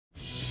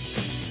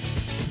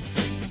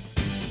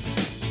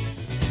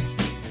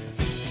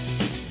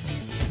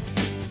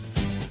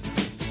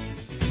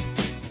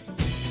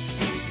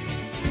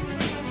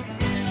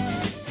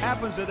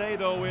happens today,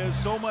 though, is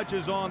so much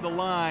is on the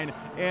line,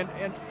 and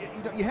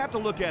you have to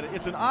look at it.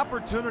 It's an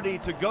opportunity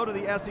to go to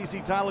the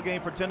SEC title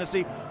game for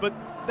Tennessee, but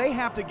they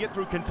have to get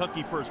through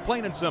Kentucky first,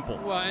 plain and simple.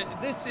 Well,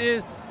 this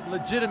is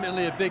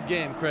legitimately a big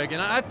game, Craig,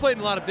 and I've played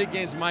in a lot of big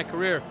games in my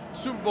career,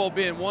 Super Bowl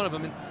being one of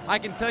them, and I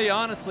can tell you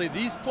honestly,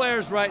 these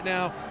players right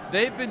now,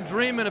 they've been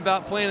dreaming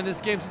about playing in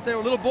this game since they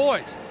were little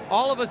boys.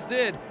 All of us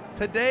did.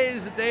 Today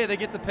is the day they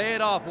get to pay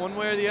it off one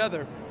way or the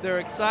other. They're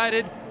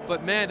excited,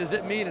 but man, does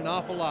it mean an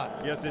awful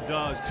lot. Yes, it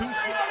does.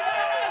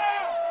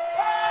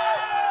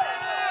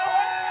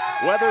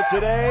 Weather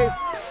today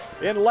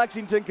in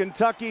Lexington,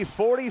 Kentucky,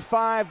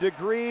 45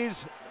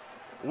 degrees.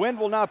 Wind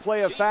will not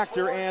play a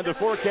factor, and the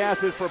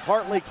forecast is for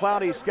partly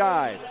cloudy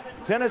skies.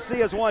 Tennessee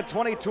has won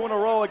 22 in a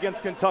row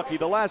against Kentucky.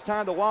 The last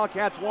time the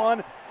Wildcats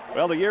won,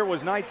 well, the year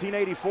was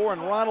 1984,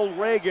 and Ronald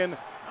Reagan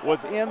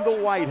was in the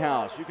White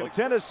House.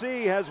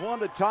 Tennessee has won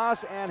the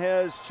toss and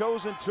has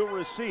chosen to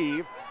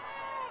receive.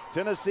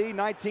 Tennessee,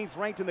 19th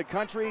ranked in the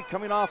country,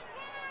 coming off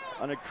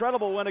an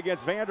incredible win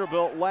against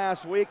Vanderbilt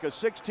last week, a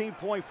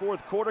 16-point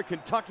fourth quarter.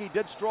 Kentucky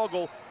did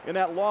struggle in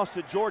that loss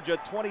to Georgia,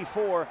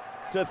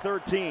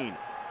 24-13.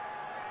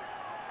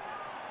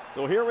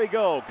 So here we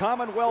go,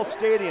 Commonwealth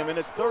Stadium in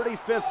its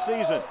 35th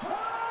season,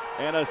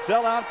 and a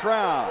sellout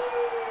crowd.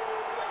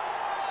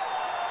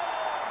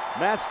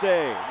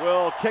 Maste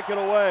will kick it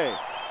away.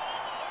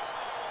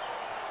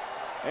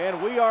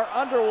 And we are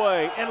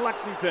underway in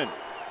Lexington.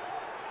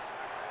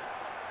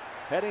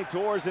 Heading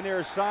towards the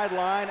near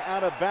sideline,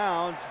 out of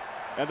bounds,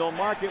 and they'll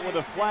mark it with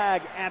a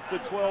flag at the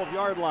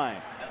 12-yard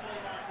line.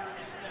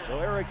 So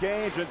Erik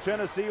Ainge and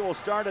Tennessee will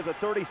start at the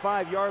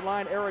 35-yard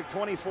line. Erik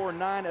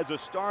 24-9 as a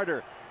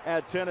starter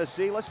at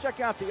Tennessee. Let's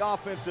check out the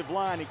offensive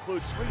line. It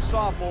includes 3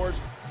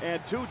 sophomores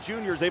and 2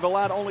 juniors. They've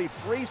allowed only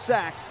 3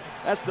 sacks.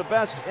 That's the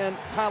best in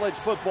college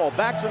football.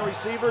 Backs and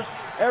receivers,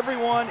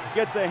 everyone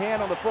gets a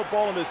hand on the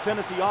football in this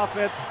Tennessee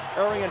offense.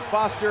 Arian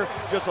Foster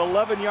just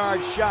 11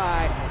 yards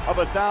shy of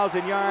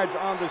 1,000 yards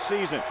on the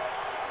season.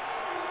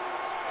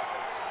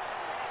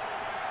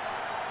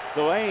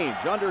 So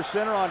Ainge under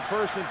center on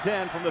 1st and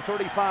 10 from the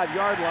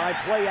 35-yard line.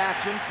 Play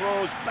action,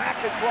 throws back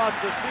across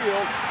the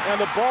field, and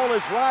the ball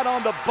is right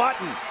on the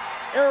button.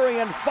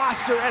 Arian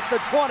Foster at the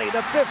 20,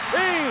 the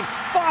 15.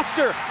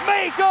 Foster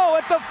may go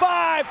at the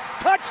 5.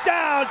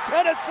 Touchdown,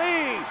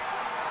 Tennessee!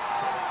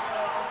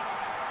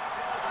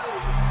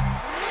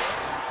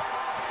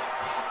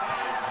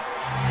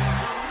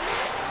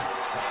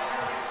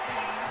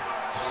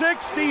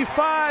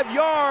 "65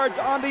 yards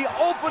on the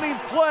opening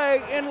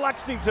play in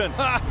Lexington."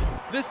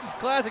 This is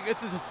classic.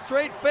 It's just a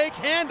straight fake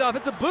handoff.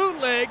 It's a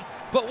bootleg,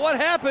 but what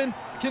happened?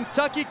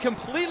 Kentucky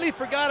completely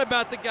forgot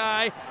about the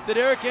guy that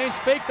Erik Ainge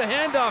faked the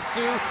handoff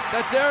to.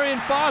 That's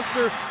Arian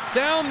Foster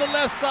down the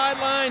left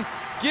sideline.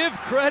 Give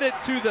credit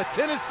to the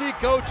Tennessee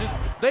coaches.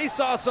 They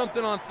saw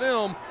something on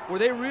film where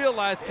they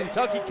realized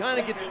Kentucky kind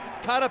of gets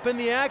caught up in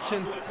the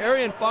action.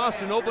 Arian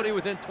Foster, nobody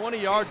within 20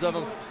 yards of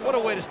him. What a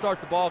way to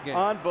start the ball game.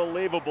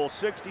 Unbelievable,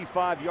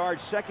 65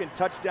 yards, second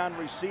touchdown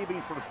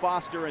receiving for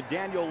Foster, and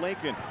Daniel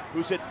Lincoln,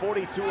 who's hit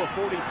 42 of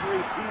 43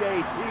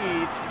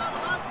 PATs,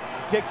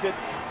 kicks it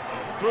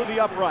through the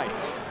uprights.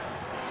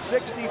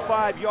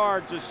 65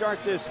 yards to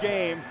start this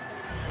game.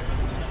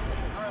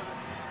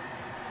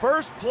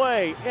 First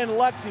play in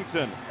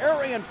Lexington,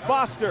 Arian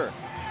Foster,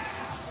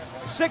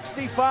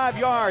 65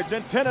 yards,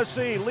 and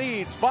Tennessee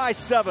leads by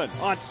 7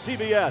 on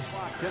CBS.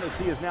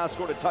 Tennessee has now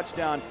scored a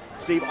touchdown,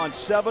 Steve, on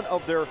 7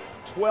 of their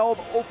 12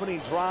 opening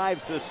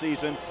drives this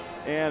season.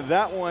 And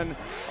that one,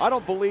 I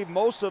don't believe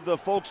most of the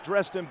folks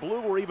dressed in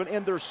blue were even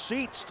in their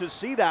seats to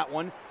see that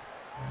one.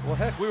 Well,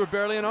 heck, we were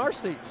barely in our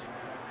seats.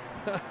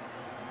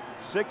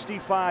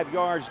 65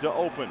 yards to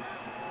open.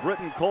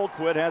 Britton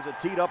Colquitt has it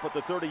teed up at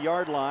the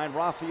 30-yard line.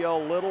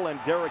 Raphael Little and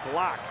Derek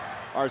Locke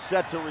are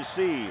set to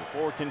receive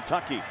for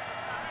Kentucky.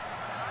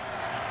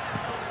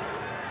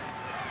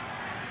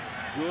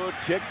 Good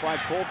kick by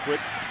Colquitt,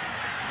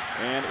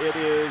 and it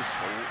is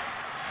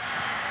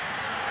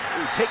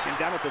taken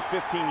down at the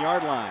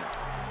 15-yard line.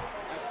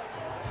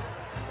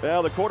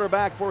 Well, the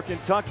quarterback for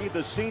Kentucky,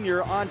 the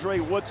senior Andre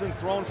Woodson,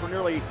 thrown for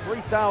nearly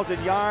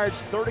 3,000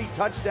 yards, 30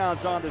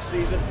 touchdowns on the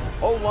season.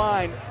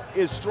 O-line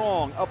is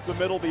strong up the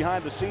middle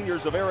behind the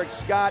seniors of Eric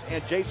Scott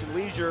and Jason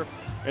Leisure.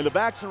 And the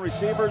backs and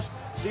receivers,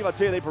 Steve, I'll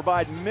tell you, they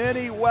provide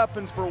many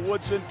weapons for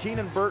Woodson.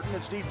 Keenan Burton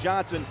and Steve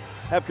Johnson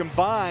have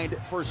combined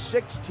for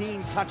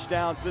 16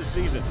 touchdowns this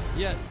season.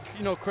 Yeah,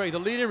 you know, Craig, the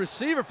leading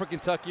receiver for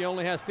Kentucky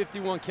only has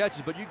 51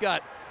 catches, but you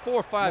got 4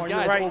 or 5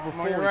 guys over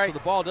 40, so the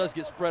ball does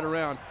get spread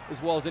around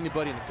as well as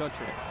anybody in the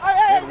country.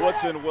 And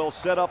Woodson will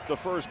set up the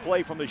first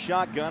play from the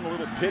shotgun. A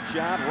little pitch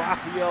out.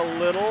 Raphael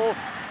Little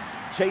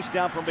chased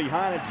down from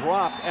behind and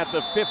dropped at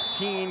the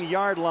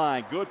 15-yard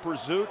line. Good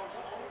pursuit.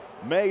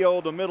 Mayo,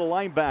 the middle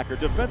linebacker.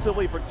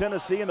 Defensively for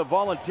Tennessee, and the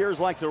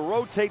Volunteers like to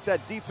rotate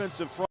that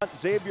defensive front.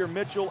 Xavier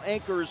Mitchell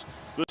anchors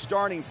the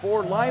starting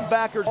 4.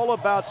 Linebackers all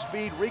about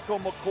speed. Rico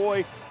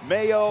McCoy,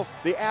 Mayo,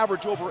 they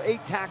average over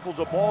 8 tackles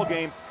a ball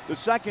game. The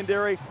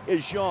secondary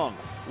is young,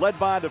 led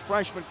by the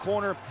freshman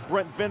corner,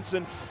 Brent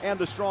Vinson, and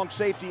the strong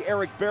safety,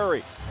 Eric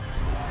Berry.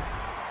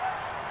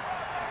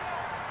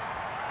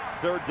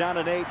 3rd down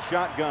and 8,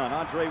 shotgun.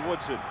 Andre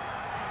Woodson.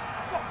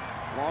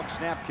 Long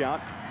snap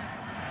count.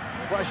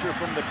 Pressure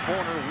from the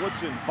corner.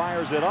 Woodson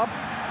fires it up.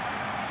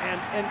 And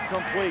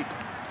incomplete.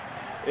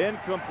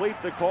 Incomplete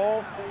the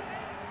call.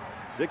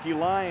 Dickie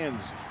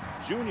Lyons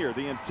Jr.,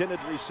 the intended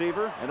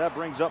receiver, and that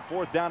brings up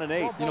 4th down and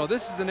 8. You know,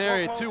 this is an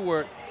area too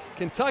where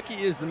Kentucky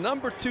is the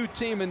 #2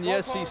 team in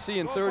the SEC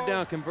in 3rd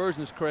down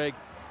conversions, Craig,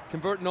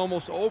 converting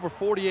almost over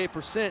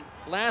 48%.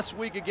 Last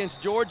week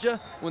against Georgia,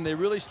 when they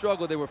really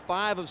struggled, they were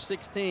 5 of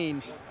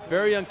 16.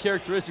 Very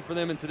uncharacteristic for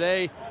them, and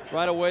today,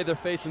 right away, they're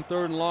facing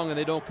 3rd and long, and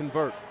they don't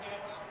convert.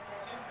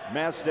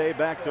 Massey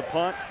back to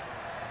punt.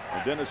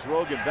 And Dennis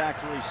Rogan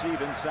back to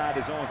receive inside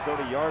his own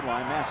 30-yard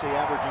line. Massey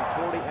averaging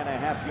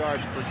 40.5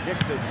 yards per kick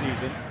this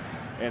season.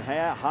 And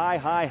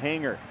high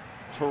hanger.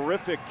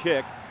 Terrific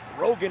kick.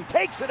 Rogan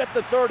takes it at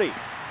the 30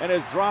 and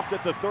is dropped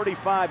at the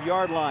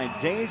 35-yard line.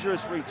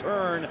 Dangerous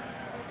return.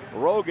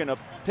 Rogan a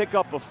pick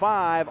up a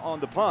 5 on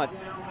the punt.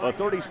 A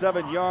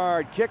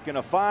 37-yard kick and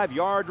a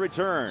 5-yard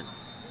return.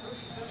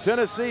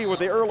 Tennessee with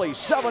the early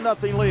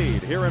 7-0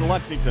 lead here in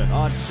Lexington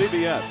on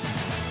CBS.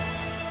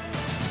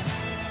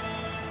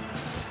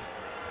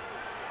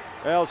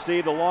 Well,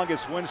 Steve, the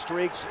longest win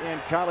streaks in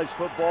college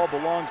football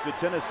belongs to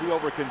Tennessee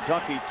over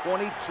Kentucky.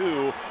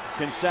 22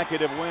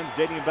 consecutive wins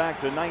dating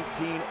back to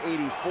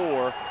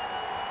 1984.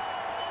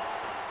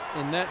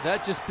 And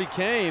that just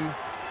became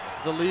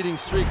the leading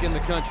streak in the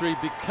country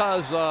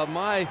because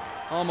my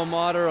alma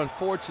mater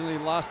unfortunately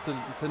lost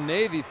to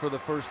Navy for the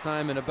first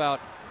time in about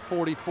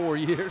 44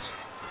 years.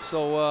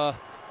 So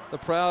the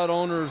proud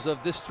owners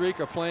of this streak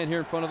are playing here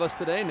in front of us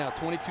today. Now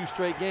 22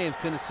 straight games,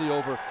 Tennessee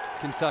over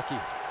Kentucky.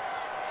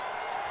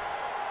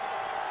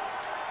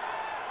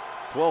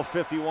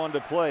 12:51 to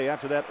play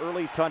after that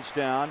early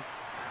touchdown.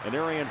 And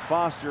Arian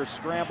Foster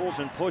scrambles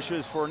and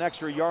pushes for an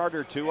extra yard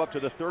or two up to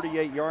the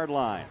 38-yard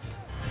line.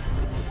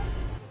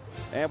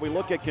 And we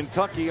look at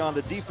Kentucky on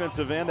the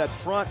defensive end. That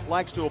front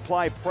likes to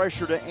apply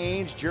pressure to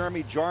Ainge.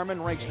 Jeremy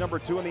Jarman ranks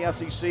 #2 in the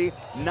SEC.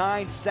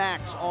 9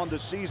 sacks on the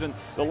season.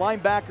 The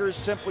linebackers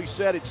simply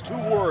said it's 2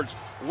 words.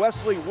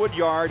 Wesley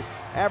Woodyard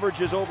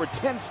averages over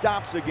 10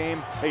 stops a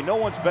game. Hey, no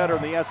one's better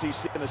in the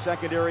SEC. And the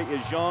secondary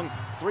is young.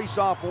 3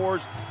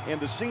 sophomores and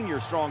the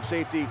senior strong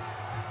safety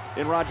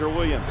in Roger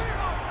Williams.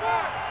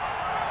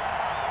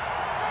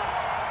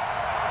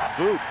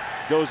 Boot.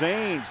 Goes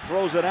Ainge,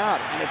 throws it out,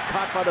 and it's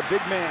caught by the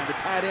big man. The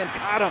tight end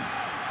caught him.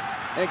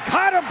 And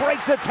Cottom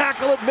breaks a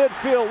tackle at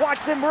midfield.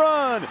 Watch him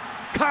run.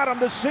 Cottom,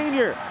 the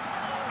senior,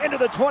 into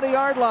the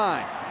 20-yard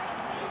line.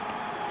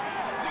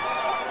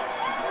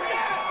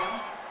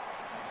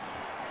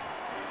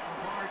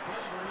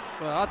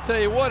 Well, I'll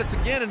tell you what, it's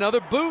again another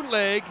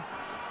bootleg.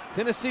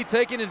 Tennessee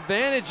taking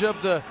advantage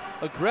of the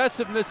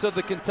aggressiveness of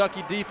the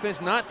Kentucky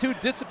defense. Not too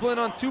disciplined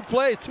on 2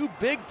 plays, 2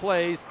 big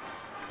plays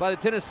by the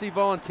Tennessee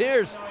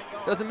Volunteers.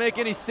 Doesn't make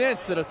any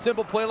sense that a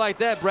simple play like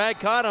that, Brad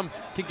Cottom,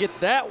 can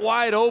get that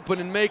wide open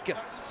and make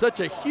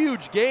such a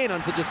huge gain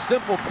on such a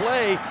simple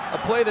play, a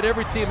play that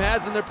every team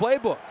has in their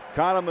playbook.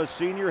 Cottom, a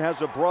senior,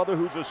 has a brother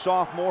who's a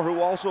sophomore who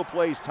also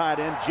plays tight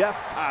end, Jeff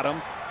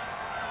Cottom.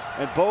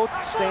 And both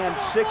stand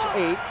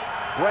 6'8".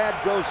 Brad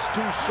goes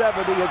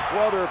 270, his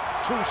brother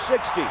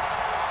 260.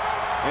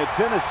 And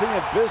Tennessee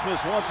in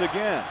business once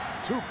again.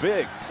 2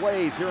 big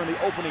plays here in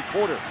the opening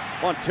quarter.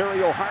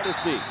 Ontario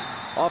Hardesty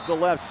off the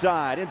left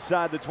side,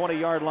 inside the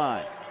 20-yard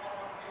line.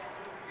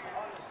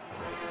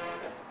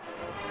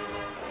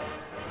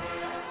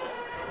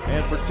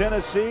 And for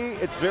Tennessee,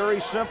 it's very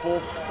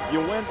simple. You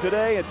win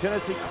today, and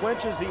Tennessee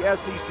clinches the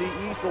SEC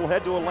East. They'll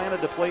head to Atlanta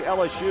to play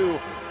LSU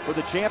for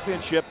the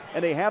championship,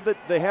 and they have the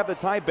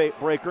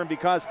tiebreaker. And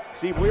because,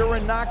 see, we were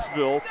in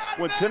Knoxville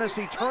when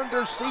Tennessee turned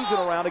their season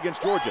around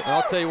against Georgia. And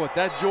I'll tell you what,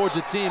 that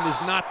Georgia team is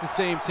not the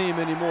same team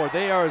anymore.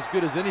 They are as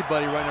good as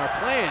anybody right now,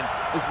 playing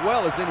as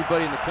well as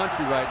anybody in the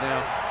country right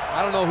now.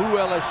 I don't know who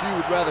LSU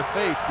would rather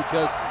face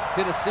because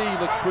Tennessee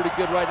looks pretty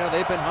good right now.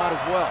 They've been hot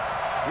as well.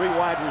 3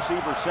 wide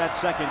receivers set,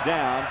 2nd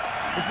down.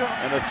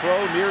 And a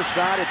throw near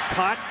side, it's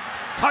caught.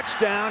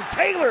 Touchdown,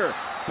 Taylor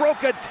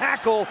broke a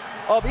tackle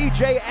of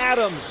E.J.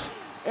 Adams.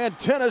 And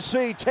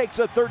Tennessee takes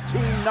a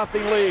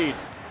 13-0 lead.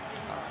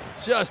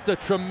 Just a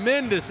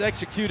tremendous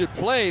executed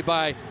play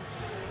by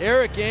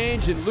Erik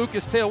Ainge and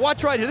Lucas Taylor.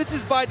 Watch right here, this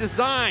is by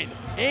design.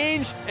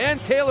 Ainge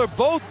and Taylor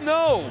both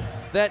know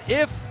that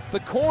if the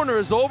corner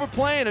is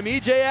overplaying him,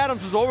 E.J.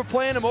 Adams was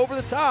overplaying him over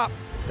the top,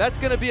 that's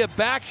gonna be a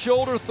back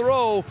shoulder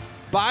throw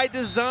by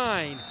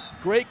design.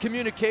 Great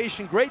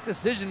communication, great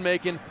decision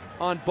making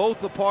on both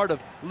the part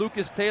of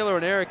Lucas Taylor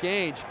and Erik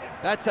Ainge.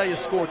 That's how you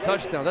score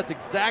touchdowns. That's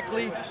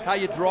exactly how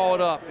you draw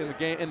it up in the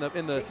game, in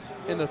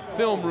the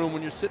film room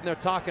when you're sitting there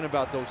talking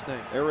about those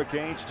things. Erik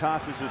Ainge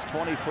tosses his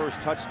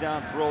 21st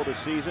touchdown throw of the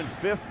season,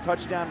 5th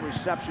touchdown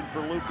reception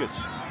for Lucas.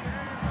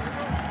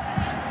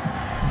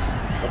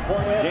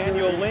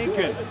 Daniel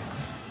Lincoln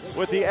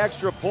with the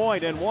extra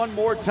point, and one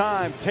more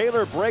time,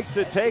 Taylor breaks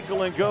the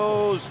tackle and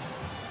goes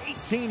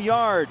 18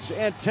 yards,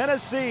 and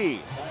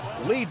Tennessee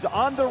leads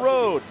on the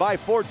road by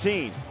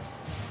 14.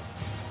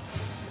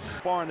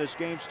 Far in this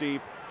game, Steve,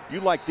 You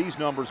like these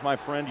numbers, my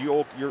friend.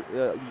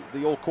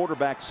 The old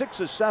quarterback, 6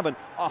 of 7,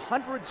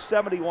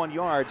 171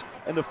 yards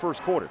in the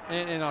first quarter.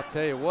 And I'll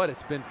tell you what,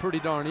 it's been pretty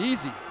darn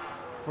easy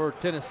for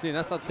Tennessee. And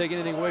that's not taking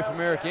anything away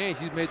from Erik Ainge.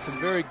 He's made some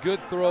very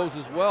good throws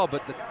as well,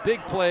 but the big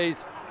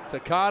plays to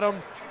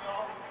Cottom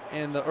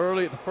and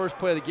the first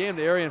play of the game,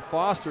 the Arian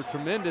Foster,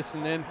 tremendous.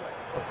 And then,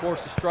 of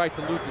course, the strike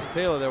to Lucas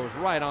Taylor that was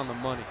right on the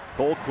money.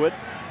 Colquitt,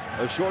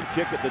 a short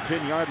kick at the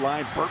 10-yard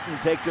line. Burton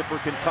takes it for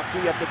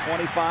Kentucky at the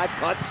 25,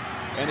 cuts,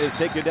 and is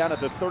taken down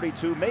at the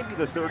 32, maybe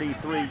the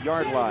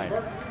 33-yard line.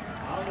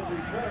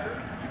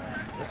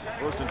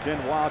 First and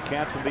 10,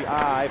 Wildcats from the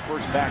I.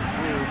 First back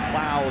through,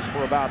 plows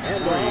for about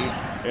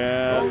 3,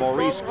 and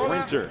Maurice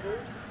Grinter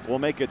will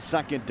make it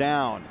second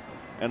down,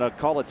 and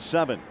call it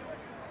 7.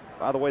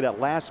 By the way, that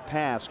last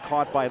pass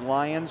caught by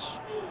Lions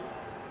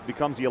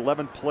becomes the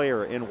 11th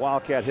player in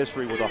Wildcat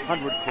history with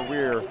 100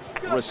 career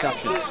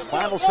receptions.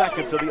 Final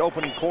seconds of the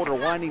opening quarter,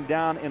 winding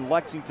down in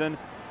Lexington.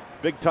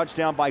 Big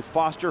touchdown by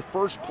Foster.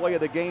 First play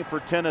of the game for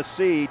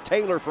Tennessee.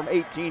 Taylor from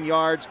 18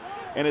 yards,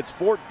 and it's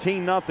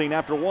 14-0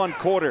 after 1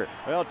 quarter.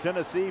 Well,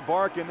 Tennessee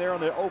barking there on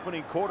the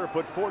opening quarter,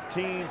 put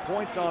 14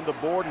 points on the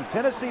board, and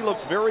Tennessee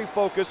looks very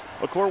focused.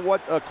 Of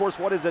course,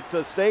 what is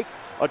at stake?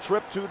 A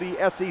trip to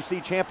the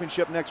SEC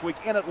championship next week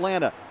in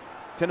Atlanta.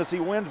 Tennessee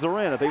wins, they're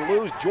in. If they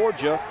lose,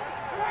 Georgia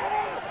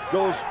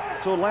goes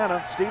to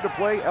Atlanta, Steve, to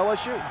play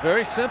LSU.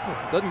 Very simple.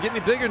 Doesn't get any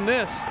bigger than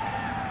this.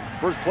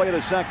 First play of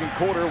the second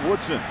quarter,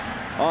 Woodson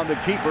on the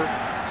keeper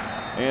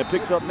and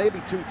picks up maybe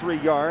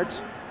 2-3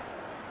 yards.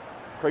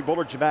 Craig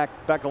Bullard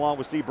back along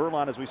with Steve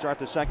Berline as we start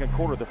the second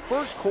quarter. The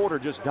first quarter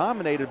just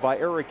dominated by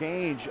Erik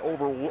Ainge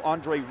over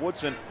Andre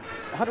Woodson.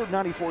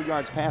 194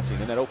 yards passing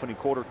in that opening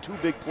quarter. 2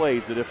 big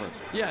plays, the difference.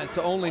 Yeah,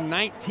 to only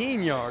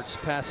 19 yards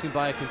passing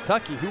by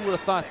Kentucky. Who would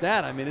have thought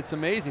that? I mean, it's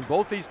amazing.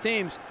 Both these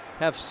teams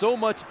have so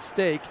much at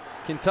stake.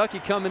 Kentucky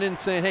coming in and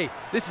saying, hey,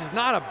 this is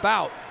not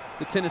about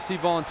the Tennessee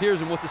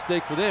Volunteers and what's at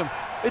stake for them.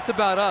 It's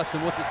about us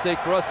and what's at stake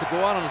for us to go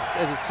out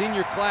as a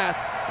senior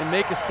class and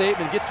make a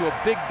statement and get to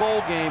a big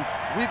bowl game.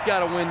 We've got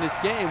to win this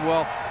game.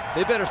 Well,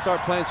 they better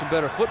start playing some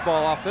better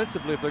football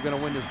offensively if they're going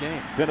to win this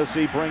game.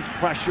 Tennessee brings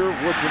pressure.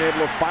 Woodson able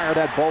to fire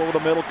that ball over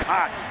the middle.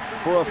 Caught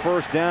for a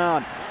first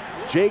down.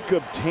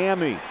 Jacob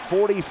Tamme,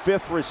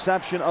 45th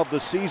reception of the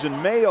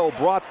season. Mayo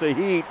brought the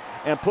heat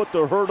and put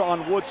the hurt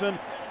on Woodson.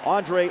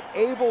 Andre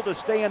able to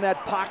stay in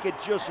that pocket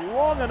just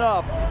long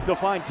enough to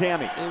find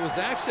Tamme. It was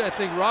actually, I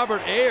think,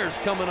 Robert Ayers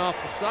coming off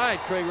the side,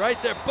 Craig,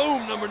 right there.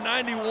 Boom, number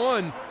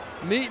 91,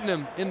 meeting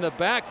him in the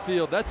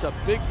backfield. That's a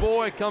big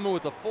boy coming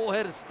with a full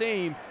head of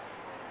steam.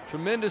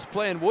 Tremendous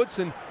play. And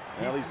Woodson,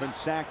 well, he's been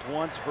sacked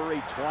once,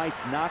 hurried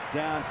twice, knocked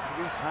down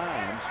 3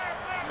 times,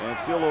 and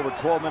still over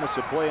 12 minutes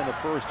to play in the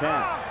first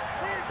half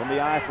from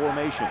the I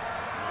formation.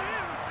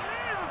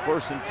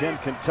 First and 10,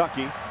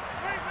 Kentucky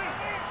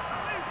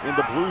in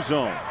the blue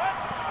zone.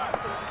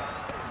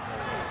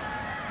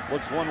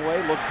 Looks one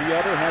way, looks the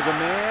other, has a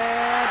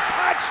man.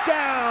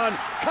 Touchdown,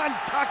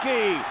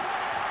 Kentucky!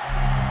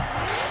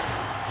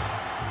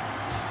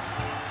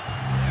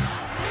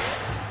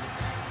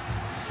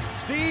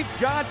 Steve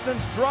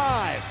Johnson's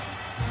drive.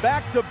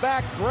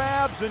 Back-to-back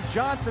grabs, and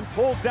Johnson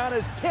pulls down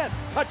his 10th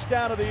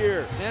touchdown of the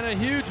year. And a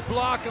huge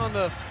block on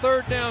the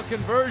 3rd down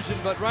conversion,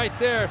 but right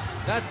there,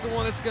 that's the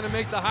one that's going to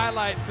make the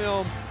highlight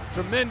film.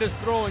 Tremendous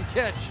throw and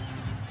catch.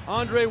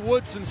 Andre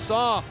Woodson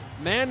saw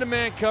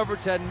man-to-man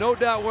coverage, had no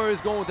doubt where he was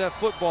going with that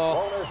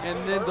football,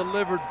 and then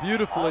delivered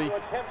beautifully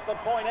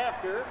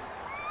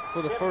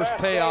for the first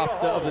payoff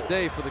of the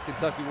day for the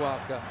Kentucky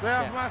Wildcats.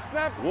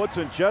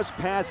 Woodson just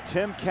passed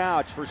Tim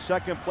Couch for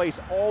 2nd place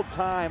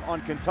all-time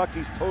on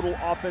Kentucky's total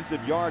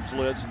offensive yards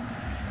list.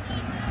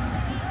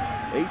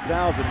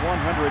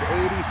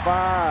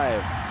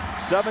 8,185.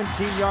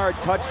 17-yard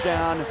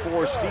touchdown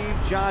for Steve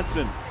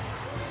Johnson.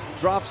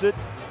 Drops it,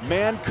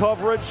 man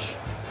coverage.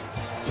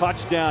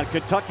 Touchdown,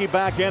 Kentucky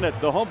back in it.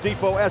 The Home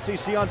Depot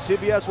SEC on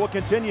CBS will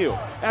continue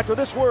after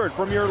this word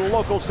from your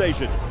local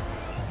station.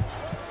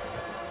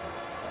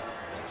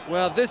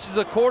 Well, this is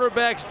a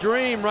quarterback's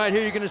dream right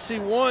here. You're going to see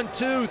 1,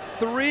 2,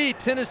 3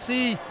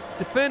 Tennessee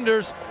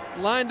defenders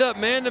lined up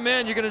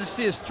man-to-man. You're going to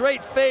see a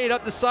straight fade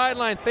up the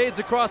sideline, fades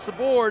across the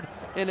board,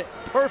 and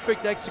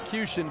perfect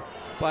execution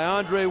by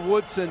Andre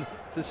Woodson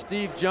to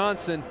Steve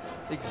Johnson.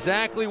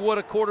 Exactly what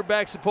a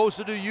quarterback's supposed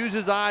to do. Use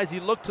his eyes. He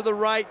looked to the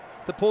right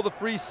to pull the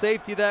free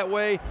safety that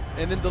way,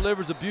 and then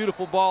delivers a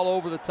beautiful ball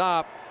over the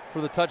top for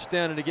the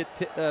touchdown and to get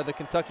the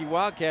Kentucky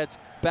Wildcats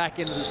back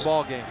into this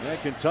ball game. Yeah,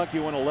 Kentucky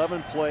won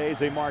 11 plays.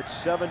 They marched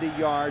 70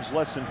 yards,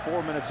 less than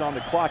 4 minutes on the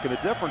clock. And the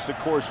difference, of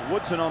course,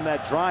 Woodson on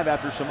that drive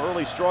after some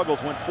early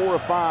struggles went 4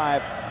 of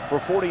 5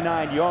 for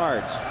 49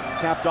 yards.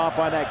 Capped off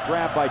by that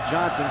grab by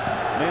Johnson.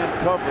 Man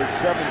coverage,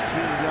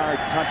 17-yard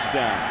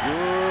touchdown.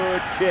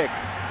 Good kick.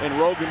 And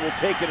Rogan will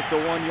take it at the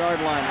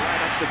 1-yard line,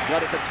 right up the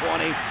gut at the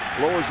 20,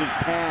 lowers his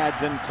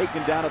pads and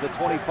taken down at the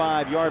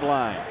 25-yard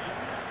line.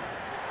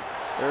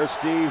 There's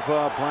Steve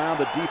Brown,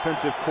 the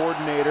defensive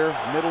coordinator,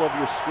 middle of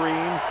your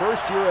screen.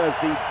 First year as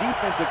the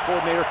defensive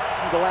coordinator,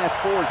 the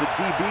last 4 as a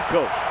DB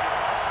coach.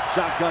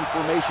 Shotgun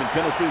formation.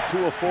 Tennessee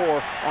 2 of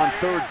 4 on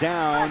third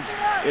downs.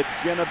 It's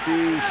going to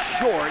be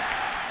short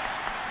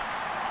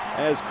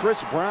as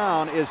Chris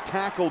Brown is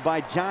tackled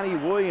by Johnny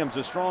Williams,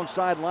 a strong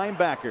side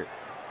linebacker.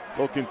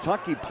 So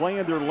Kentucky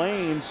playing their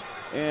lanes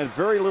and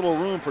very little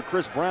room for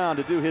Chris Brown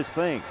to do his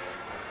thing.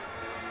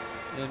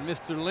 And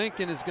Mr.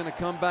 Lincoln is going to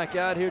come back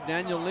out here.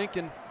 Daniel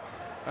Lincoln.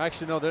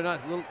 Actually, no, they're not.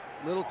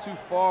 Little too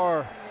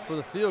far for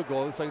the field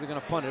goal. Looks like they're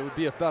going to punt it. It would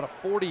be about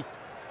a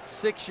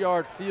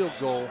 46-yard field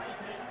goal.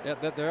 Yeah,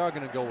 that they are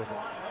going to go with it.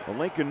 Well,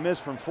 Lincoln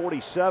missed from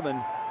 47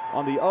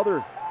 on the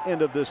other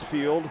end of this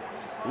field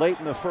late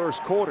in the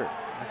first quarter.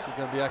 This is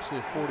going to be actually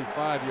a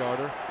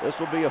 45-yarder. This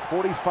will be a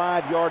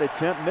 45-yard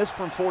attempt, missed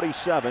from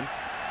 47.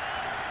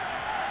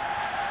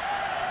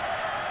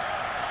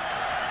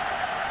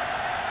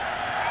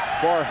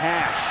 For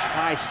Hash,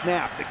 high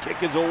snap, the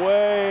kick is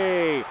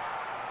away.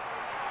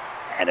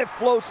 And it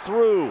floats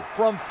through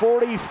from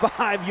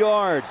 45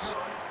 yards.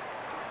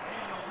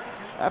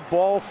 That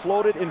ball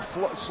floated in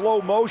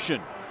slow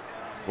motion.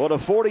 What a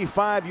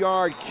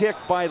 45-yard kick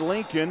by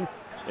Lincoln,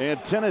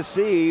 and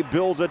Tennessee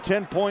builds a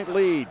 10-point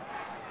lead.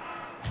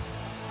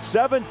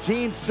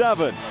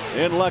 17-7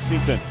 in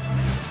Lexington.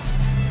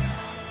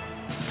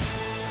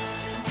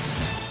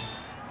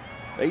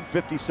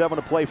 8:57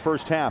 to play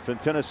first half, and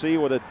Tennessee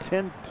with a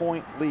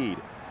 10-point lead.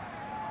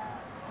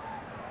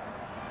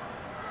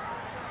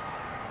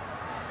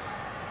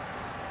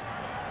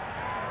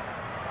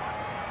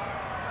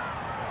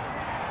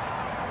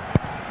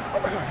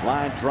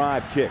 Line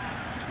drive kick.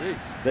 Jeez.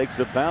 Takes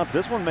a bounce.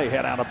 This one may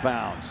head out of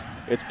bounds.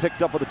 It's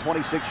picked up at the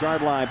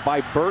 26-yard line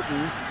by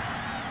Burton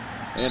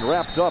and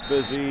wrapped up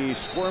as he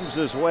squirms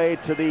his way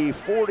to the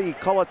 40,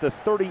 call it the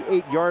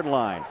 38-yard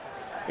line.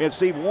 And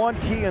Steve, one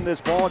key in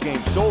this ball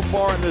game so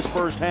far in this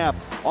first half,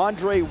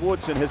 Andre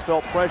Woodson has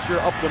felt pressure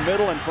up the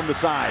middle and from the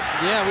sides.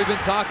 Yeah, we've been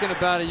talking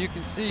about it. You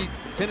can see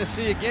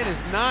Tennessee again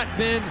has not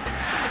been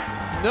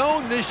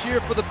known this year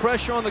for the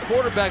pressure on the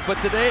quarterback, but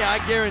today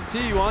I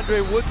guarantee you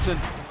Andre Woodson,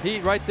 he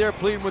right there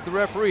pleading with the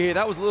referee, hey,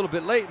 that was a little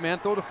bit late, man,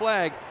 throw the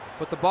flag.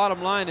 But the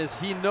bottom line is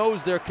he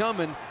knows they're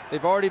coming.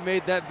 They've already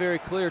made that very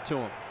clear to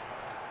him.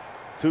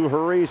 2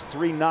 hurries,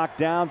 3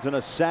 knockdowns, and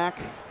a sack.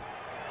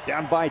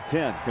 Down by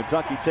 10.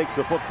 Kentucky takes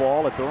the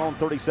football at their own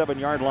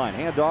 37-yard line.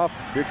 Handoff.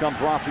 Here comes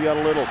Raphael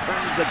Little.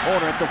 Turns the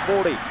corner at the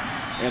 40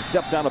 and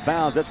steps out of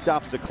bounds. That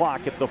stops the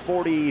clock at the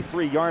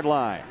 43-yard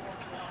line.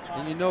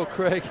 And you know,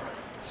 Craig,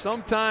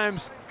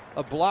 sometimes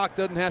a block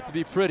doesn't have to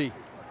be pretty.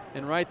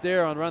 And right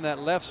there on around that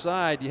left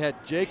side, you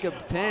had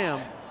Jacob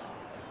Tammy,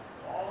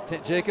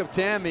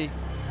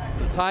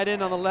 the tight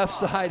end on the left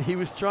side. He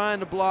was trying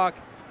to block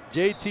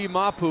JT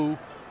Mapu.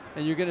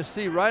 And you're going to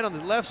see right on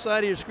the left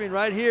side of your screen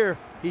right here,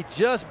 he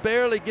just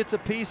barely gets a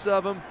piece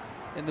of him,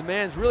 and the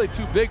man's really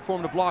too big for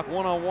him to block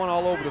one-on-one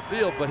all over the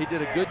field, but he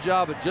did a good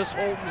job of just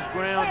holding his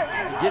ground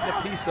and getting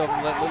a piece of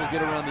him, let Little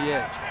get around the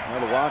edge.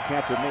 Well, the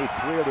Wildcats have made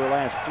 3 of their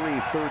last 3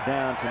 third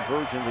down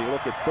conversions. They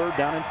look at 3rd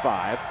down and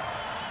 5.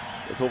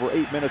 It's over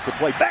 8 minutes to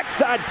play.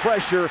 Backside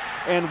pressure,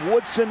 and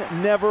Woodson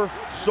never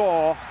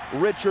saw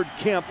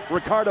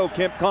Ricardo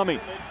Kemp coming.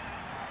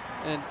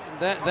 And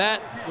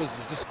that was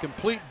just a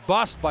complete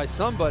bust by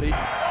somebody.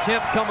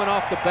 Kemp coming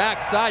off the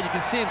backside. You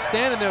can see him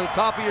standing there at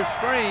the top of your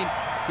screen.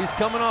 He's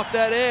coming off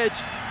that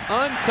edge,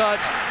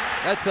 untouched.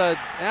 That's an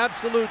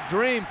absolute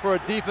dream for a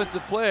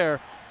defensive player.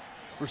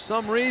 For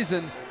some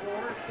reason,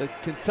 the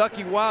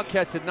Kentucky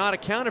Wildcats had not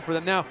accounted for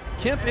that. Now,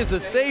 Kemp is a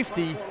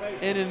safety,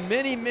 and in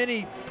many,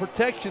 many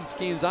protection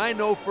schemes, I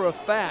know for a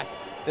fact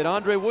that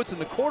Andre Woodson,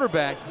 the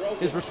quarterback,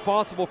 is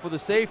responsible for the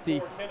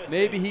safety.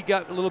 Maybe he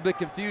got a little bit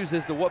confused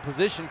as to what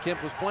position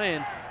Kemp was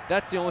playing.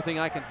 That's the only thing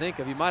I can think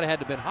of. He might have had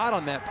to have been hot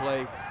on that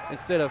play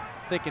instead of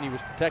thinking he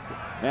was protected.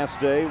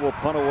 Mastay will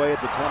punt away at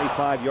the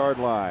 25-yard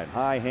line.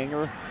 High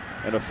hanger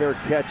and a fair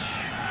catch,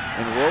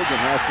 and Rogan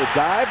has to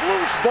dive.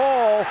 Loose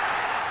ball.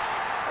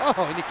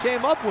 Oh, and he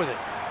came up with it.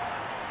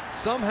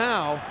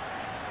 Somehow,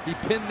 he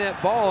pinned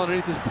that ball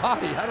underneath his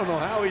body. I don't know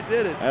how he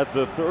did it. At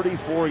the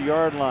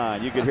 34-yard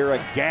line, you could hear a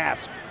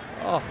gasp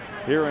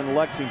here in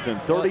Lexington.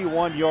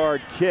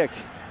 31-yard kick,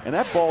 and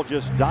that ball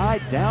just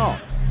died down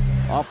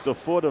off the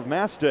foot of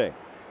Mastay.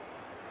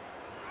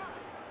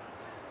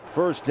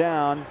 First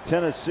down,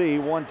 Tennessee,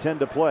 1:10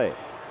 to play.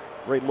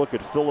 Great look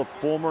at Philip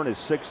Fulmer in his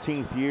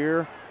 16th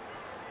year.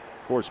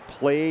 Of course,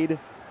 played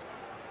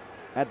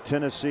at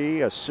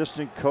Tennessee,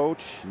 assistant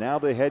coach, now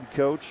the head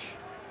coach.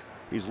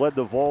 He's led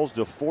the Vols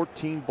to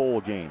 14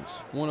 bowl games.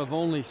 One of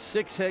only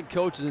 6 head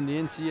coaches in the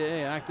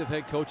NCAA, active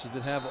head coaches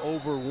that have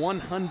over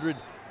 100+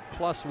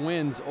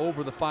 wins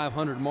over the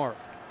 500 mark.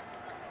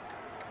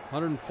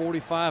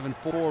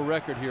 145-4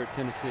 record here at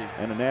Tennessee.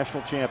 And a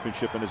national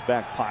championship in his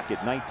back pocket,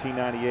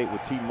 1998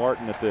 with T.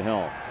 Martin at the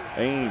helm.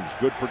 Ainge,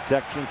 good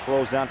protection,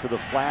 throws out to the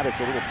flat. It's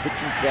a little pitch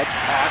and catch,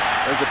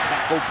 caught. There's a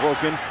tackle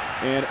broken.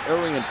 And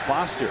Arian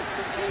Foster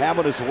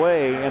having his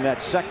way in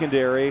that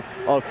secondary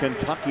of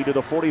Kentucky to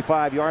the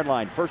 45-yard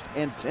line. 1st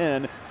and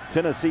 10,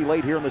 Tennessee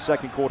late here in the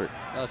second quarter.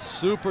 A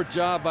super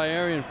job by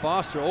Arian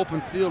Foster.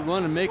 Open field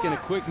run and making a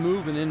quick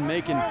move and then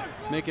making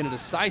a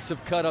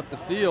decisive cut up the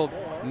field.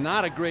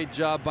 Not a great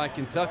job by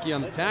Kentucky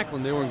on the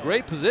tackling. They were in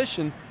great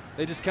position.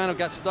 They just kind of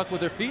got stuck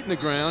with their feet in the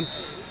ground,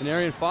 and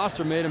Arian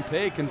Foster made them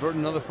pay,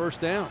 converting another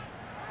first down.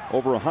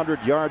 Over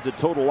 100 yards of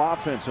total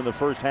offense in the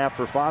first half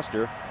for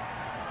Foster.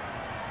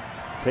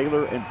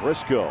 Taylor and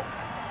Briscoe.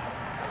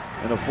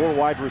 In a 4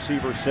 wide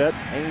receiver set,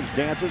 Ainge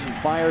dances and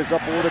fires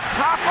up over the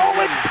top.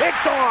 Oh, it's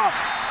picked off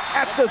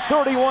at the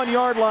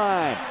 31-yard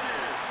line.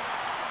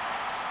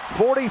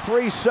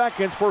 43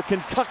 seconds for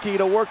Kentucky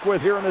to work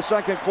with here in the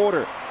second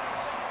quarter.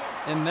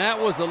 And that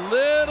was a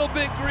little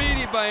bit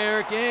greedy by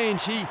Erik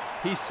Ainge.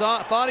 He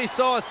thought he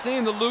saw a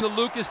seam to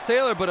Lucas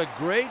Taylor, but a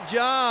great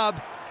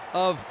job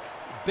of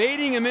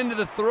baiting him into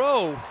the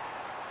throw.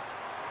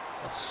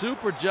 A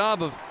super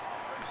job of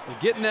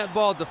getting that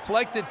ball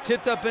deflected,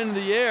 tipped up into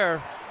the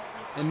air,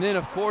 and then,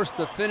 of course,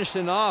 the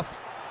finishing off,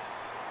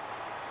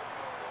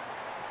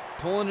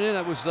 pulling it in.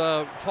 That was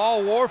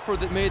Paul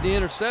Warford that made the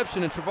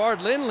interception, and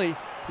Trevard Lindley,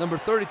 number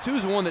 32,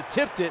 is the one that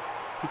tipped it.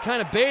 He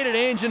kind of baited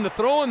Ainge into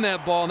throwing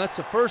that ball, and that's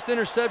the first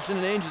interception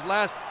in Ainge's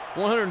last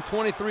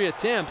 123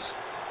 attempts.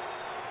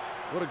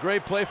 What a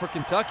great play for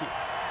Kentucky.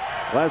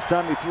 Last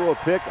time he threw a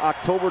pick,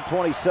 October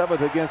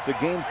 27th against the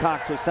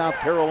Gamecocks of South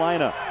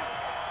Carolina.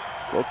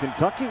 So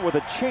Kentucky with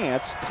a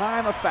chance,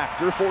 time a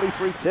factor,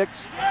 43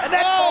 ticks, and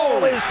that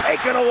ball is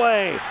taken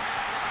away.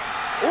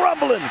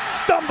 Rumbling,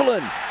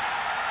 stumbling,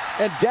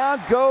 and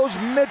down goes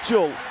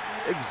Mitchell.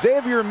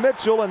 Xavier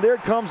Mitchell, and there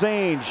comes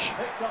Ainge.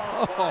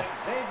 Oh.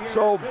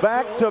 So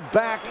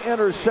back-to-back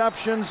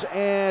interceptions,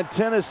 and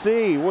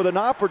Tennessee with an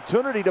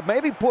opportunity to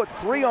maybe put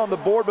 3 on the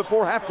board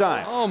before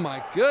halftime. Oh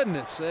my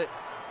goodness.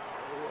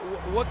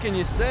 What can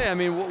you say? I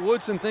mean,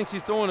 Woodson thinks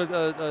he's throwing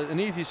an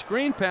easy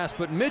screen pass,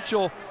 but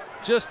Mitchell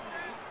just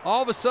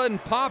all of a sudden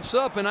pops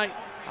up, and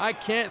I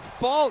can't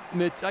fault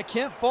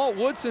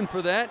Woodson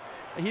for that.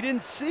 He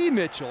didn't see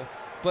Mitchell.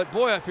 But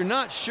boy, if you're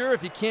not sure,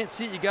 if you can't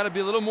see it, you got to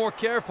be a little more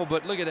careful.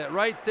 But look at that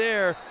right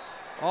there.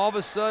 All of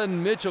a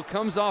sudden, Mitchell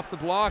comes off the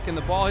block and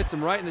the ball hits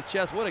him right in the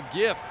chest. What a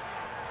gift.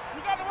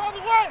 You got him all the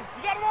way.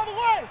 You got him all the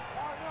way.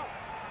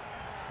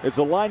 It's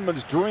a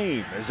lineman's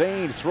dream as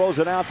Ainge throws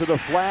it out to the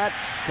flat.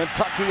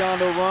 Kentucky on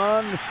the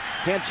run.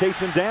 Can't chase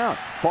him down.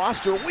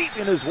 Foster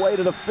weaving his way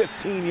to the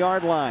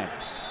 15-yard line.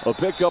 A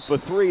pickup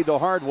of 3 the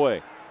hard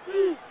way.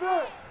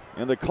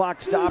 And the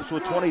clock stops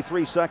with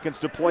 23 seconds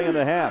to play in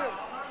the half.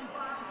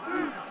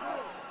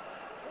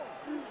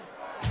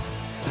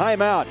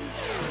 Timeout.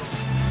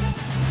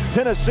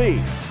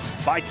 Tennessee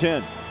by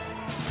 10.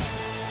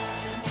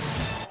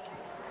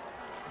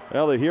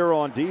 Well, the hero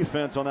on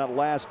defense on that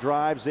last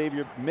drive,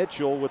 Xavier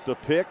Mitchell with the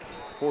pick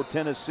for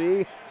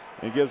Tennessee,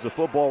 and gives the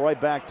football right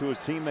back to his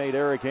teammate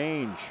Erik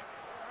Ainge.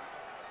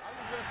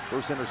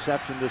 First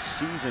interception this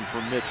season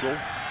for Mitchell.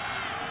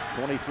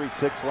 23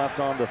 ticks left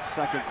on the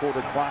second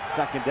quarter clock.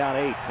 Second down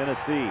 8.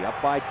 Tennessee up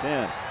by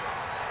 10.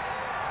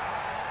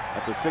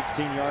 At the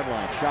 16-yard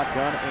line,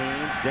 shotgun,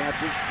 Ainge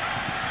dances,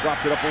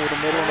 drops it up over the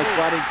middle and a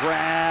sliding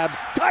grab.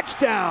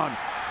 Touchdown!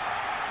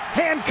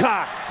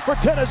 Hancock for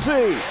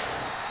Tennessee.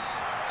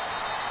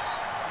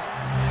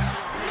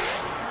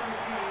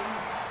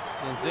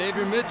 And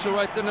Xavier Mitchell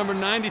right there, number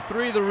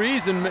 93, the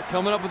reason,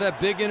 coming up with that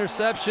big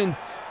interception.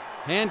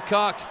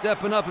 Hancock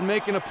stepping up and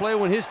making a play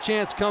when his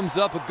chance comes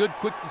up. A good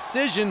quick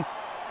decision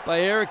by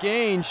Erik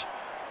Ainge.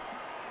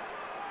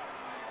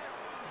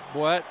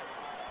 Boy,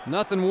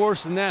 nothing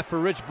worse than that for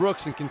Rich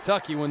Brooks in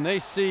Kentucky when they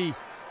see,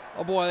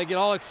 oh boy, they get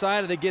all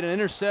excited, they get an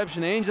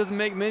interception. Ainge doesn't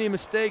make many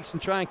mistakes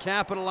and try and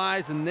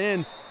capitalize, and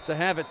then to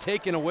have it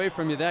taken away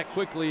from you that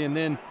quickly and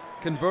then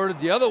converted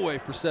the other way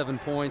for 7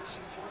 points.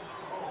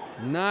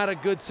 Not a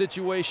good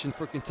situation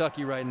for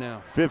Kentucky right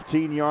now.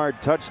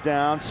 15-yard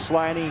touchdown,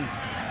 sliding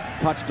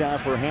touchdown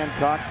for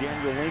Hancock.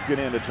 Daniel Lincoln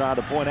in to try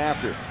the point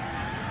after.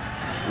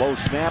 Low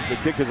snap, the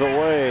kick is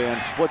away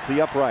and splits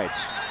the uprights.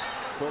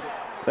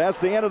 That's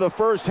the end of the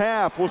first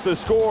half with the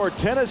score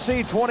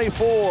Tennessee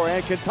 24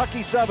 and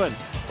Kentucky 7.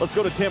 Let's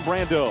go to Tim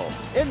Brando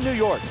in New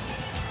York.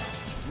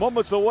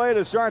 Moments away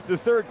to start the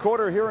third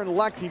quarter here in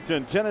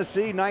Lexington.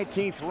 Tennessee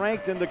 19th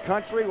ranked in the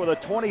country with a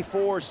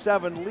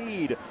 24-7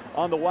 lead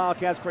on the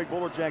Wildcats. Craig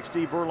Bullerjack,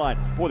 Steve Berline.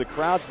 Boy, the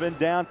crowd's been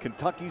down.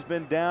 Kentucky's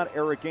been down.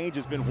 Erik Ainge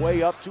has been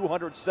way up,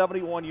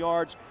 271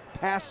 yards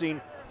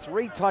passing,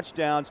 3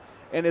 touchdowns,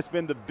 and it's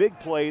been the big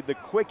play, the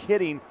quick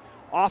hitting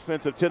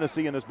offense of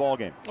Tennessee in this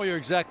ballgame. Oh, you're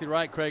exactly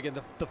right, Craig. And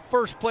the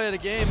first play of the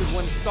game is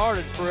when it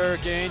started for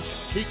Erik Ainge.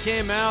 He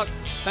came out,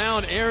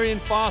 found Arian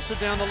Foster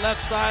down the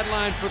left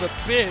sideline for the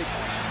big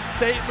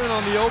statement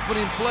on the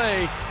opening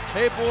play.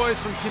 Hey, boys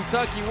from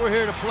Kentucky, we're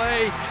here to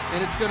play,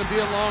 and it's going to be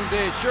a long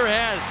day. It sure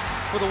has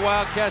for the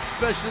Wildcats,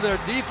 especially their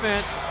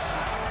defense.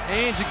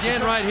 Ainge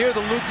again right here,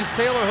 the Lucas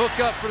Taylor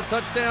hookup for the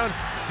touchdown.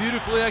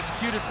 Beautifully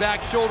executed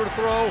back shoulder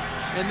throw.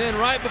 And then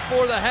right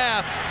before the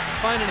half,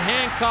 finding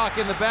Hancock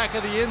in the back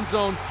of the end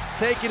zone,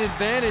 taking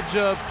advantage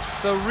of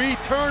the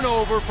return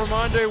over from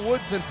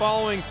Woodson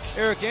following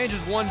Erik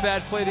Ainge's one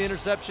bad play, the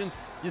interception.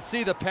 You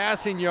see the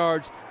passing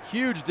yards,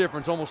 huge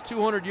difference, almost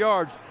 200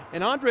 yards.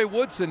 And Andre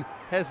Woodson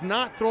has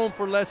not thrown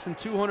for less than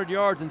 200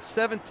 yards in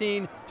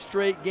 17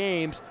 straight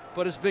games,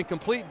 but it's been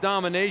complete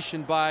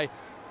domination by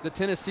the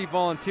Tennessee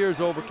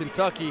Volunteers over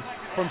Kentucky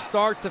from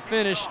start to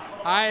finish.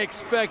 I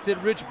expect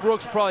that Rich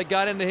Brooks probably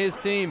got into his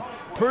team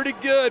pretty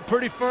good,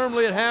 pretty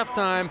firmly at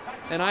halftime,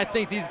 and I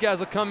think these guys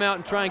will come out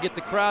and try and get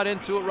the crowd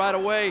into it right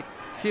away,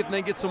 see if they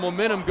can get some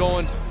momentum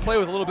going, play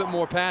with a little bit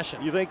more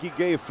passion. You think he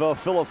gave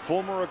Philip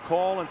Fulmer a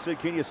call and said,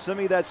 can you send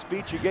me that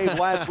speech you gave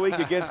last week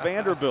against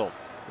Vanderbilt?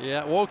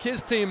 Yeah, woke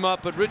his team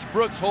up, but Rich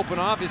Brooks hoping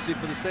obviously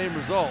for the same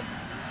result.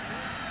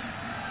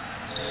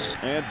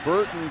 And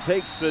Burton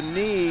takes a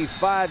knee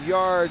 5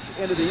 yards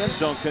into the end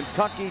zone.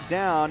 Kentucky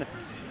down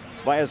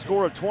by a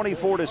score of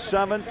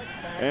 24-7,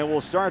 and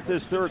we'll start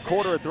this third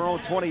quarter at their own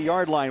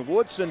 20-yard line.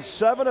 Woodson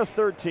 7 of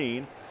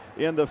 13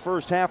 in the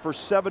first half for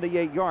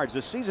 78 yards.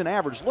 The season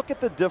average, look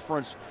at the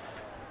difference,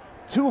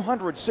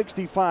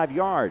 265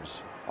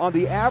 yards on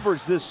the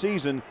average this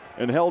season,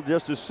 and held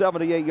just to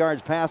 78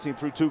 yards passing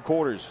through 2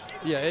 quarters.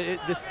 Yeah,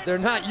 they're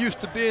not used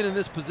to being in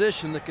this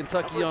position, the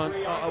Kentucky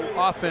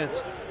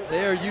offense.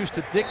 They are used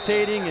to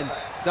dictating and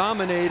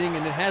dominating,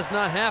 and it has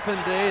not happened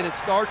today, and it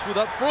starts with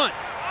up front.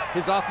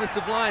 His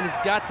offensive line has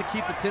got to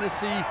keep the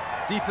Tennessee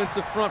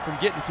defensive front from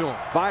getting to him.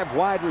 5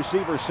 wide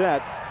receiver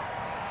set,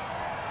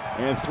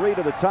 and 3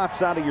 to the top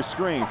side of your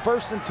screen.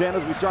 1st and 10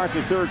 as we start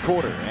the third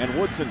quarter, and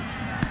Woodson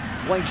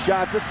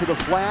slingshots it to the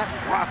flat.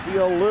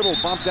 Raphael Little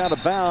bumped out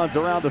of bounds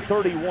around the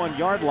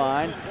 31-yard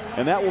line,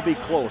 and that will be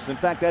close. In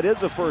fact, that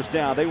is a first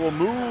down. They will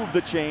move the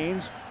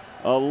chains.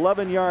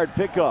 11-yard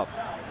pickup.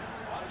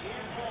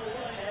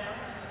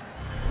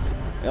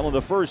 And in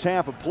the first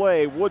half of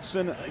play,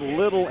 Woodson,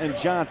 Little, and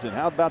Johnson.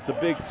 How about the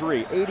big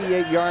 3?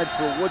 88 yards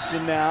for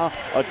Woodson now,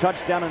 a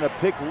touchdown and a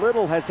pick.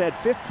 Little has had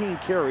 15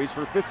 carries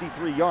for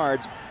 53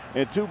 yards,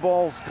 and 2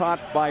 balls caught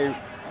by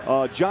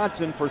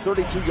Johnson for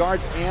 32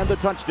 yards and the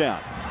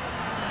touchdown.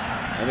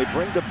 And they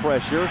bring the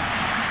pressure.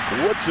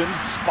 Woodson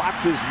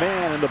spots his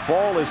man, and the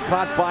ball is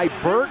caught by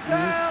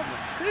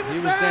Burton. He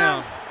was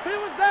down.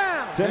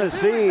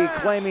 Tennessee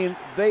claiming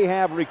they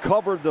have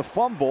recovered the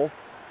fumble,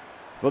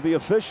 but the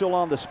official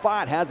on the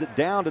spot has it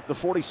down at the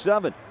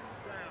 47.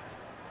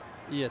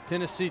 Yeah,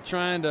 Tennessee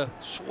trying to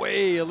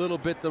sway a little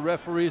bit the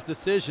referee's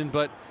decision,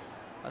 but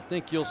I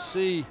think you'll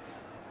see.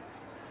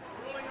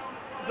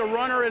 The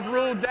runner is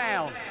ruled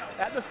down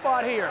at the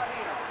spot here.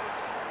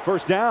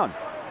 First down,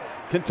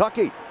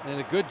 Kentucky. And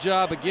a good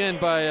job again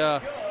by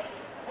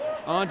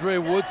Andre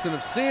Woodson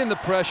of seeing the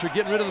pressure,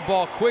 getting rid of the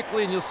ball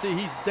quickly, and you'll see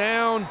he's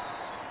down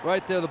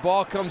right there. The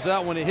ball comes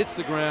out when it hits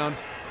the ground.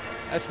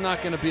 That's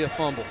not going to be a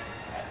fumble.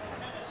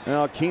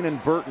 Now,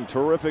 Keenan Burton,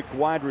 terrific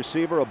wide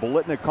receiver, a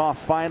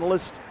Biletnikoff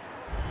finalist,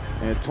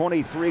 and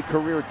 23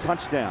 career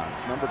touchdowns.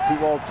 Number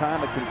 2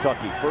 all-time at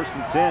Kentucky. 1st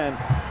and 10,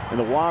 and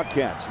the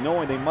Wildcats,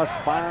 knowing they must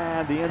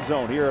find the end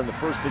zone here in the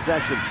first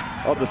possession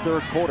of the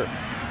third quarter.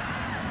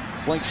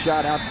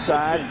 Slingshot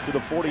outside to the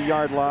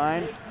 40-yard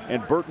line,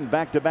 and Burton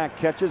back-to-back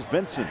catches.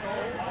 Vincent,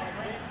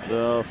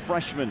 the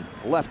freshman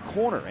left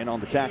corner, in on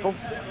the tackle.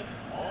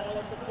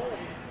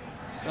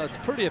 Now, it's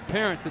pretty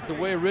apparent that the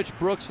way Rich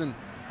Brooks and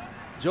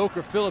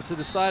Joker Phillips have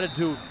decided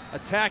to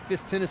attack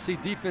this Tennessee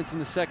defense in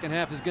the second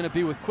half is going to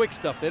be with quick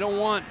stuff. They don't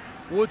want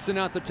Woodson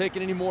out there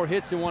taking any more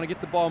hits. They want to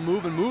get the ball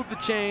moving, move the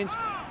chains,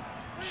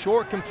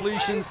 short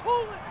completions,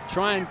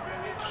 try and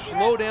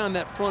slow down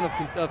that front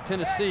of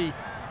Tennessee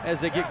as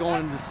they get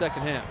going into the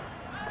second half.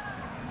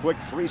 Quick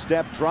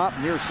 3-step drop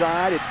near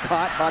side. It's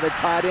caught by the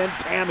tight end,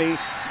 Tammy,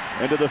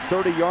 into the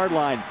 30-yard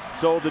line.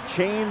 So the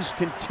chains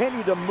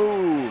continue to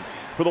move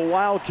for the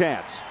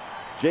Wildcats.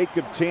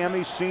 Jacob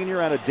Tammy, senior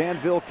out of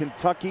Danville,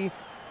 Kentucky.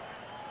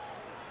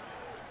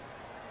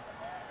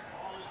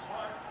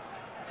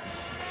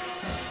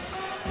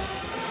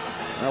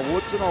 Now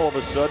Woodson all of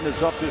a sudden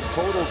has upped his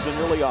totals to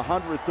nearly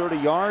 130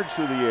 yards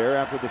through the air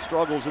after the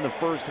struggles in the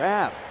first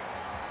half.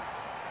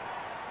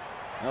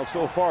 Now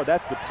so far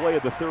that's the play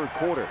of the third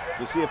quarter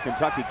to see if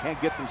Kentucky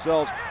can't get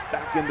themselves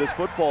back in this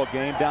football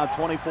game down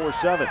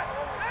 24-7.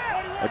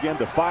 Again,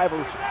 the 5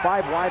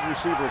 wide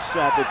receivers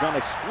set. They've gone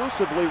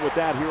exclusively with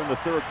that here in the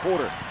third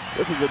quarter.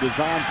 This is a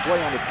design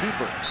play on the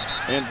keeper.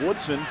 And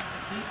Woodson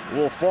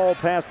will fall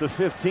past the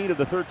 15 to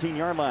the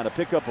 13-yard line, a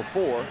pickup of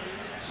 4.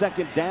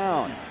 Second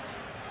down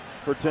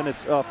for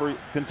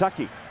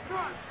Kentucky.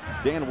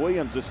 Dan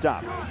Williams a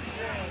stop.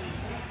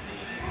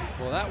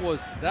 Well, that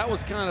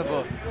was kind of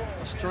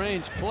a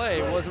strange play.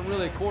 It wasn't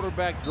really a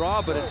quarterback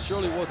draw, but it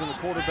surely wasn't a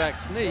quarterback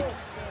sneak.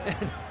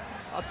 And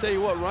I'll tell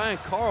you what, Ryan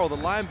Carl, the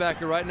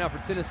linebacker right now for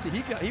Tennessee,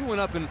 he went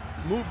up and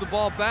moved the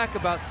ball back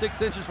about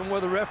 6 inches from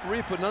where the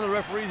referee put. None of the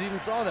referees even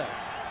saw that.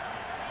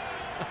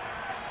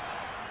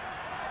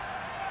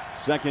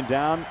 Second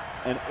down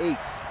and 8.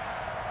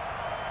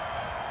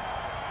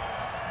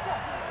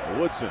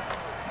 Woodson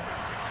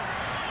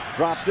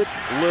drops it.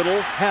 Little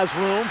has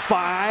room.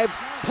 5,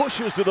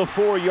 pushes to the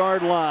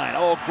 4-yard line.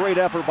 Oh, great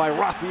effort by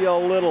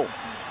Raphael Little.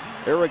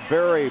 Eric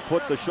Berry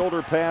put the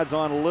shoulder pads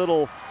on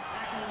Little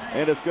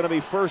And it's going to be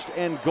 1st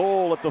and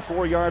goal at the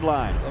 4-yard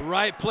line. The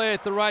right play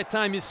at the right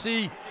time. You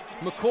see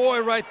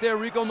McCoy right there,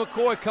 Rico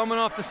McCoy coming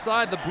off the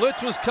side. The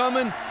blitz was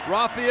coming.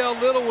 Raphael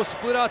Little was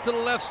split out to the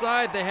left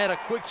side. They had a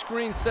quick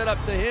screen set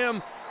up to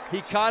him.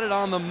 He caught it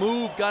on the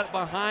move, got it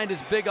behind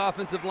his big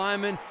offensive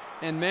lineman,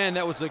 and man,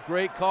 that was a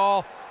great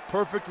call.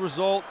 Perfect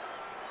result.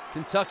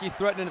 Kentucky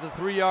threatening at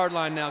the 3-yard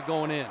line now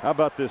going in. How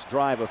about this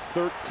drive of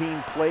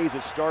 13 plays?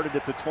 It started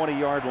at the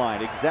 20-yard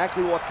line.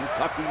 Exactly what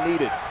Kentucky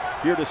needed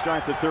here to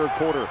start the 3rd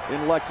quarter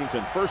in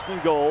Lexington. 1st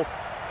and goal.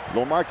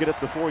 They'll mark it at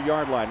the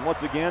 4-yard line.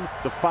 Once again,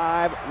 the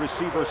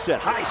 5-receiver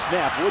set. High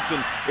snap.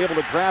 Woodson able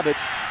to grab it,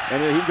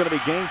 and then he's going to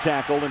be game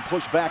tackled and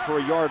pushed back for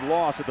a yard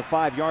loss at the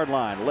 5-yard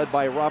line, led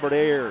by Robert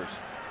Ayers.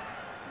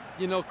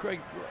 You know, Craig,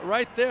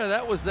 right there,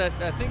 that was that.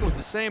 I think it was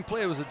the same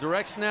play. It was a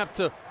direct snap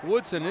to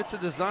Woodson. It's a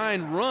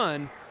design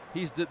run.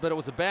 But it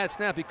was a bad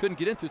snap he couldn't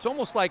get into. It's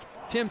almost like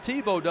Tim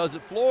Tebow does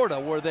at Florida,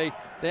 where they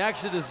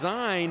actually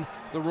design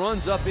the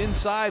runs up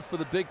inside for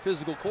the big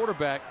physical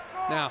quarterback.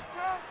 Now,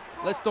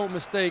 let's don't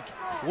mistake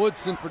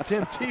Woodson for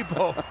Tim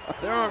Tebow.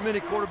 There aren't many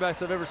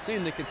quarterbacks I've ever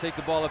seen that can take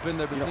the ball up in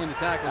there between the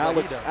tackles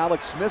like he does.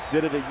 Alex Smith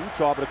did it at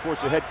Utah, but of course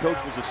the head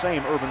coach was the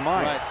same, Urban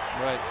Meyer.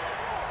 Right.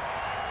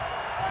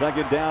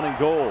 2nd down and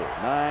goal.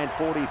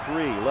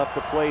 9:43 left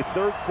to play,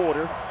 3rd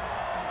quarter.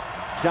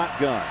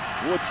 Shotgun.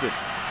 Woodson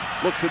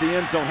looks at the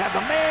end zone, has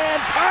a man,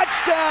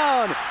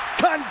 touchdown,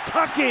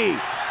 Kentucky!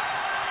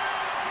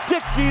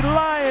 Dixie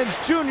Lyons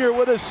Jr.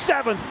 with his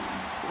 7th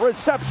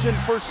reception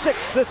for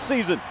 6 this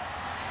season.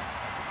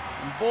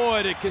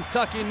 Boy, did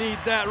Kentucky need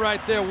that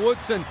right there.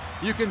 Woodson,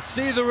 you can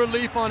see the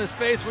relief on his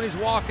face when he's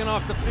walking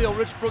off the field.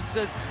 Rich Brooks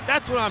says,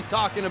 that's what I'm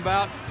talking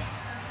about.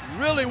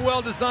 Really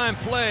well-designed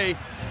play.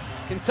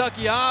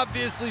 Kentucky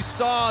obviously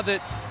saw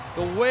that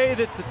the way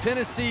that the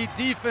Tennessee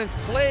defense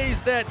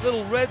plays that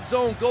little red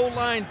zone goal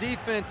line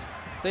defense,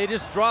 they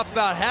just drop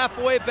about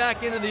halfway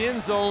back into the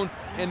end zone,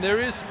 and there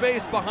is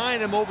space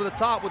behind him over the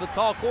top with a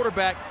tall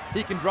quarterback.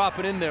 He can drop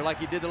it in there like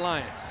he did the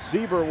Lions.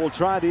 Sieber will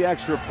try the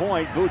extra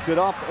point, boots it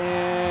up,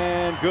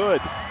 and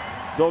good.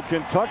 So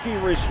Kentucky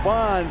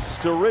responds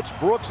to Rich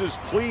Brooks's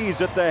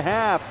pleas at the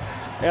half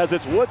as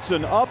it's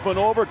Woodson up and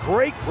over.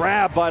 Great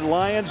grab by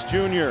Lyons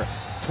Jr.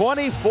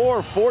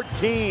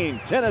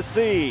 24-14,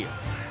 Tennessee.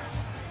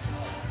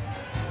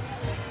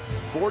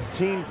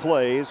 14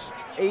 plays,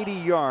 80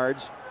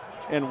 yards,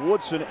 and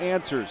Woodson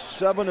answers.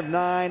 7 of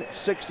 9,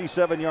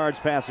 67 yards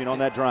passing on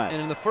that drive. And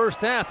in the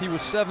first half, he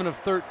was 7 of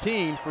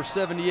 13 for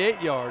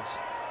 78 yards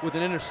with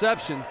an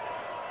interception.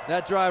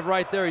 That drive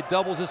right there, he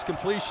doubles his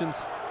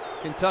completions.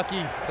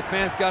 Kentucky, the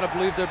fans got to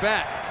believe they're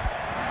back.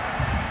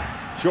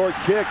 Short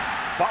kick,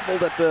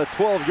 fumbled at the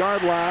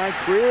 12-yard line.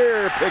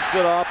 Creer picks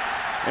it up,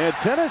 and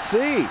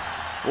Tennessee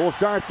will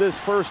start this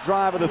first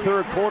drive of the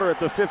 3rd quarter at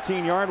the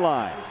 15-yard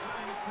line.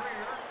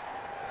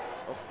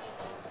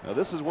 Now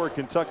this is where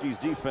Kentucky's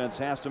defense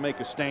has to make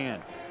a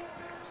stand.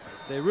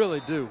 They really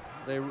do.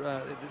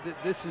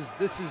 This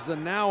is a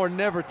now or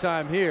never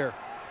time here.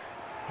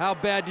 How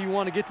bad do you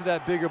want to get to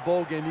that bigger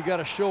bowl game? You got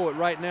to show it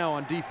right now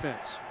on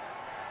defense.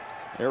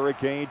 Erik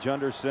Ainge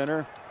under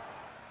center.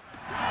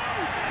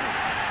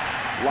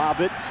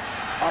 Lob it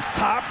up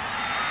top,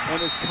 and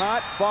is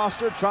caught.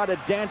 Foster tried to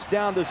dance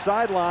down the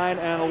sideline,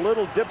 and a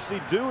little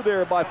dipsy-do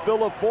there by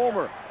Philip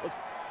Fulmer.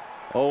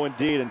 Oh,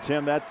 indeed, and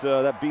Tim, that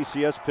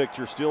BCS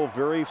picture still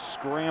very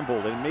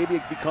scrambled, and maybe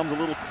it becomes a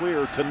little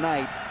clearer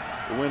tonight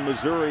when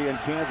Missouri and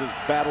Kansas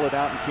battle it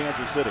out in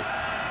Kansas City.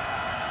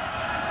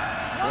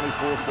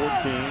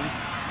 24-14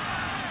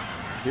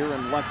 here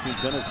in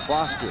Lexington as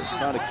Foster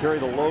trying to carry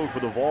the load for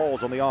the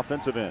Vols on the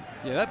offensive end.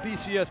 Yeah, that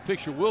BCS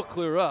picture will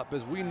clear up,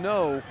 as we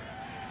know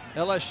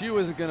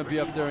LSU isn't going to be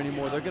up there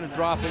anymore. They're going to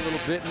drop a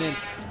little bit, and then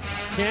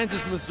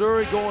Kansas,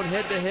 Missouri going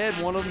head-to-head.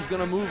 One of them's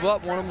going to move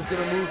up, one of them's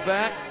going to move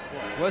back.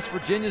 West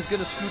Virginia's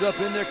going to scoot up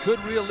in there, could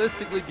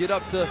realistically get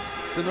up to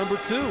number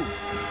 2.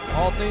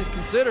 All things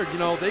considered, you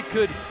know, they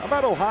could. How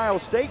about Ohio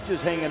State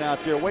just hanging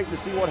out there waiting to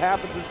see what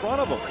happens in front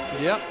of them?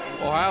 Yep,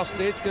 Ohio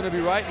State's going to be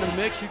right in the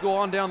mix. You go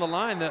on down the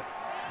line,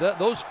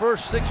 those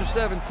first 6 or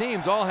 7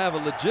 teams all have a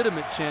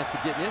legitimate chance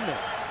of getting in there.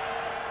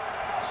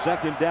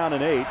 2nd down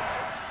and 8.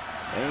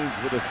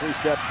 Ainge with a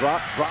 3-step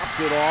drop, drops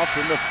it off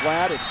in the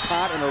flat. It's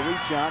caught in a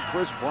reach out.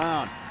 Chris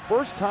Brown.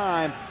 First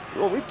time,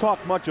 well, we've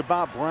talked much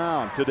about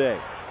Brown today.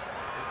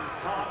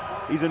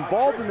 He's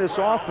involved in this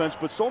offense,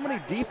 but so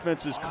many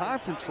defenses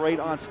concentrate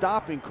on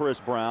stopping Chris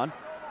Brown.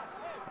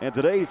 And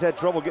today he's had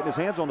trouble getting his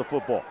hands on the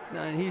football.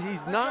 No, and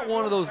he's not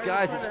one of those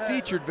guys that's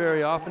featured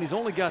very often. He's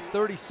only got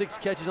 36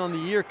 catches on the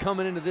year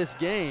coming into this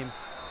game.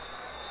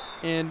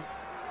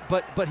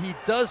 But he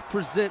does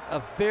present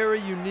a very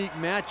unique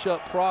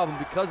matchup problem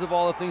because of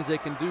all the things they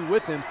can do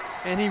with him,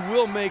 and he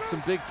will make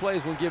some big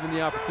plays when given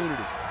the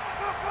opportunity.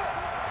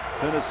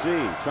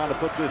 Tennessee trying to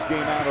put this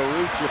game out of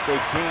reach if they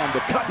can.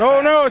 The cut.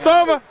 No, it's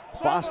over.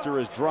 Foster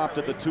is dropped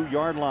at the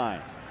 2-yard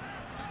line.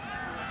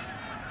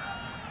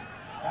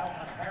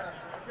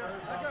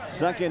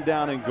 2nd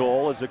down and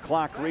goal as the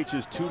clock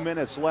reaches 2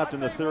 minutes left in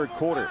the 3rd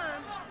quarter.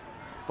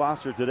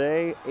 Foster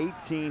today,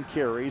 18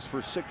 carries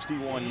for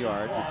 61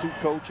 yards. The two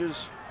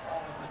coaches,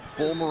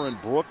 Fulmer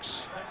and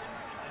Brooks.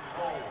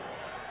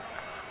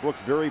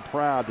 Brooks very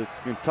proud that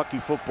Kentucky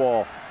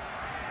football,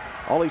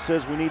 all he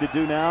says we need to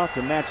do now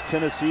to match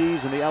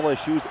Tennessee's and the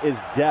LSU's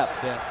is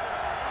depth.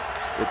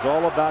 It's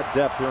all about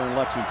depth here in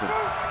Lexington.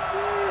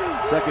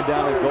 Second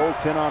down and goal,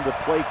 10 on the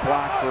play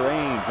clock for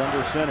Ainge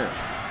under center.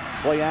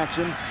 Play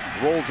action,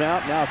 rolls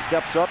out, now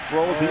steps up,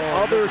 throws the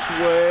other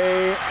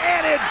way,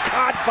 and it's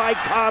caught by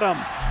Cottom.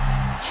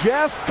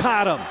 Jeff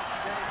Cottom.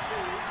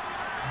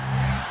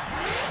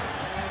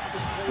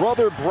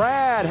 Brother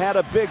Brad had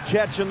a big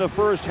catch in the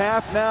first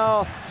half.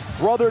 Now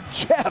brother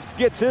Jeff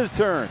gets his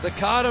turn. The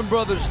Cottom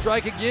brothers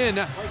strike again.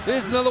 Now,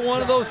 here's another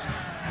one of those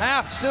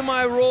half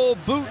semi-roll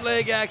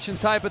bootleg action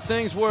type of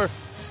things where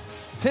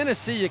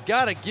Tennessee, you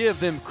got to give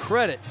them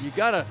credit. You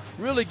got to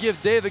really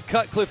give David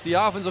Cutcliffe, the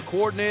offensive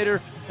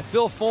coordinator, and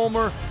Phil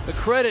Fulmer, the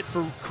credit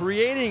for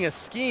creating a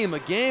scheme, a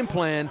game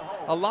plan.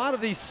 A lot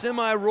of these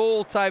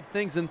semi-roll type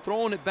things and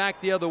throwing it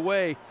back the other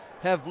way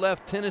have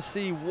left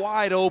Tennessee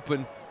wide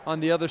open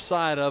on the other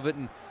side of it.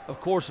 And of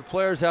course, the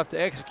players have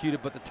to execute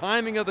it, but the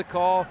timing of the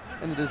call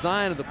and the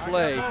design of the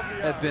play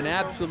have been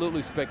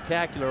absolutely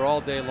spectacular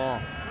all day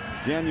long.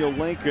 Daniel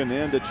Lincoln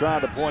in to try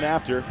the point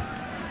after.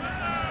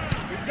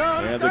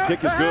 And the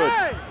kick is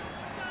good.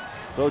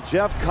 So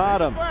Jeff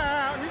Cottom,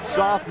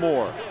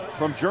 sophomore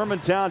from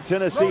Germantown,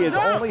 Tennessee, is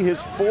only his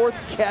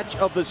 4th catch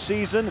of the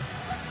season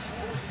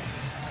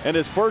and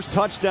his first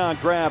touchdown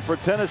grab for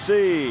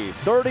Tennessee.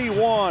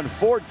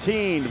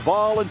 31-14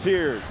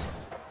 Volunteers.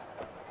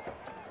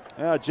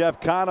 Jeff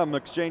Cottom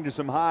exchanging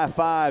some high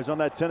fives on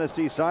that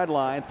Tennessee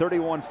sideline.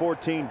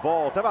 31-14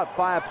 Vols. How about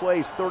 5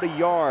 plays, 30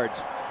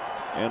 yards,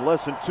 and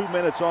less than 2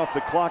 minutes off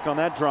the clock on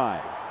that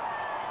drive.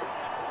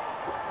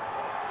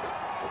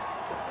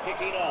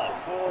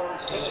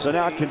 So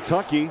now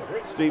Kentucky,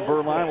 Steve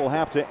Berline will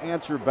have to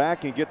answer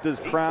back and get this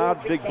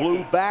crowd, Big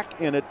Blue,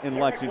 back in it in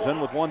Lexington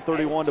with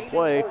 1:31 to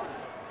play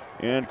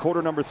in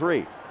quarter number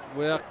 3.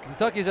 Well,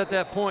 Kentucky's at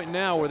that point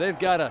now where they've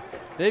got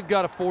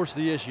to force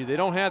the issue. They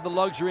don't have the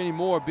luxury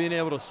anymore of being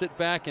able to sit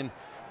back and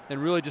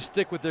really just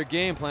stick with their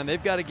game plan.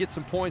 They've got to get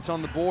some points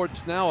on the board.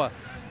 It's now a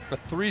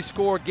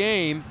 3-score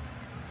game.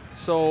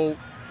 So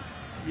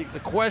the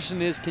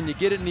question is, can you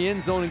get it in the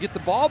end zone and get the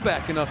ball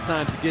back enough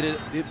time to get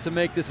it to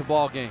make this a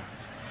ball game?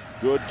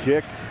 Good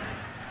kick.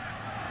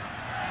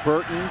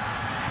 Burton.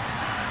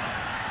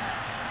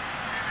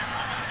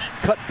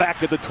 Cut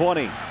back at the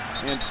 20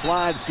 and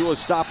slides to a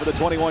stop at the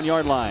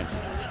 21-yard line.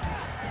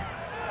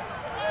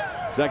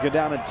 Second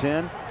down and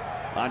 10.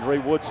 Andre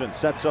Woodson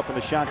sets up in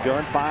the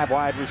shotgun. 5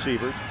 wide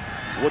receivers.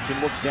 Woodson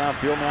looks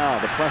downfield now.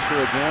 The pressure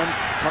again.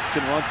 Tucks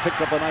and runs. Picks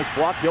up a nice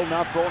block. He'll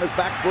now throw on his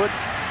back foot.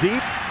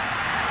 Deep.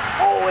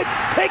 Oh,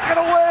 it's taken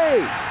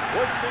away.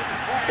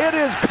 It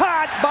is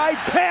caught by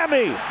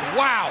Tammy.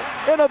 Wow.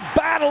 In a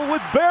battle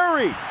with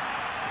Barry.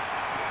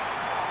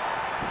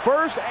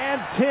 First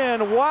and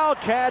 10.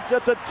 Wildcats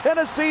at the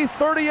Tennessee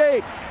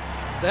 38.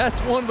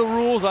 That's one of the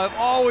rules I've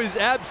always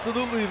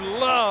absolutely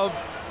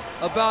loved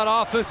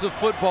about offensive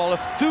football.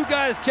 If 2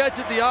 guys catch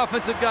it, the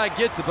offensive guy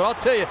gets it. But I'll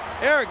tell you,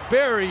 Eric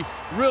Berry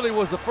really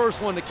was the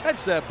first one to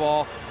catch that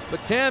ball.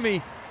 But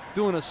Tammy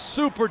doing a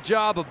super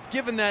job of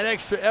giving that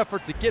extra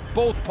effort to get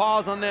both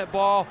paws on that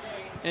ball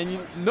and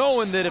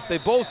knowing that if they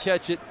both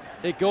catch it,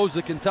 it goes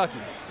to Kentucky.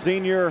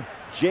 Senior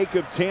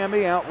Jacob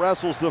Tammy out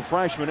wrestles the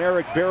freshman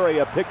Eric Berry,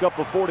 a pickup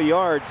of 40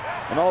 yards,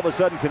 and all of a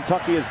sudden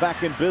Kentucky is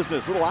back in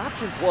business. Little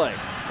option play,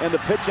 and the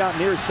pitch out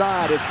near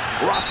side. It's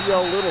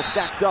Raphael Little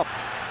stacked up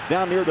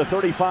down near the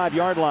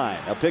 35-yard line.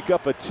 A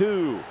pickup of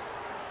 2.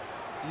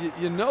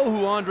 You know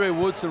who Andre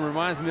Woodson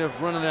reminds me of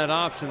running that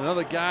option?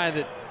 Another guy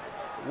that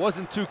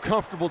wasn't too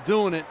comfortable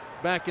doing it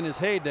back in his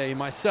heyday,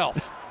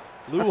 myself.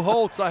 Lou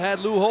Holtz, I had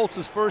Lou Holtz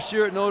his first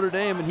year at Notre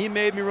Dame, and he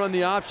made me run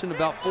the option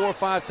about 4 or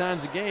 5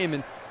 times a game,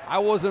 and I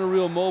wasn't a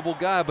real mobile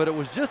guy, but it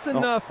was just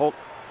enough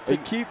to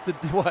keep the,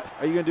 what?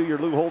 Are you going to do your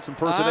Lou Holtz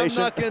impersonation?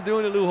 I'm not going to do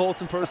any Lou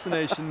Holtz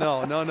impersonation,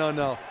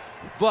 no.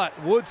 But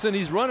Woodson,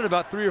 he's running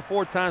about 3 or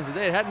 4 times a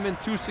day. It hadn't been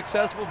too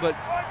successful, but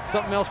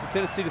something else for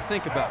Tennessee to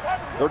think about.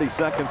 30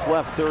 seconds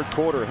left, third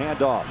quarter,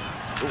 handoff.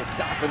 Little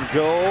stop and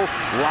go.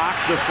 Lock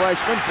the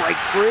freshman,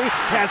 breaks free,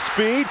 has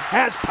speed,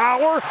 has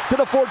power to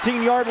the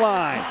 14-yard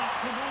line.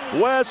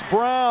 Wes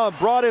Brown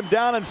brought him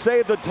down and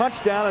saved the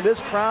touchdown, and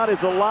this crowd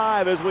is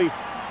alive as we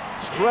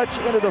stretch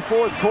into the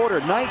fourth quarter.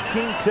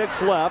 19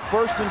 ticks left,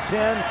 first and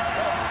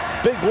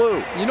 10, Big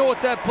Blue. You know what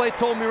that play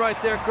told me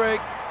right there, Craig?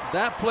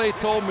 That play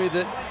told me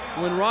that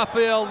when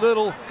Raphael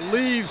Little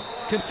leaves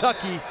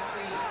Kentucky,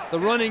 the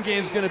running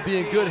game's going to be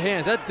in good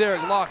hands. That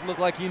Derek Locke looked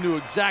like he knew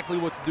exactly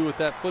what to do with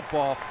that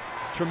football.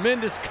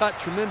 Tremendous cut,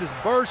 tremendous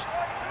burst,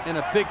 and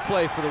a big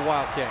play for the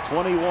Wildcats.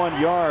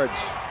 21 yards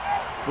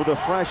for the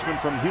freshman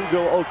from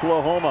Hugo,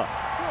 Oklahoma.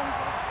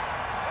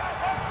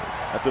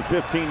 At the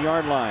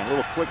 15-yard line,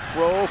 little quick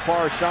throw,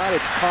 far side,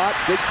 it's caught,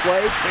 big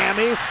play.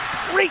 Tammy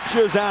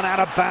reaches out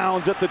of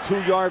bounds at the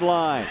 2-yard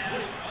line.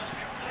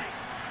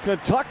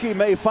 Kentucky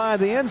may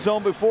find the end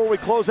zone before we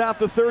close out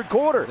the third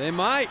quarter. They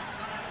might.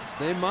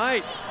 They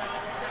might.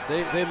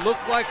 They look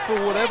like, for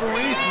whatever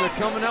reason, they're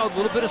coming out with a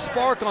little bit of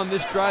spark on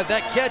this drive.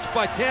 That catch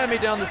by Tammy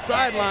down the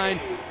sideline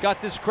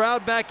got this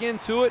crowd back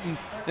into it,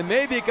 and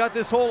maybe it got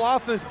this whole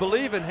offense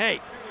believing,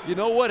 hey, you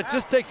know what? It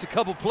just takes a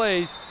couple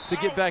plays to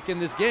get back in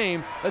this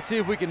game. Let's see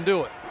if we can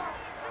do it.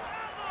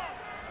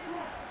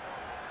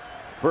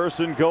 First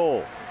and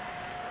goal.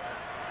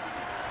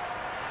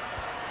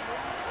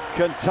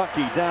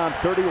 Kentucky down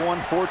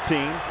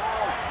 31-14.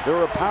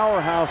 They're a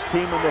powerhouse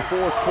team in the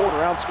fourth quarter,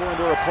 outscoring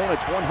their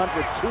opponents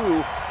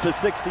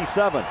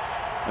 102-67.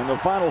 And the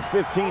final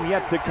 15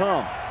 yet to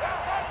come.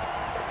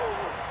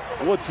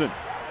 Woodson,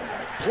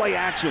 play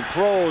action,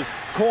 throws,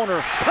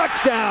 corner,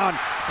 touchdown,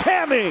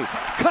 Tammy,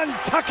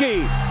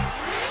 Kentucky.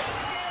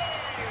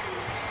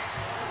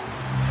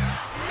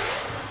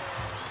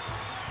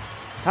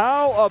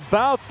 How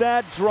about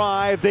that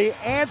drive? They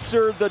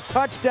answered the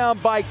touchdown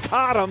by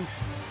Cottom,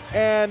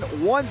 and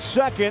 1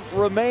 second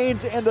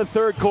remains in the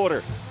third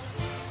quarter.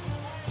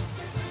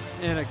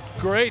 And a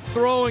great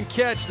throw and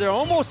catch there.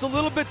 Almost a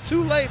little bit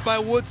too late by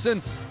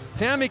Woodson.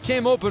 Tammy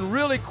came open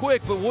really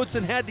quick, but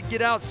Woodson had to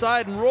get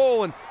outside and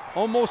roll and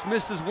almost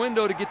missed his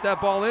window to get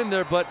that ball in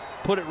there, but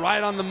put it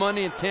right on the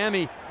money. And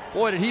Tammy,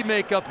 boy, did he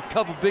make up a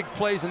couple big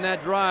plays in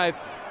that drive,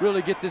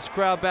 really get this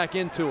crowd back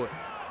into it.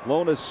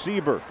 Lona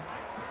Sieber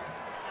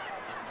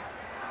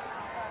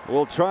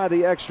will try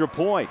the extra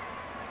point.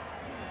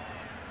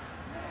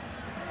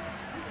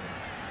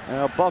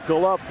 Now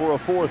buckle up for a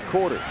fourth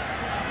quarter.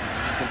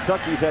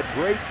 Kentucky's had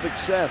great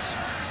success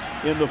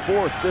in the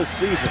fourth this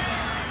season.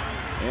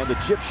 And the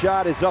chip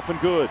shot is up and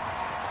good.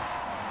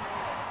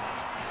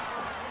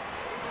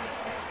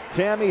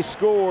 Tammy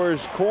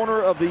scores, corner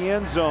of the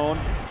end zone.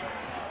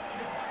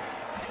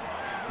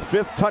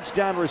 5th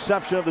touchdown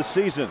reception of the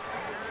season.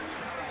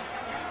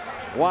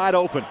 Wide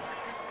open.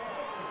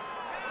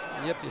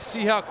 Yep, you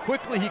see how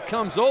quickly he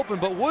comes open,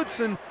 but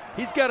Woodson,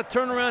 he's got to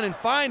turn around and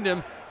find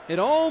him. It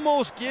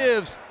almost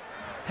gives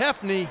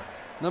Hefney,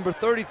 number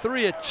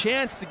 33, a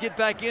chance to get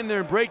back in there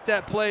and break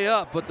that play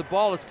up, but the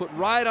ball is put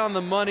right on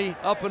the money,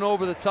 up and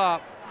over the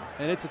top,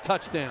 and it's a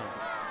touchdown.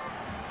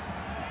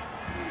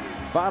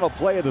 Final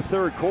play of the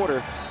third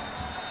quarter.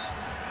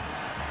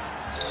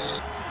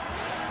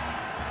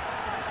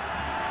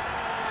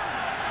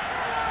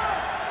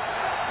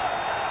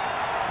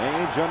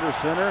 Ainge under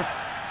center,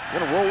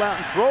 gonna roll out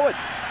and throw it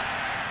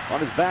on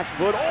his back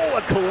foot. Oh,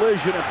 a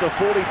collision at the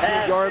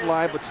 42-yard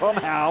line, but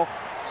somehow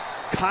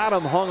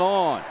Cottom hung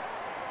on.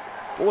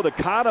 Oh, the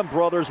Cottom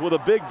brothers with a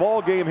big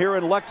ball game here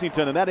in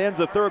Lexington, and that ends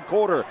the third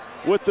quarter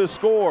with the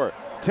score.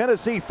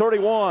 Tennessee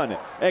 31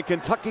 and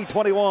Kentucky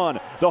 21.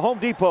 The Home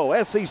Depot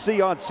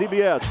SEC on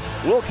CBS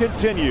will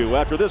continue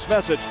after this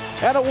message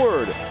and a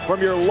word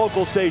from your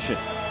local station.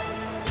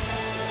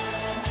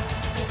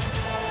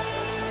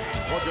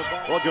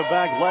 Welcome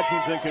back,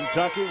 Lexington,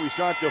 Kentucky. We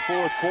start the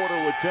fourth quarter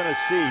with Tennessee,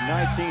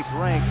 19th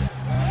ranked,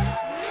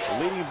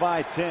 leading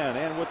by 10,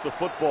 and with the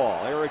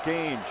football. Erik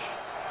Ainge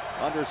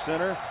under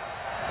center,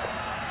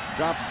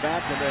 drops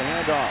back in the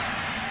handoff.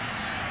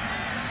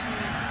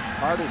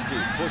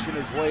 Hardesty pushing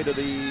his way to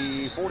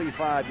the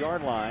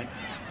 45-yard line.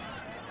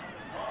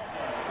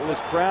 Well,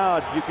 this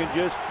crowd, you can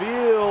just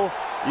feel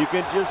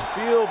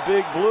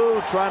Big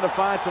Blue trying to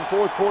find some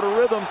fourth quarter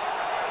rhythm.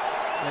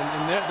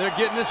 And they're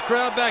getting this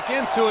crowd back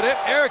into it.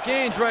 Erik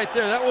Ainge right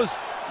there. That was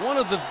one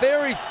of the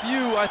very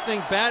few, I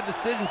think, bad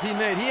decisions he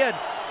made. He had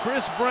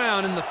Chris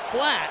Brown in the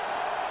flat,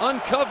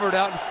 uncovered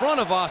out in front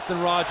of Austin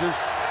Rogers.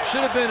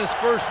 Should have been his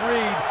first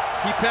read.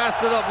 He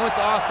passed it up, went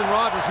to Austin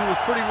Rogers, who was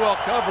pretty well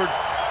covered.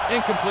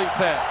 Incomplete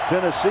pass.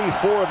 Tennessee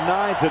 4 of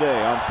 9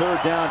 today on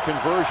third down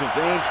conversions.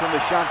 Ainge from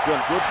the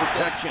shotgun, good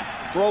protection.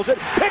 Throws it,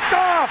 picked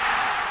off!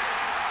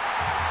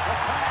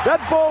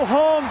 That ball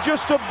hung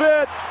just a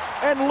bit,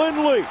 and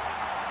Lindley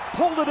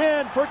pulled it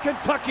in for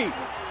Kentucky.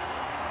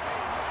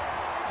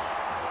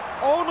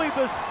 Only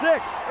the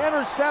 6th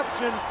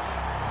interception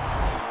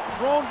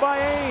thrown by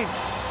Ainge.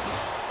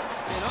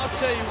 And I'll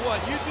tell you what,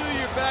 you do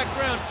your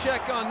background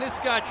check on this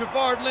guy,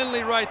 Trevard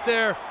Lindley right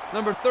there,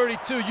 number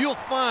 32, you'll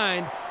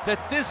find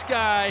that this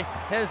guy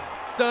has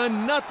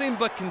done nothing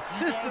but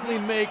consistently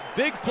make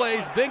big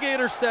plays, big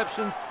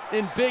interceptions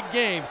in big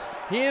games.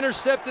 He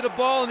intercepted a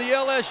ball in the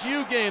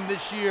LSU game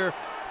this year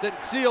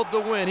that sealed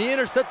the win. He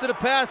intercepted a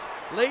pass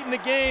late in the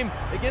game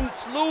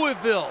against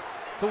Louisville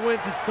to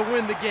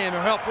win the game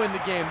or help win the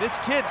game. This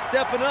kid's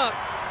stepping up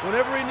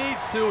whenever he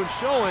needs to and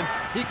showing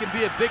he can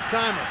be a big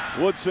timer.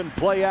 Woodson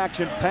play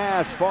action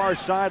pass, far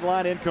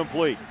sideline,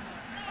 incomplete.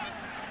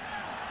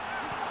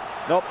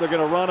 Nope, they're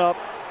going to run up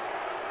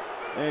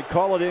and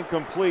call it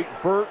incomplete.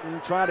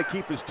 Burton trying to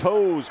keep his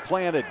toes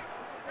planted,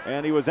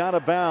 and he was out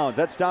of bounds.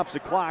 That stops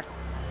the clock,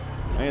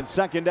 and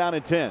 2nd down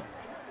and 10.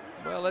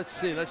 Well, let's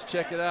see. Let's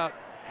check it out.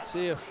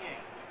 See if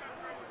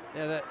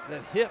that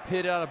hip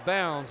hit out of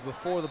bounds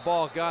before the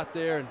ball got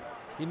there, and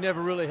he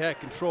never really had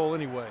control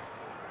anyway.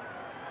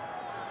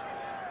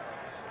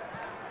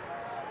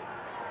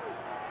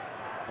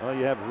 Well,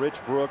 you have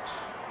Rich Brooks,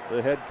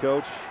 the head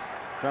coach,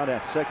 Trying to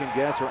second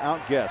guess or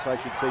outguess, I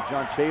should say,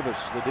 John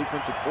Chavis, the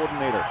defensive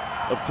coordinator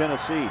of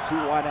Tennessee. 2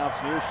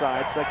 wideouts near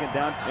side, 2nd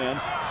down 10.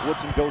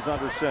 Woodson goes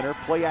under center,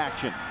 play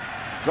action.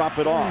 Drop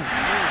it off.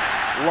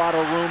 A lot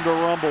of room to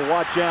rumble,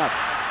 watch out.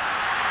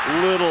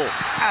 Little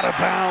out of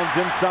bounds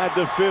inside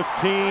the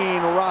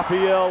 15.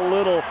 Raphael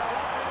Little.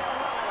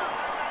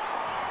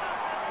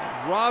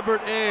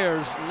 Robert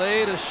Ayers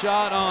laid a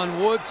shot on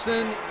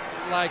Woodson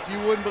like you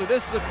wouldn't believe.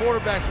 This is a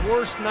quarterback's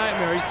worst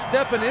nightmare. He's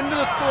stepping into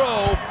the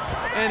throw,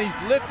 and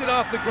he's lifted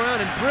off the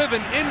ground and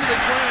driven into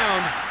the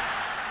ground.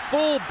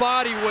 Full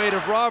body weight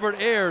of Robert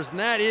Ayers, and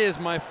that is,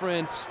 my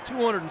friends,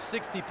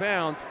 260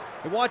 pounds.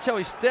 And watch how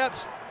he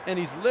steps, and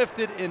he's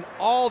lifted, and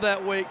all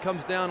that weight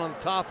comes down on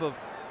top of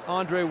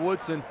Andre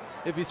Woodson.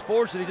 If he's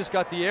fortunate, he just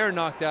got the air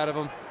knocked out of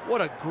him.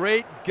 What a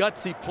great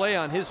gutsy play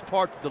on his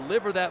part to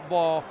deliver that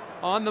ball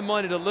on the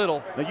money to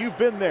Little. Now you've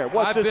been there.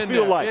 What's this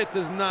feel like? It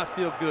does not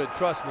feel good,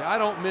 trust me. I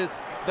don't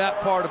miss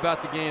that part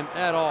about the game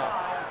at all.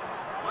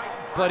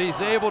 But he's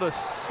able to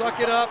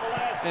suck it up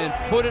and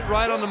put it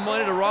right on the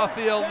money to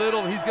Raphael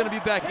Little. He's going to be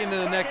back into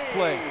the next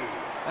play.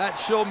 That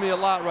showed me a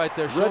lot right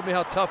there. Showed me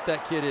how tough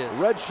that kid is.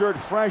 Redshirt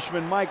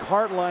freshman Mike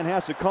Hartline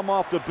has to come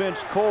off the bench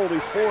cold.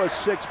 He's 4 of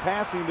 6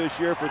 passing this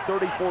year for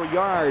 34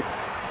 yards.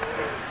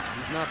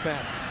 He's not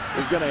passing.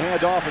 He's going to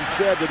hand off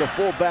instead to the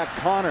fullback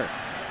Connor.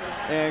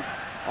 And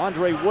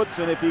Andre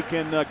Woodson, if he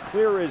can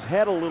clear his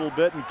head a little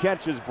bit and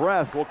catch his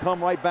breath, will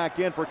come right back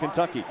in for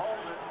Kentucky.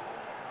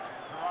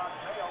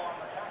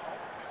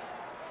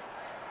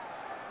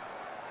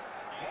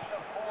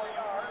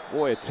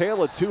 Boy, a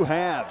tale of 2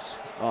 halves.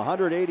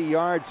 180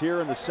 yards here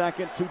in the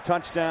second, 2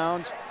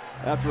 touchdowns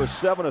after a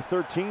 7 of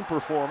 13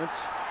 performance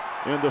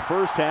in the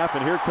first half.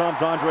 And here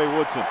comes Andre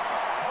Woodson.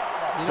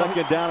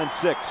 Second down and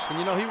 6. And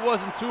you know, he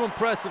wasn't too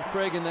impressive,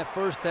 Craig, in that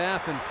first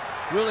half, and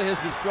really has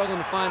been struggling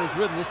to find his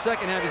rhythm. The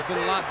second half has been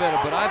a lot better,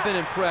 but I've been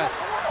impressed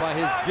by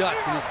his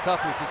guts and his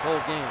toughness this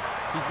whole game.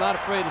 He's not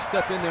afraid to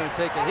step in there and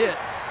take a hit.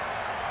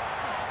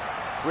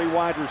 3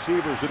 wide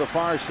receivers to the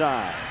far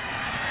side.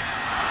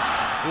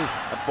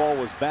 That ball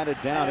was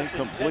batted down,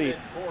 incomplete,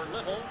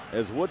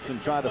 as Woodson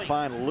tried to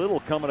find Little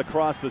coming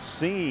across the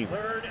seam.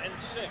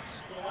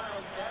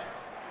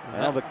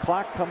 Now the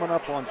clock coming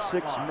up on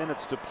 6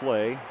 minutes to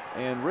play,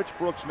 and Rich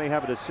Brooks may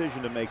have a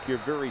decision to make here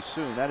very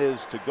soon. That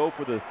is to go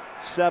for the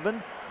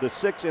 7, the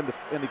 6, and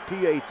the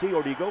PAT,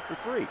 or do you go for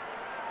 3?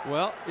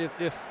 Well,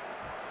 if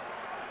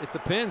it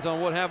depends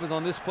on what happens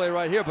on this play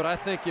right here, but I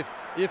think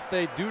if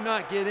they do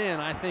not get in,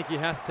 I think you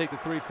have to take the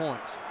 3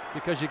 points,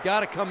 because you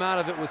got to come out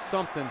of it with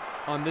something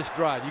on this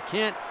drive. You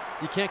can't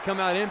come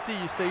out empty.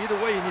 You say either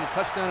way you need a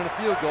touchdown and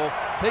a field goal.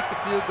 Take the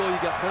field goal. You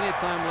got plenty of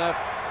time left.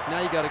 Now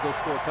you got to go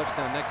score a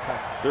touchdown next time.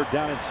 They're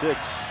down and 6.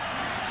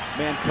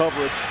 Man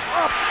coverage.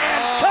 Up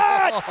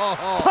and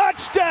cut!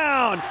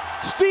 Touchdown!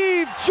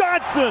 Steve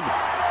Johnson!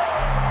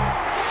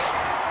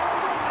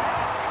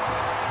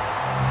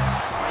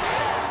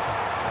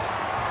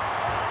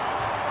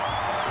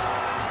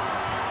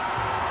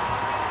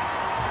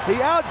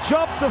 He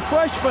out-jumped the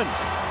freshman.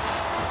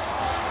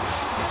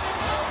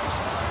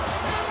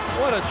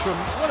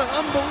 What an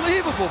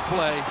unbelievable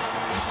play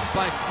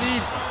by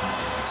Steve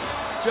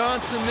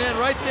Johnson, man,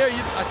 right there.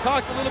 I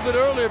talked a little bit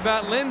earlier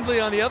about Lindley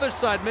on the other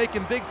side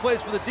making big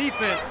plays for the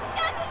defense.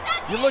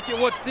 You look at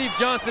what Steve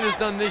Johnson has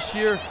done this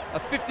year, a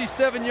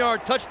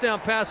 57-yard touchdown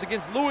pass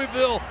against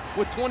Louisville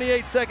with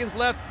 28 seconds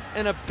left,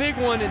 and a big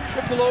one in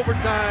triple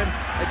overtime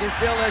against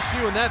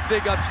LSU, and that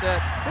big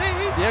upset.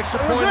 The extra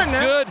point is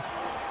good.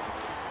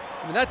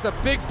 I mean, that's a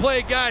big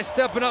play guy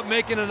stepping up,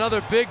 making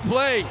another big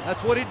play.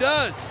 That's what he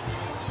does.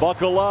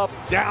 Buckle up,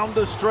 down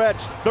the stretch,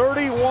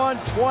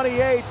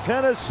 31-28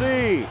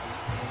 Tennessee.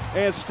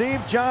 And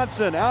Steve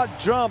Johnson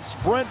out-jumps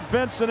Brent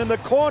Vincent in the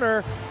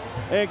corner,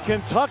 and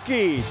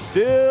Kentucky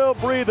still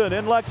breathing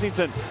in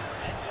Lexington.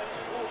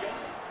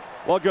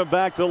 Welcome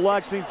back to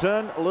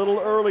Lexington. A little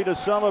early to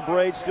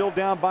celebrate, still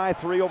down by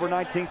 3 over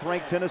 19th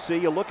ranked Tennessee.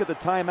 You look at the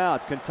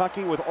timeouts.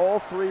 Kentucky with all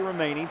 3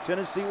 remaining,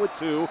 Tennessee with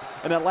 2,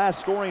 and that last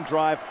scoring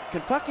drive.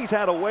 Kentucky's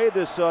had a way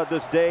this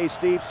day,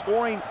 Steve,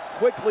 scoring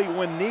quickly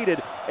when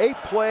needed. 8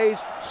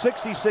 plays,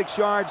 66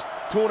 yards,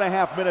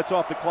 2.5 minutes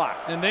off the clock.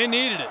 And they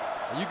needed it.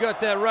 You got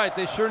that right.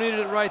 They sure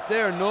needed it right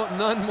there.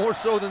 None more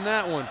so than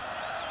that one.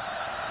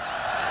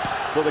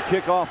 So the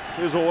kickoff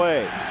is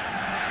away.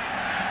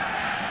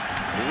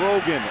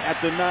 Rogan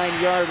at the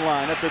 9-yard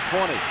line, at the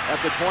 20,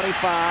 at the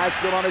 25,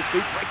 still on his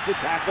feet, breaks a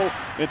tackle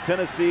in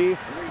Tennessee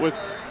with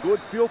good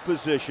field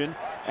position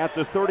at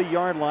the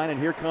 30-yard line, and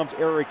here comes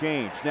Erik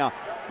Ainge. Now,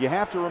 you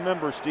have to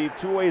remember, Steve,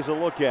 2 ways to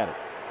look at it.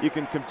 You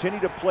can continue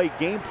to play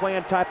game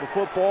plan type of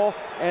football,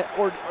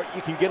 or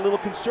you can get a little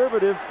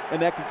conservative,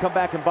 and that can come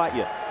back and bite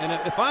you. And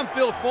if I'm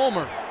Phil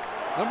Fulmer,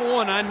 number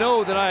one, I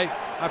know that I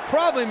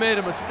probably made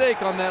a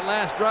mistake on that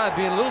last drive,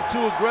 being a little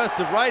too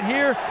aggressive. Right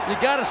here, you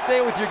got to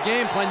stay with your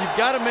game plan. You've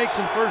got to make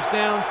some first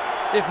downs.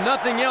 If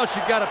nothing else,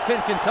 you've got to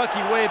pin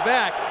Kentucky way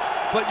back.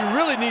 But you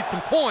really need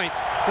some points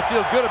to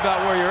feel good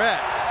about where you're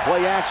at.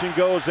 Play action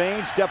goes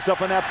Ainge, steps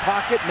up in that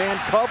pocket, man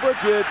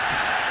coverage,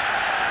 it's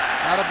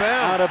out of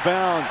bounds. Out of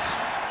bounds.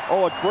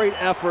 Oh, a great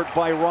effort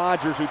by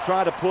Rogers, who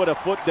tried to put a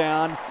foot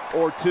down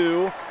or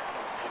two.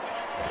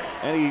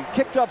 And he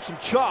kicked up some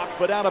chalk,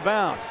 but out of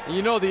bounds. And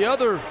you know, the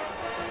other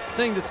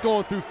thing that's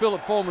going through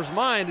Philip Fulmer's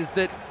mind is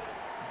that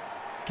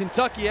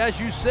Kentucky, as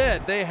you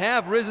said, they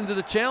have risen to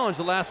the challenge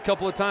the last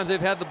couple of times they've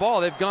had the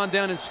ball. They've gone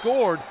down and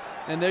scored.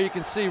 And there you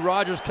can see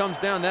Rogers comes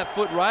down, that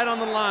foot right on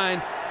the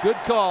line. Good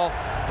call.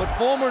 But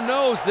Fulmer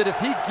knows that if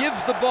he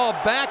gives the ball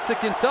back to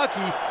Kentucky,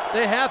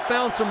 they have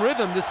found some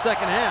rhythm this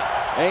second half.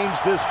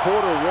 Ainge this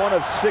quarter, 1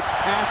 of 6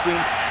 passing,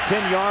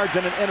 10 yards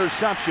and an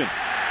interception.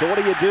 So what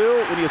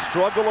do? When you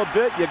struggle a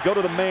bit, you go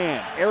to the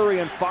man,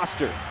 Arian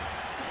Foster.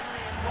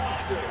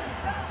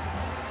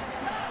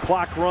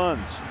 Clock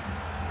runs.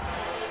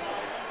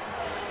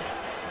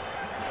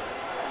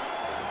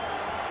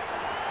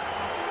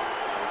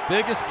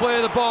 Biggest play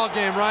of the ball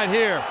game right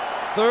here.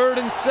 3rd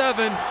and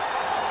 7.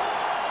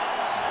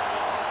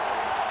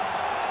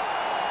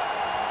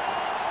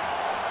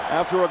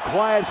 After a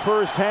quiet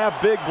first half,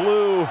 Big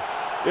Blue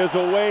is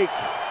awake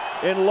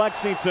in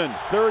Lexington.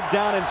 3rd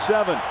down and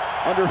 7.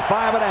 Under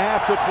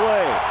 5.5 to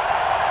play.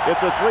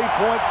 It's a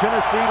 3-point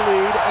Tennessee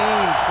lead.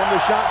 Ainge from the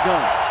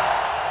shotgun.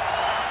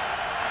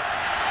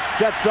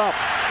 Sets up.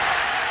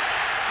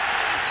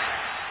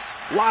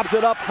 Lobs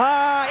it up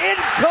high.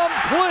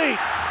 Incomplete.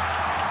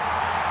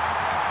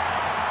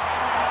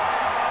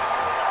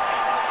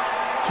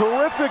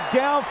 Terrific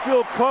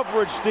downfield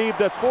coverage, Steve,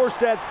 that forced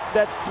that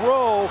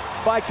throw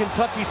by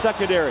Kentucky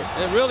secondary.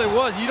 It really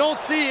was. You don't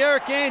see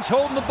Erik Ainge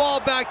holding the ball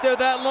back there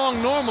that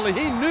long normally.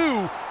 He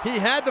knew he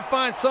had to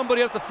find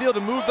somebody up the field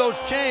to move those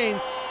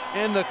chains.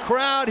 And the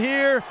crowd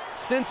here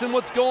sensing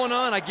what's going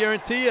on, I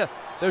guarantee you,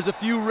 there's a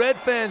few Red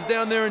fans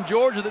down there in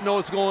Georgia that know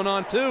what's going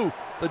on too.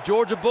 The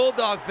Georgia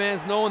Bulldog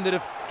fans knowing that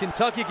if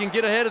Kentucky can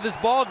get ahead of this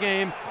ball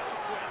game,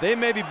 they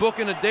may be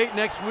booking a date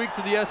next week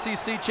to the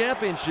SEC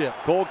championship.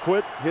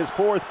 Colquitt, his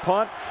 4th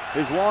punt,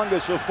 his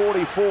longest of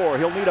 44.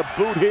 He'll need a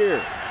boot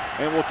here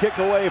and will kick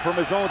away from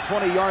his own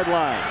 20-yard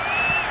line.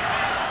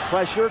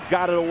 Pressure,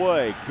 got it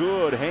away.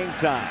 Good hang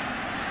time.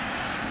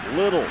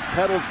 Little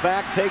pedals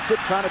back, takes it,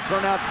 trying to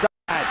turn outside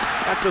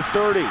at the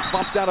 30.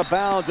 Bumped out of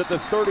bounds at the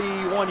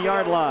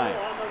 31-yard line.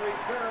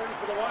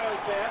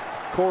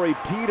 Corey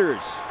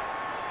Peters.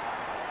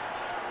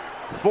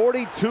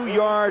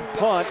 42-yard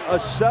punt, a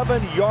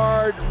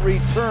 7-yard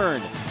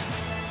return.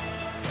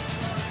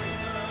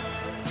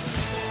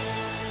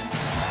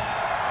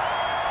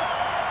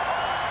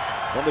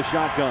 From the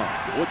shotgun,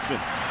 Woodson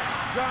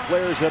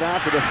flares it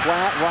out to the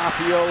flat.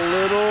 Raphael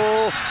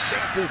Little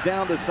dances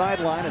down the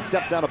sideline and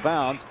steps out of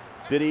bounds.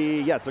 Did he?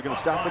 Yes, they're going to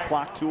stop the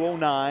clock.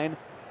 2:09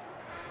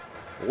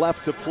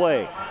 left to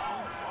play.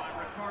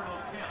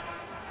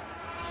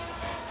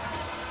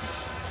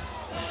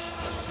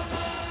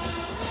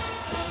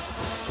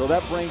 So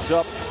that brings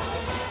up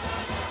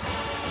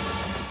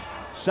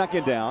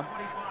 2nd down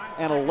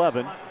and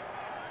 11.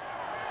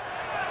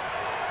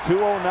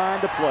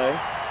 2:09 to play.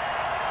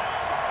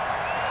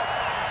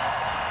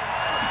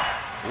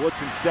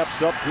 Woodson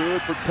steps up,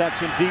 good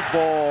protection, deep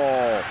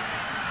ball.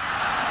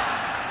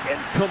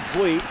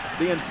 Incomplete.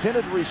 The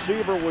intended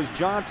receiver was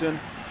Johnson,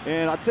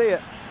 and I'll tell you,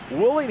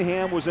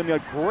 Willingham was in a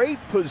great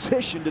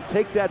position to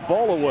take that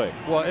ball away.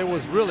 Well, it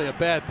was really a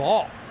bad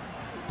ball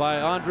by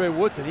Andre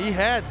Woodson. He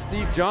had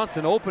Steve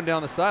Johnson open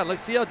down the sideline.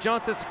 Let's see how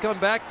Johnson's come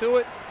back to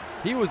it.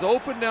 He was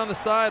open down the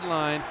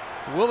sideline.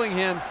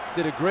 Willingham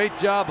did a great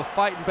job of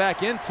fighting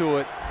back into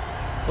it.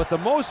 But the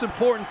most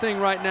important thing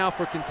right now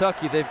for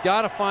Kentucky, they've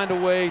got to find a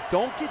way.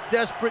 Don't get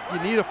desperate. You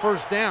need a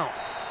 1st down.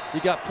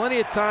 You got plenty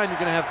of time. You're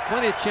going to have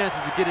plenty of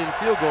chances to get in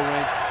field goal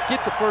range.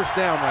 Get the 1st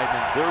down right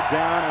now. 3rd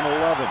down and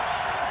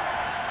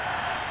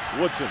 11.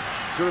 Woodson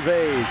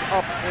surveys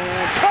up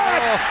and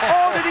cut.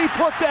 Oh, did he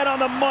put that on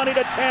the money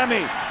to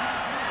Tammy?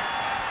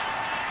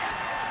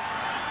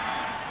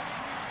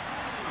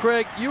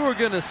 Craig, you were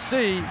going to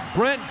see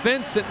Brent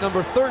Vincent,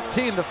 number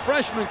 13, the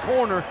freshman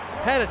corner,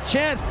 had a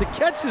chance to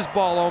catch his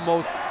ball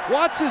almost.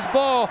 Watch his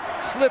ball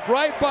slip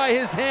right by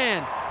his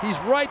hand. He's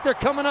right there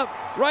coming up,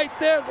 right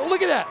there.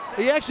 Look at that.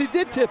 He actually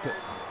did tip it.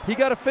 He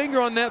got a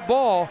finger on that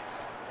ball,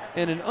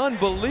 and an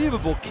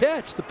unbelievable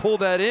catch to pull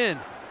that in.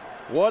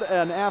 What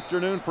an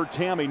afternoon for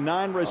Tammy.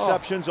 9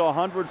 receptions,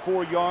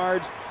 104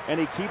 yards, and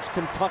he keeps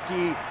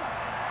Kentucky's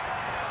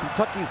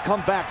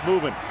comeback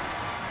moving.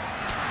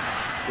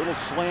 Little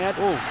slant.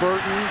 Oh,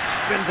 Burton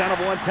spins out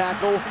of one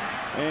tackle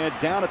and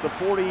down at the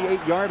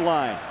 48-yard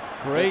line.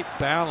 Great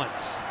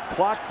balance.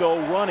 Clock, though,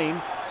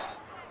 running.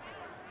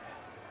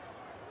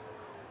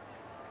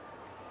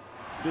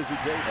 Busy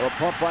day. A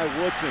pump by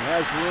Woodson.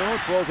 Has room.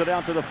 Throws it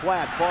out to the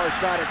flat. Far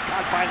side. It's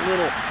caught by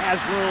Little. Has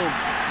room.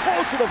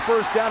 Close to the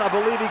 1st down. I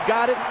believe he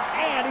got it.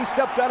 And he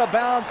stepped out of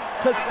bounds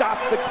to stop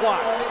the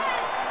clock.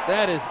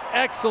 That is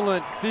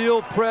excellent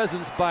field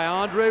presence by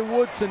Andre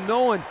Woodson,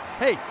 knowing,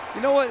 hey,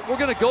 you know what? We're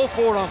going to go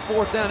for it on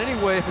 4th down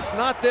anyway. If it's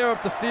not there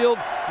up the field,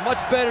 much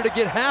better to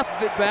get half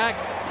of it back.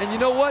 And you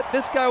know what?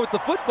 This guy with the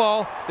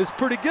football is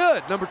pretty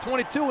good. Number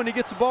 22, when he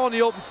gets the ball in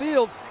the open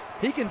field,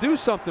 he can do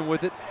something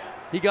with it.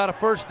 He got a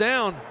first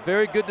down.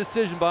 Very good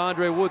decision by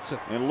Andre Woodson.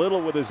 And Little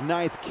with his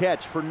 9th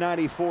catch for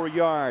 94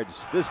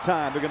 yards. This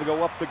time they're going to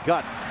go up the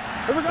gut.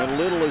 And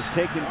Little is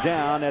taken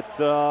down at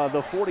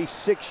the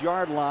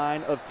 46-yard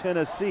line of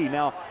Tennessee.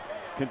 Now,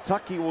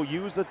 Kentucky will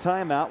use the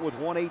timeout with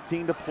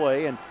 1:18 to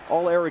play, and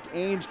all Erik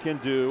Ainge can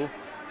do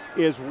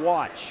is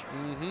watch.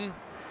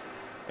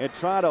 And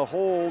try to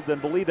hold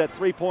and believe that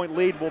 3-point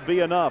lead will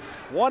be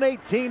enough.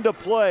 1:18 to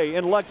play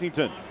in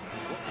Lexington.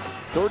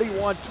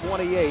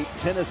 31-28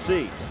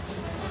 Tennessee.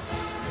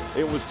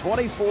 It was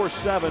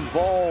 24-7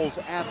 Vols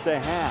at the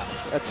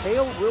half. A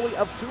tale really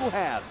of two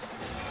halves.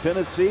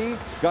 Tennessee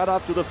got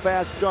up to the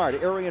fast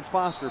start. Arian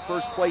Foster,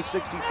 first play,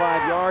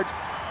 65 yards.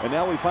 And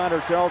now we find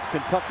ourselves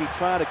Kentucky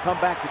trying to come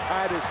back to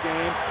tie this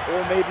game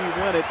or maybe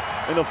win it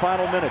in the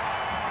final minutes.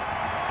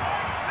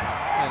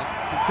 And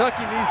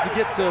Kentucky needs to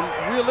get to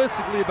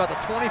realistically about the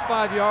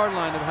 25-yard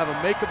line to have a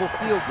makeable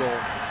field goal.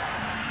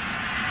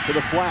 To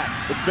the flat.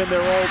 It's been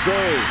there all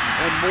day.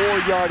 And more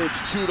yardage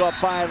chewed up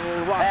by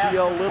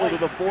Raphael Little to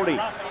the 40.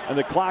 And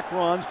the clock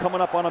runs,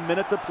 coming up on a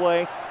minute to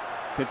play.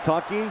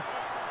 Kentucky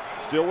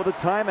still with a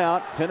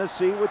timeout.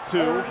 Tennessee with 2.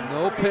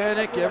 No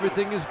panic.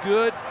 Everything is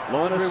good.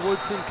 Andre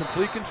Woodson,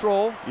 complete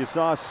control. You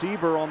saw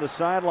Sieber on the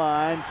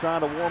sideline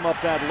trying to warm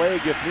up that leg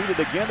if needed.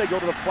 Again, they go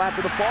to the flat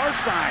to the far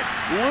side.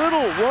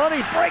 Little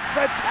running, breaks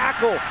a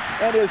tackle,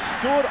 and is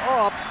stood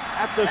up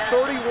at the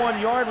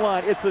 31-yard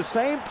line. It's the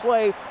same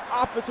play,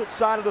 opposite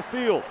side of the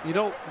field. You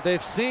know,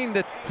 they've seen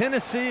that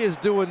Tennessee is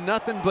doing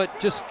nothing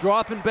but just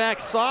dropping back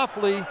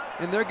softly,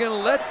 and they're going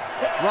to let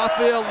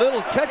Raphael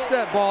Little catch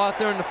that ball out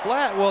there in the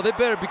flat. Well, they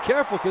better be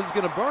careful because it's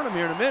going to burn them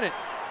here in a minute.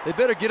 They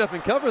better get up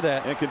and cover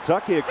that. And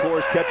Kentucky, of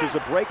course, catches a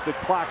break. The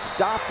clock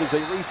stops as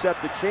they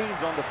reset the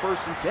chains on the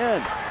 1st and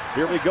 10.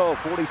 Here we go,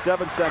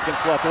 47 seconds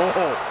left.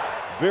 Oh,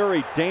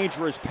 very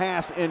dangerous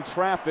pass in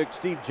traffic.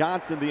 Steve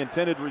Johnson, the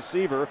intended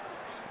receiver.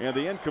 And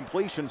the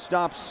incompletion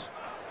stops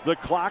the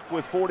clock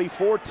with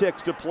 44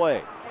 ticks to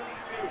play.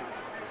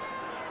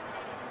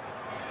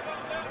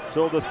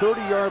 So the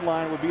 30-yard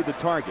line would be the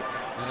target.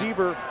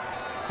 Sieber,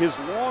 his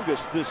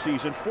longest this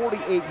season,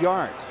 48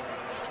 yards.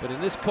 But in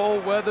this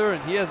cold weather,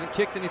 and he hasn't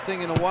kicked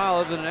anything in a while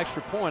other than an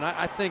extra point,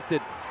 I think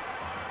that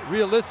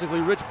realistically,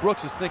 Rich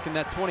Brooks is thinking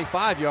that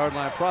 25-yard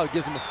line probably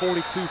gives him a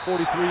 42,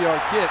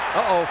 43-yard kick.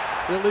 Uh-oh,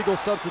 illegal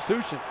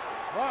substitution.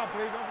 Wrong,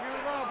 please. Don't get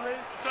it wrong, please.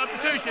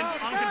 Substitution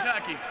on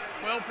Kentucky.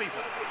 12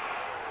 people.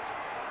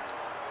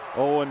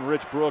 Oh, and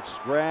Rich Brooks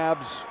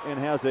grabs and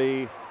has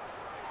a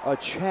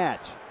chat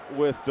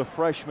with the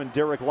freshman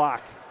Derek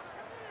Locke.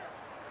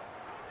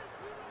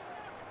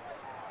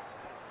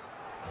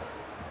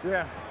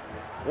 Yeah.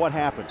 What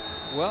happened?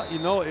 Well, you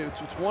know, it's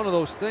one of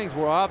those things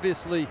where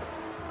obviously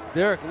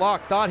Derek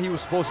Locke thought he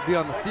was supposed to be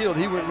on the field.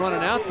 He went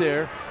running out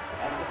there,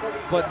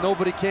 but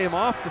nobody came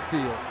off the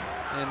field.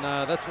 And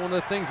that's one of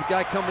the things the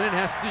guy coming in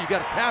has to do. You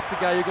got to tap the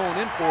guy you're going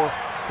in for.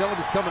 Tell him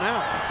he's coming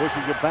out.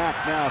 Pushes it back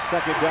now.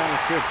 2nd down and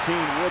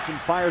 15. Woodson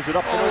fires it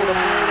up the middle of the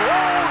field.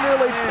 Oh,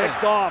 nearly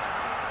picked off.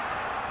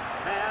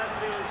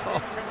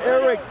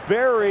 Eric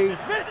Berry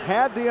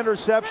had the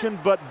interception,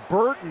 but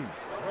Burton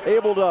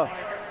able to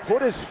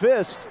put his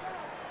fist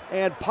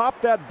and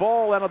pop that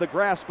ball out of the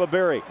grasp of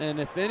Berry. And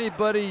if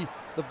anybody,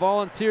 the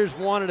Volunteers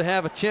wanted to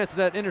have a chance at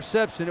that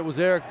interception, it was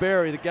Eric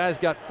Berry. The guy's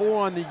got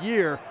 4 on the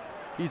year.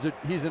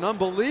 He's an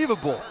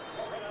unbelievable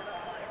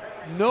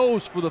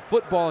nose for the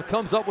football and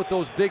comes up with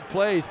those big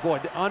plays. Boy,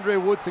 Andre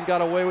Woodson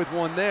got away with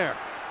one there.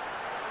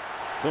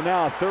 So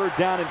now 3rd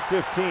down and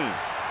 15.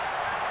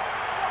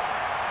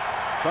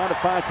 Trying to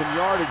find some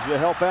yardage to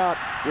help out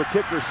your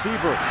kicker,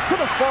 Sieber. To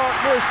the far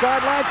near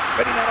sideline,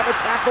 spinning out of a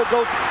tackle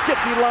goes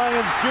Dickie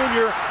Lyons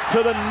Jr.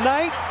 to the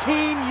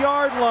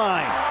 19-yard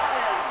line.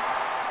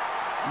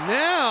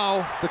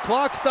 Now the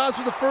clock stops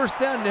with the 1st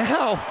down.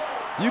 Now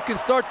you can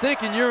start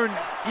thinking you're in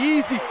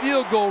easy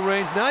field goal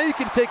range. Now you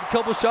can take a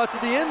couple shots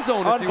at the end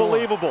zone.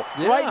 Unbelievable.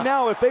 If you want. Yeah. Right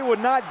now, if they would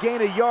not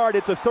gain a yard,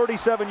 it's a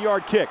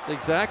 37-yard kick.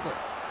 Exactly.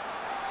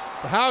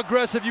 So how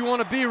aggressive you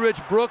want to be, Rich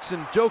Brooks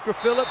and Joker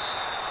Phillips?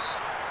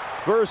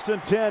 1st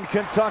and 10,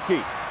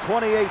 Kentucky.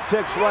 28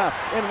 ticks left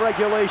in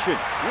regulation.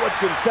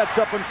 Woodson sets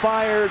up and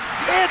fires.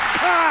 It's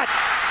caught!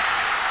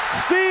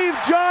 Steve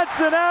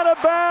Johnson out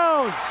of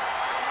bounds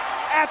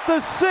at the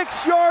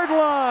 6-yard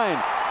line.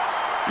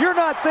 You're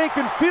not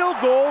thinking field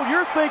goal,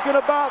 you're thinking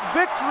about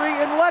victory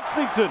in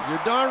Lexington.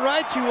 You're darn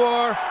right you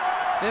are.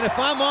 And if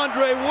I'm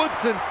Andre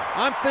Woodson,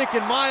 I'm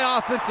thinking my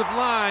offensive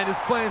line is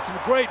playing some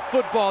great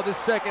football this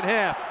 2nd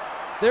half.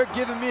 They're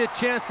giving me a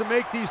chance to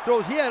make these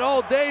throws. He had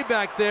all day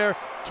back there,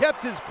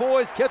 kept his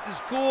poise, kept his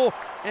cool,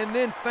 and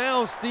then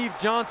found Steve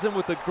Johnson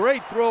with a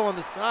great throw on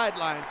the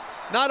sideline.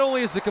 Not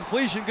only is the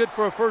completion good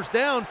for a 1st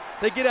down,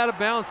 they get out of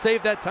bounds,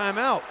 save that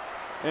timeout.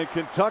 And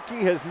Kentucky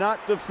has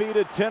not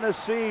defeated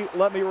Tennessee,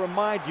 let me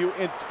remind you,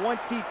 in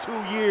 22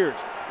 years,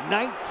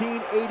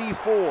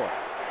 1984.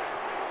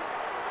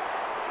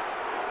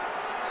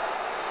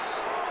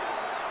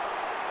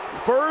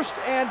 First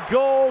and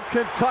goal,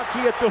 Kentucky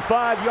at the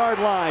 5-yard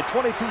line.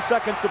 22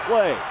 seconds to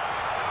play.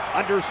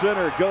 Under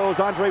center goes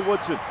Andre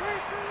Woodson.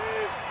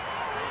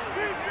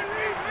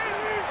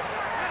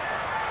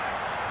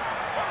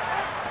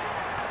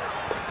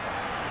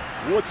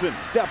 Woodson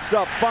steps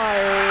up,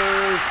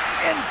 fires,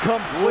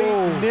 incomplete,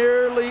 Whoa.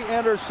 Nearly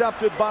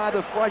intercepted by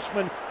the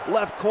freshman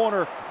left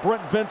corner,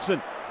 Brent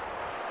Vincent.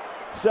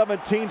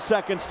 17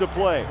 seconds to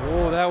play.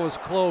 Oh, that was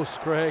close,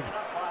 Craig.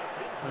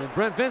 I mean,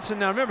 Brent Vincent,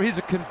 now remember, he's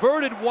a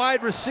converted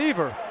wide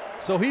receiver,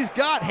 so he's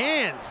got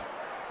hands.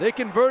 They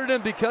converted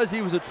him because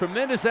he was a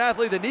tremendous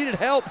athlete that needed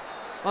help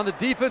on the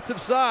defensive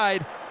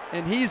side,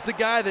 and he's the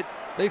guy that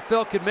they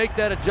felt could make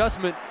that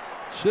adjustment.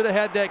 Should have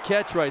had that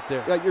catch right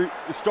there. Yeah, you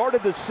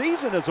started the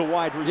season as a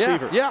wide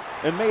receiver. Yeah.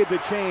 And made the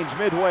change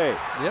midway.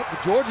 Yep, the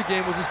Georgia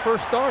game was his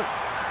first start.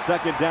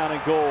 Second down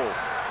and goal.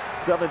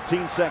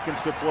 17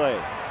 seconds to play.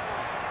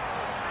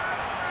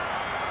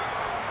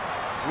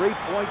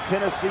 3-point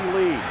Tennessee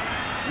lead.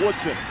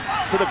 Woodson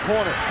to the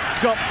corner.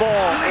 Jump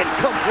ball.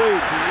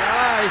 Incomplete.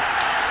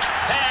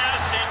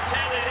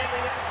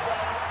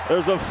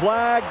 There's a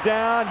flag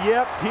down.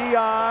 Yep,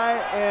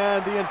 PI.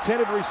 And the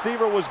intended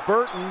receiver was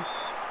Burton.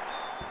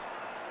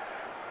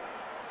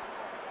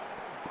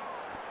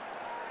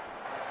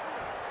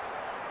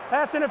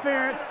 Pass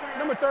interference,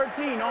 number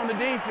 13 on the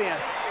defense.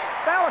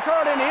 Foul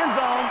occurred in the end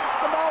zone.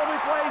 The ball will be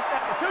placed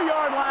at the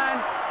 2-yard line.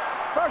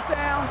 First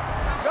down,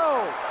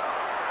 go.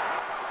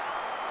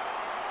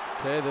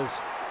 Okay, there's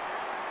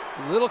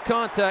a little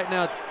contact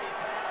now.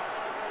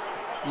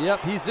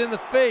 Yep, he's in the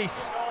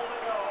face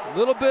a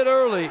little bit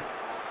early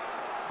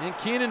in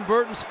Keenan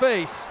Burton's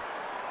face.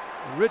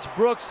 Rich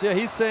Brooks, yeah,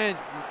 he's saying,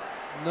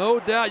 no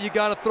doubt you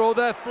got to throw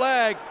that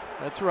flag.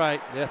 That's right.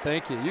 Yeah,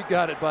 thank you. You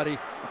got it, buddy.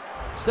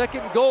 First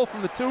and goal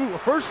from the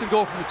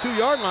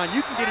 2-yard line.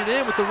 You can get it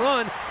in with the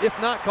run. If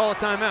not, call a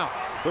timeout.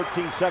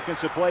 13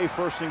 seconds to play,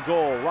 first and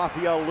goal.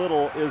 Raphael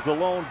Little is the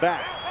lone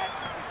back.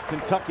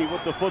 Kentucky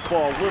with the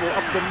football. Little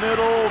up the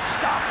middle,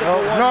 stopped at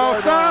the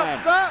 1-yard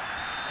line. Stop.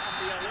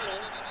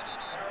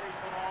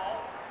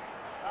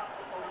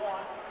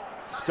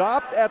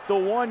 Stopped at the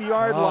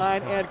 1-yard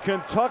line, and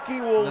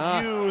Kentucky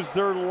will use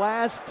their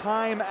last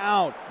time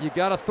out. You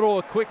got to throw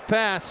a quick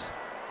pass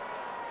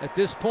at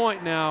this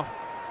point now.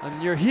 I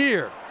mean, you're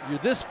here, you're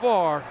this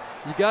far,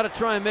 you got to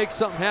try and make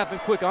something happen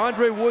quick.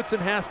 Andre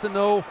Woodson has to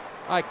know,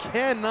 I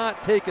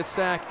cannot take a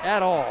sack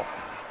at all.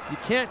 You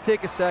can't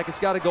take a sack. It's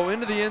got to go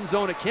into the end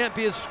zone. It can't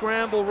be a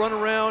scramble, run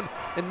around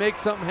and make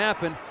something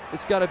happen.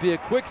 It's got to be a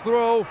quick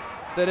throw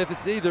that if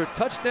it's either a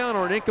touchdown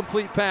or an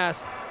incomplete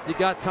pass, you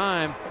got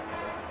time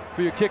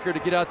for your kicker to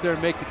get out there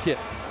and make the kick.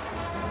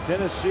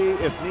 Tennessee,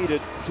 if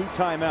needed, 2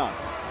 timeouts.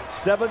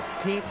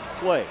 17th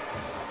play.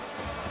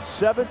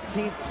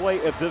 17th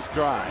play of this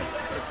drive.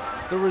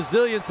 The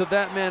resilience of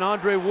that man,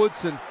 Andre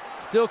Woodson,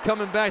 still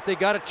coming back. They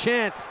got a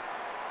chance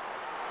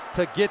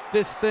to get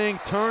this thing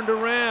turned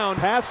around.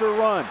 Pass or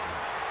run?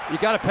 You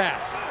got to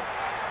pass.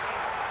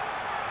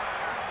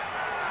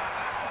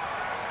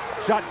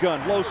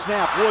 Shotgun, low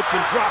snap.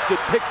 Woodson dropped it,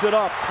 picks it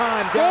up.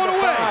 Time down to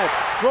 5.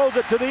 Throws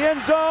it to the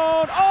end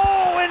zone.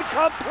 Oh,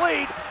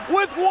 incomplete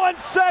with 1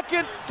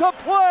 second to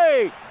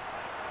play.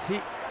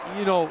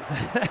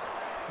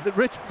 The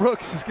Rich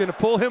Brooks is going to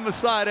pull him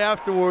aside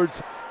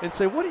afterwards and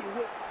say, what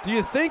do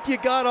you think you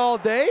got all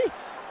day?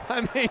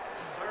 I mean,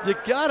 you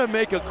got to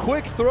make a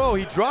quick throw.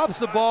 He drops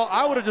the ball.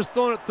 I would have just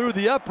thrown it through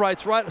the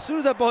uprights right as soon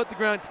as that ball hit the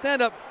ground.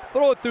 Stand up,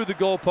 throw it through the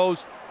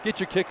goalpost,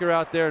 get your kicker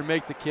out there and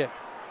make the kick.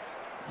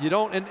 You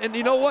don't, and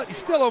you know what? He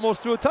still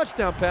almost threw a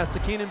touchdown pass to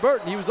Keenan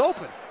Burton. He was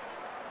open.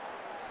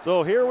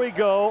 So here we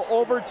go,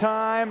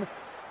 overtime.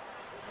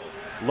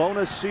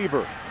 Lona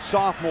Sieber,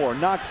 sophomore,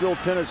 Knoxville,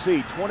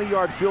 Tennessee,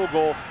 20-yard field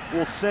goal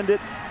will send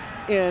it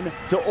in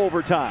to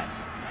overtime.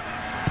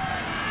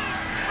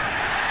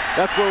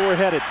 That's where we're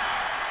headed.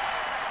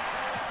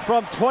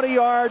 From 20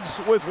 yards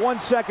with 1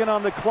 second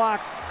on the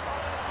clock,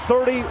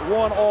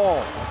 31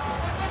 all.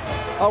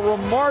 A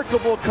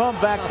remarkable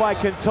comeback by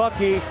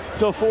Kentucky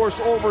to force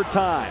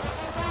overtime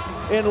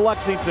in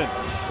Lexington.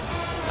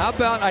 How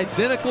about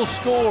identical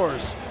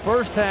scores?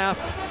 First half,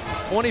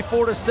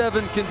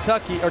 24-7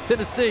 Kentucky or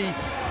Tennessee.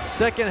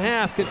 Second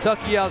half,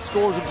 Kentucky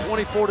outscores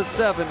them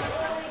 24-7.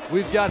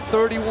 We've got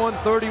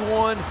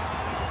 31-31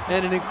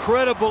 and an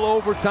incredible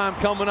overtime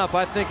coming up.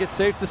 I think it's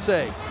safe to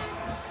say.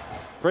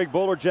 Craig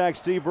Bolerjack,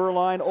 Steve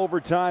Berline,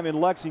 overtime in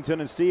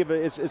Lexington. And Steve,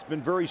 it's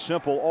been very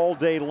simple all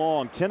day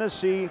long.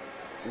 Tennessee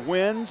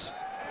wins.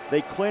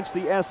 They clinch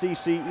the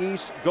SEC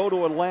East, go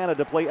to Atlanta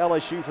to play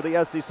LSU for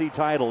the SEC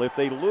title. If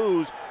they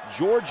lose,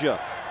 Georgia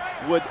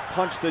would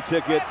punch the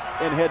ticket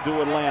and head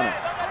to Atlanta.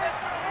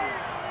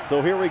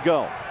 So here we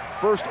go.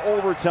 First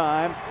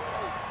overtime.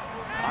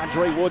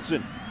 Andre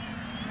Woodson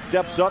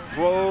steps up,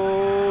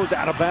 throws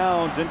out of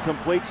bounds,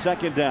 incomplete,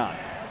 second down.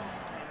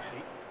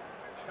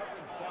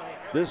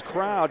 This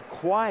crowd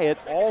quiet,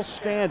 all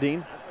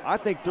standing. I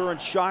think they're in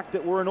shock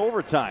that we're in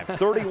overtime.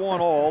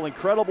 31 all,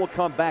 incredible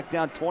comeback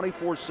down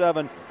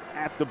 24-7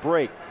 at the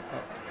break.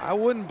 I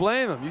wouldn't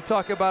blame them. You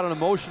talk about an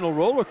emotional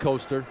roller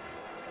coaster.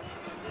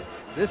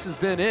 This has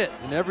been it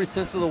in every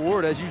sense of the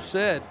word. As you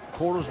said,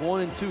 quarters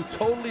 1 and 2,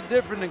 totally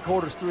different than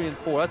quarters 3 and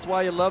 4. That's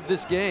why you love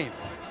this game.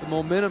 The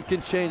momentum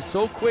can change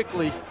so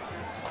quickly.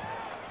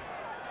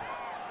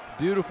 It's a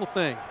beautiful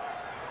thing.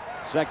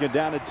 Second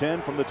down at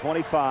 10 from the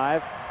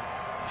 25.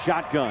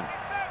 Shotgun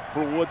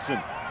for Woodson.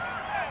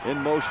 In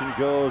motion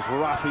goes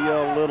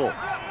Raphael Little.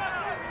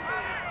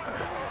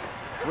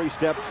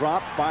 Three-step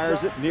drop,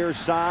 fires it near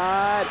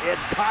side.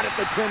 It's caught at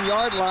the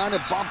 10-yard line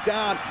and bumped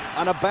down.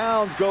 On a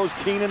bounds goes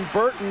Keenan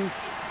Burton,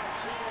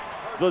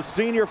 the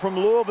senior from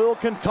Louisville,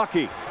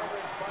 Kentucky.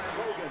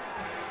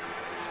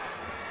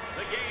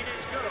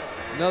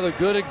 Another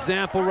good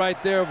example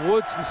right there of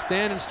Woodson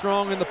standing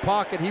strong in the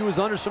pocket. He was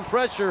under some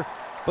pressure,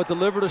 but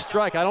delivered a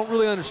strike. I don't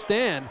really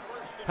understand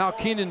how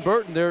Keenan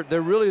Burton,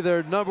 they're really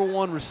their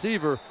 #1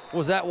 receiver,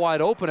 was that wide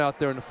open out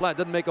there in the flat.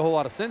 Doesn't make a whole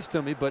lot of sense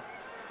to me, but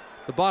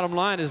the bottom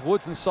line is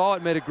Woodson saw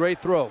it, made a great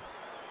throw.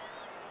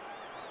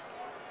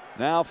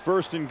 Now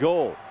 1st and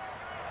goal.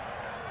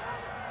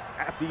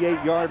 At the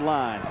 8-yard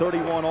line,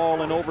 31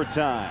 all in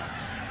overtime.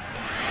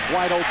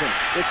 Wide open,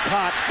 it's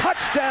caught.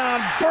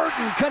 Touchdown,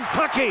 Burton,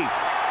 Kentucky.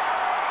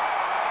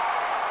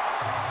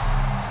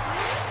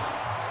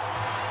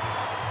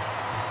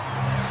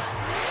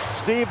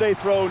 Steve, they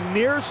throw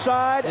near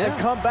side and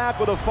come back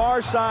with a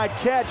far side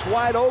catch,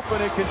 wide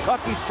open, and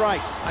Kentucky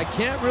strikes. I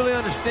can't really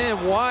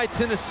understand why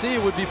Tennessee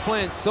would be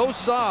playing so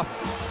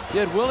soft. You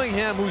had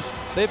Willingham,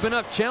 they've been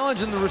up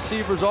challenging the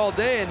receivers all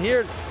day, and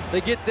here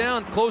they get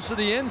down close to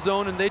the end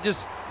zone, and they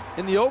just,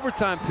 in the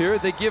overtime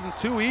period, they give them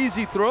 2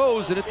 easy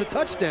throws, and it's a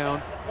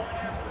touchdown.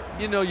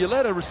 You know, you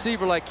let a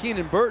receiver like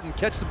Keenan Burton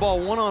catch the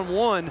ball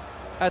one-on-one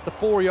at the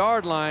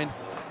 4-yard line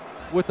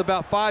with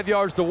about 5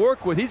 yards to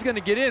work with. He's going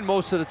to get in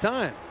most of the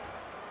time.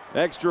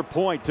 Extra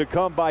point to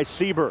come by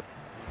Sieber.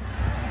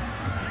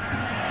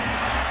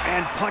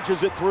 And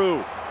punches it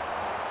through.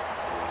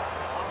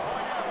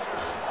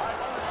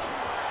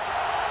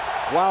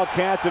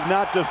 Wildcats have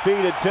not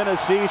defeated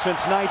Tennessee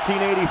since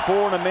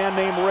 1984, and a man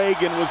named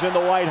Reagan was in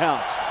the White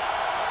House.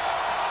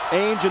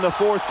 Ainge in the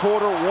 4th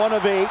quarter, 1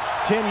 of 8,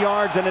 10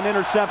 yards and an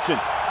interception.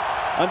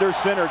 Under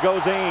center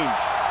goes Ainge.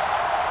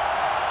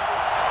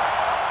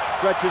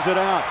 Stretches it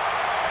out.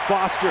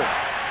 Foster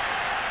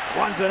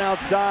runs it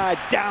outside,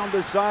 down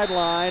the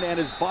sideline, and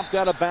is bumped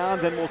out of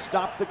bounds and will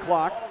stop the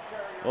clock.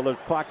 Well, the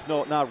clock's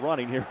not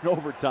running here in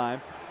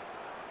overtime.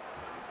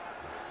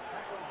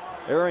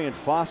 Arian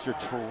Foster,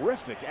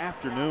 terrific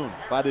afternoon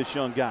by this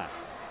young guy.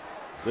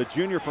 The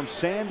junior from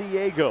San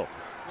Diego.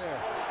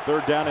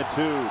 3rd down and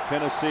 2,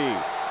 Tennessee.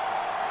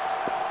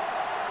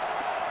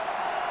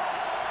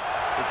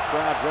 This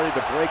crowd ready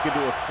to break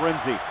into a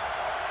frenzy.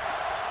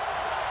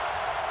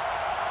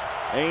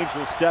 Ainge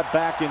will step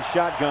back in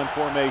shotgun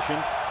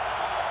formation.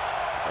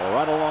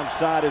 Right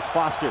alongside is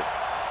Foster.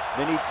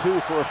 They need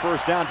 2 for a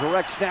 1st down.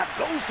 Direct snap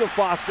goes to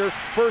Foster.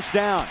 1st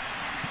down.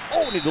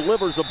 Oh, and he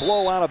delivers a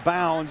blow out of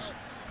bounds.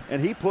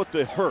 And he put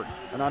the hurt,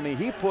 and I mean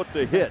he put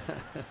the hit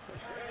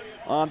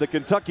on the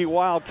Kentucky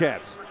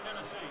Wildcats.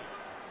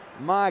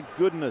 My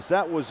goodness,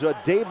 that was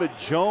David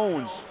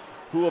Jones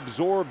who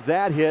absorbed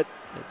that hit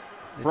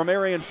from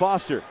Arian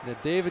Foster.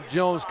 David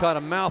Jones caught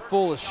a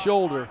mouthful of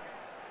shoulder.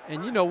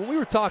 And you know, when we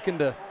were talking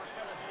to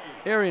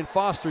Arian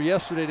Foster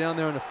yesterday down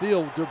there in the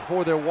field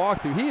before their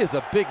walkthrough, he is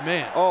a big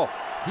man. Oh,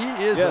 he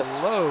is a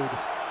load.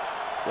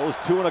 Goes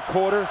 2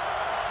 1/4.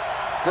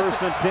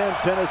 1st and 10,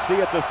 Tennessee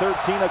at the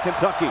 13 of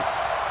Kentucky.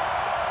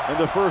 In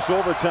the 1st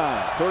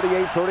overtime,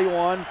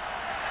 38-31,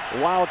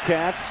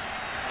 Wildcats.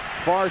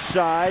 Far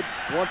side,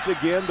 once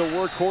again, the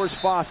workhorse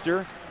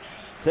Foster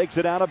takes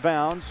it out of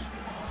bounds,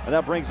 and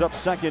that brings up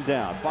 2nd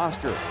down.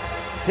 Foster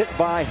hit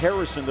by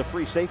Harrison, the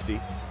free safety.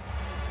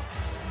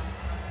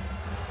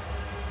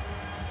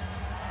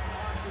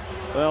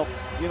 Well,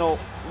 you know,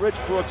 Rich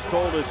Brooks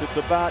told us it's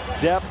about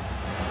depth.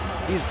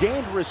 He's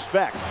gained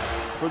respect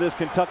for this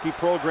Kentucky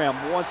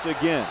program once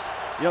again.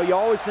 You know, you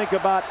always think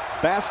about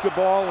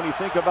basketball when you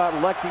think about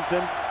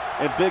Lexington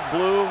and Big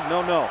Blue.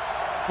 No.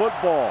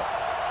 Football.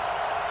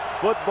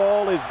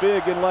 Football is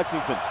big in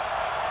Lexington.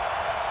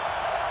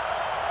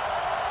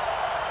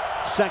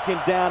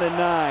 2nd down and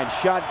 9.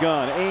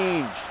 Shotgun.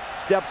 Ainge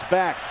steps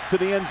back to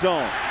the end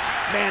zone.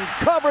 Man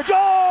coverage.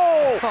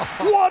 Oh!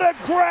 What a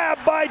grab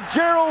by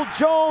Gerald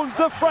Jones,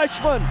 the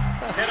freshman.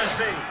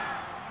 Tennessee.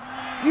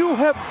 You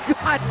have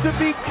got to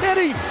be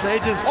kidding. They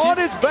just on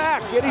his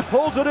back, and he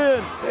pulls it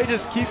in. They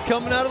just keep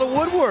coming out of the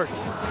woodwork.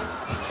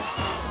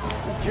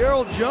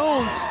 Gerald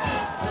Jones,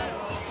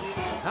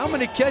 how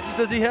many catches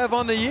does he have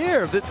on the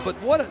year? But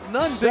what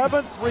none.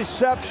 7th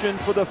reception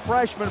for the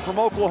freshman from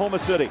Oklahoma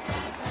City.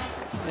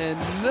 And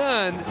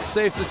none, it's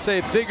safe to say,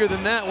 bigger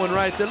than that one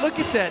right there. Look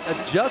at that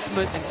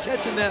adjustment and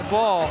catching that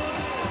ball.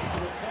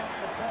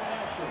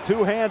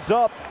 2 hands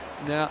up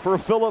now for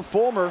Philip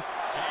Fulmer.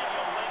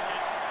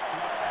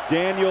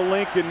 Daniel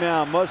Lincoln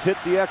now must hit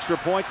the extra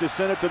point to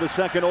send it to the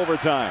 2nd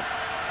overtime.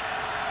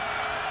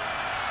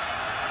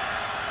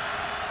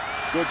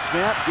 Good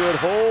snap, good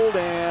hold,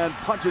 and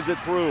punches it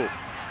through.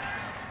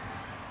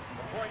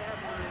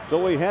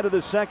 So we head to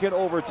the 2nd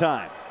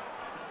overtime.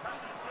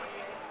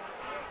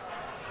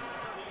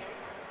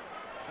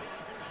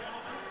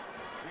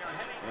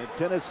 And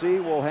Tennessee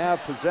will have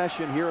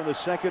possession here in the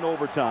 2nd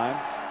overtime.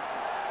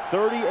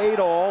 38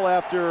 all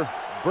after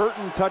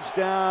Burton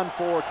touchdown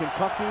for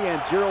Kentucky,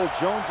 and Gerald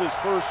Jones's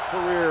first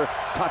career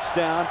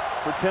touchdown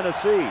for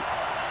Tennessee.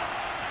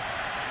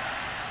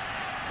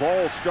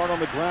 Vols start on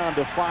the ground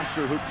to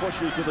Foster, who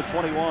pushes to the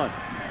 21.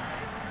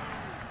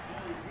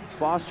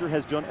 Foster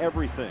has done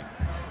everything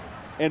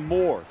and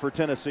more for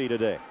Tennessee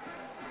today.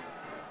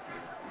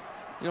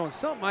 You know, and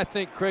something I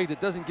think, Craig, that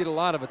doesn't get a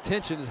lot of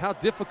attention is how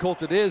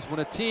difficult it is when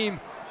a team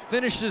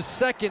finishes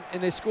second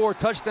and they score a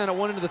touchdown at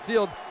one end of the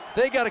field.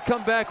 They got to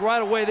come back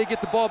right away. They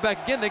get the ball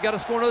back again. They got to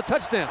score another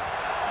touchdown.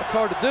 That's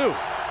hard to do.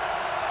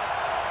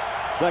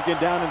 2nd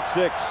down and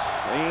 6.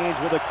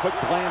 Ainge with a quick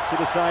glance to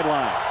the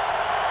sideline.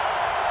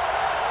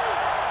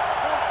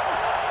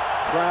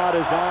 Crowd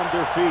is on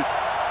their feet.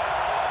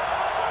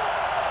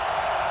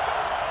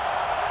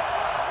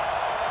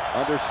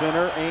 Under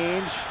center,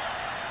 Ainge.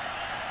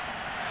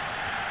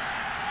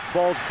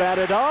 Ball's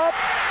batted up.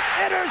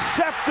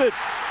 Intercepted.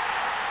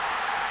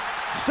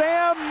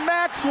 Sam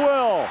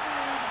Maxwell,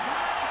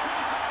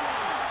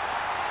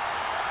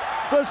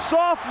 the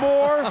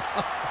sophomore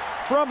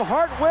from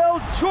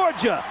Hartwell,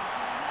 Georgia.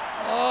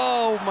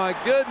 Oh my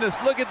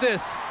goodness, look at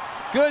this.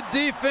 Good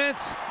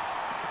defense.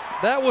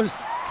 That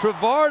was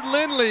Trevard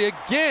Lindley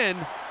again,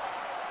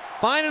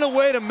 finding a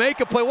way to make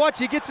a play. Watch,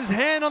 he gets his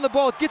hand on the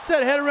ball, gets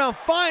that head around,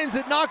 finds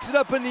it, knocks it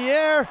up in the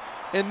air,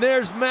 and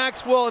there's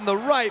Maxwell in the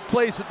right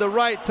place at the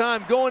right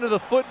time, going to the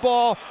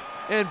football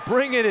and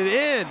bringing it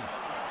in.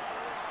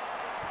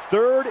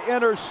 3rd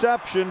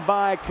interception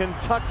by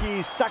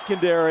Kentucky's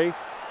secondary.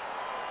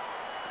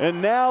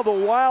 And now the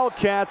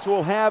Wildcats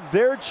will have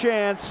their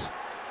chance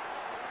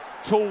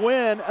to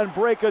win and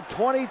break a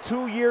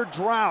 22-year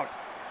drought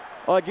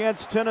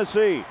against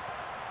Tennessee.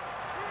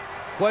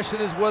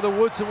 Question is whether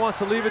Woodson wants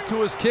to leave it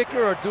to his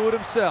kicker or do it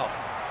himself.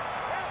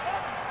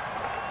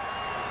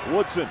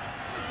 Woodson,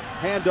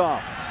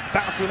 handoff,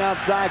 bouncing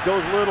outside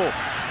goes Little.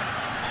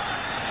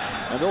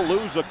 And they'll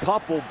lose a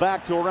couple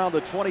back to around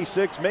the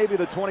 26, maybe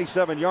the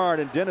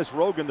 27-yard. And Dennis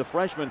Rogan, the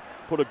freshman,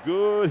 put a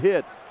good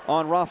hit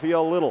on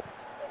Raphael Little.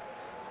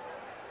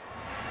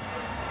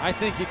 I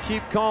think you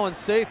keep calling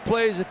safe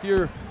plays if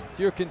you're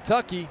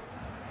Kentucky.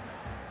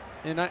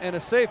 And a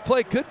safe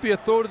play could be a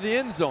throw to the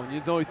end zone. You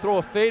throw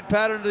a fade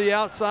pattern to the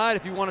outside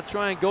if you want to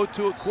try and go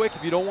to it quick,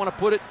 if you don't want to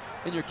put it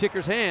in your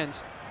kicker's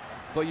hands.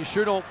 But you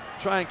sure don't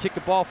try and kick the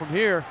ball from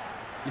here.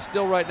 You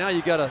still, right now,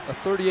 you got a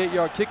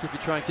 38-yard kick if you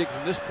try and kick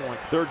from this point.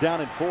 3rd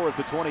down and 4 at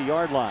the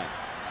 20-yard line.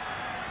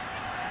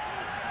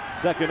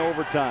 2nd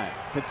overtime,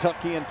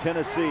 Kentucky and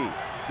Tennessee.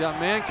 He's got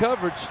man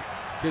coverage.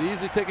 Could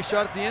easily take a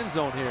shot at the end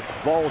zone here.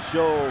 Vols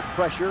show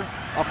pressure.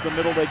 Up the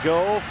middle they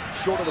go.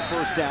 Short of the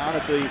 1st down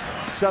at the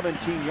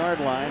 17-yard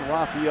line.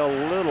 Raphael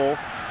Little.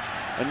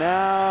 And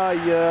now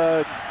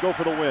you go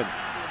for the win.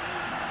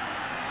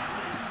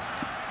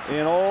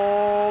 And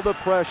all the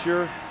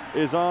pressure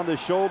is on the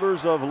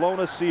shoulders of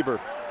Lona Sieber.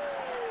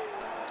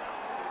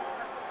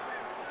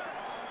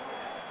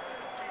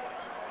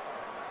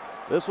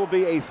 This will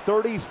be a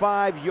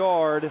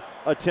 35-yard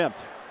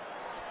attempt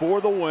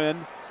for the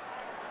win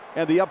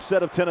and the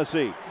upset of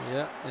Tennessee.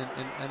 Yeah,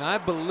 and I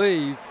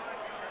believe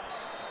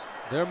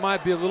there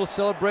might be a little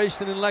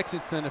celebration in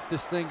Lexington if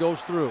this thing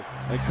goes through.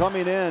 And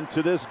coming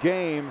into this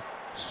game,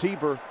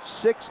 Sieber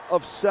 6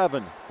 of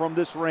 7 from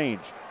this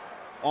range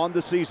on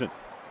the season.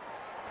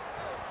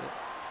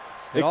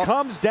 It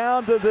comes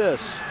down to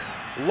this.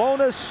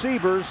 Lona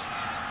Sieber's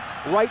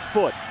right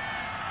foot,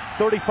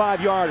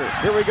 35-yarder.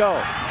 Here we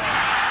go.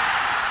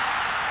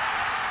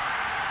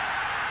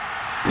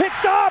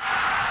 Picked up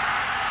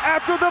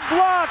after the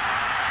block.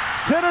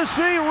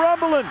 Tennessee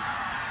rumbling.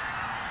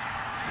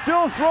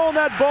 Still throwing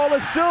that ball.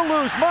 It's still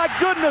loose. My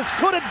goodness,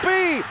 could it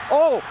be?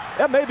 Oh,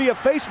 that may be a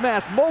face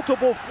mask.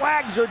 Multiple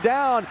flags are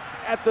down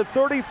at the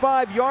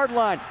 35-yard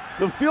line.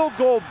 The field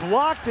goal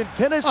blocked, and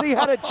Tennessee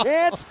had a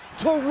chance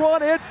to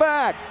run it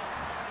back.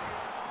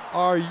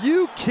 Are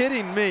you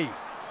kidding me?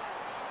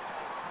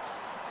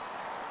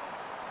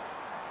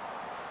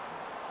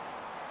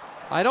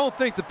 I don't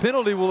think the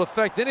penalty will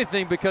affect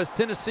anything because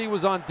Tennessee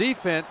was on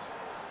defense.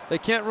 They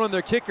can't run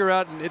their kicker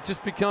out, and it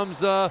just becomes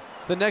the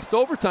next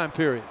overtime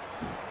period.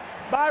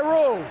 By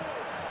rule,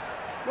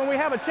 when we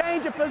have a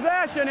change of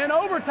possession in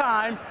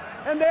overtime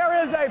and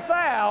there is a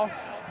foul,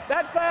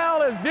 that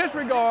foul is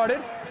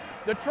disregarded.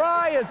 The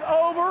try is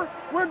over.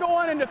 We're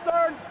going into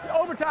 3rd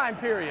overtime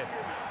period.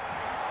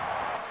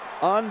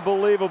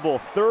 Unbelievable.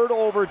 3rd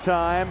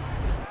overtime.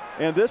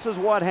 And this is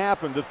what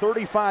happened. The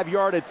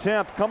 35-yard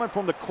attempt coming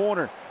from the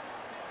corner.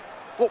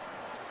 Oh,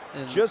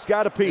 and just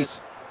got a piece.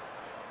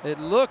 It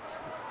looked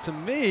to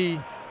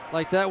me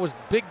like that was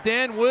Big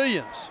Dan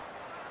Williams.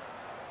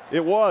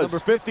 It was.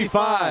 Number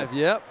 55.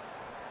 Yep.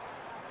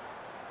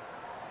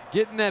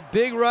 Getting that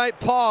big right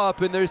paw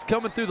up, and there's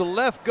coming through the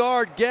left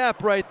guard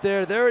gap right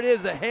there. There it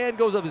is. The hand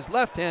goes up, his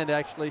left hand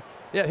actually.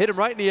 Yeah, hit him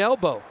right in the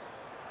elbow.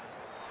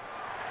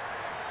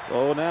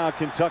 Oh, now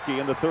Kentucky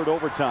in the 3rd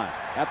overtime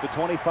at the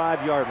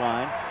 25-yard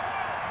line.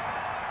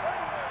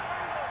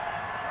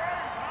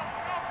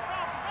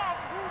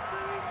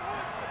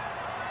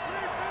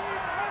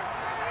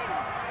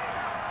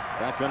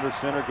 Back under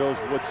center goes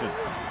Woodson.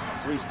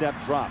 Three-step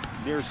drop,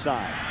 near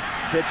side.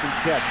 Pitch and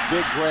catch,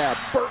 big grab.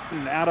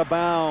 Burton out of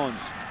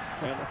bounds.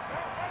 And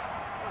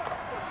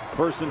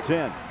 1st and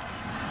 10.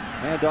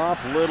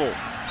 Handoff, Little.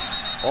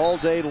 All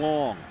day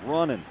long,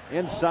 running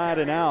inside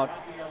and out.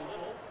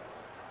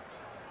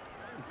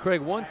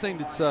 Craig, one thing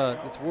that's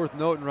worth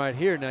noting right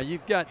here. Now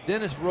you've got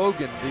Dennis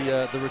Rogan,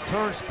 the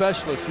return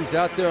specialist, who's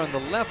out there on the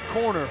left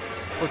corner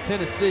for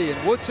Tennessee,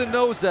 and Woodson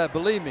knows that.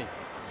 Believe me,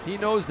 he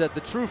knows that.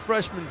 The true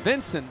freshman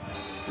Vincent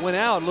went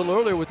out a little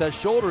earlier with that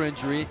shoulder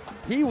injury.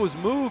 He was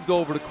moved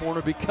over to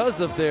corner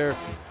because of their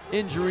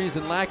injuries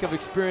and lack of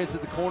experience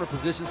at the corner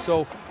position.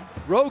 So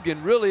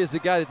Rogan really is the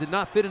guy that did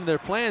not fit into their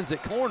plans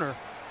at corner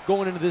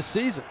going into this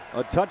season.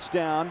 A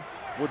touchdown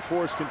would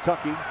force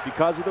Kentucky,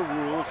 because of the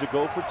rules, to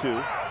go for 2.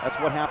 That's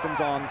what happens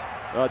on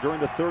during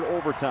the 3rd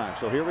overtime.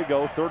 So here we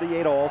go,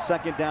 38 all,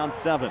 2nd down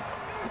 7.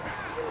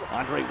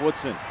 Andre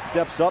Woodson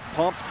steps up,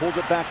 pumps, pulls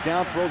it back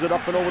down, throws it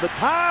up and over the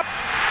top.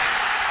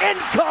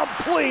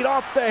 Incomplete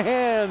off the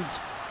hands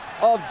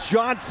of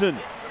Johnson.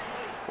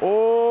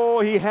 Oh,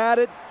 he had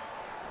it,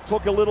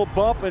 took a little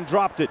bump and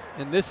dropped it.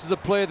 And this is a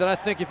play that I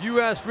think if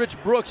you ask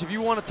Rich Brooks, if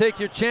you want to take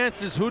your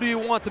chances, who do you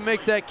want to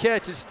make that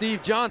catch? It's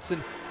Steve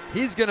Johnson.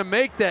 He's going to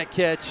make that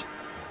catch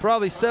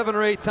probably 7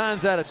 or 8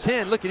 times out of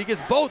 10. Look, he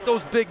gets both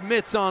those big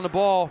mitts on the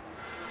ball.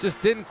 Just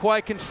didn't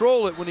quite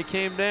control it when he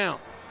came down.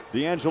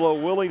 D'Angelo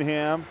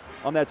Willingham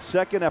on that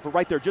second effort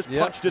right there just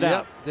punched it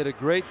out. Did a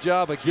great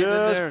job of getting in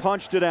there. Just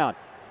punched it out.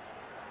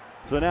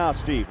 So now,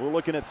 Steve, we're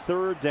looking at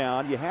 3rd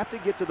down. You have to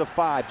get to the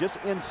 5,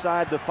 just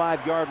inside the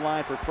 5-yard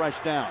line for fresh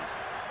downs.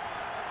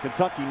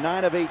 Kentucky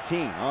 9 of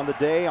 18 on the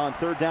day on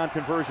 3rd down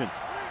conversions.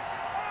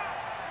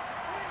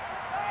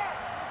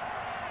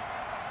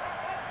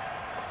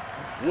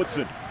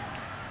 Woodson,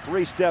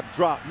 3-step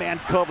drop, man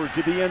coverage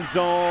of the end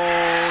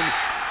zone.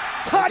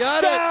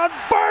 Touchdown,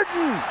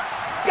 Burton!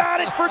 Got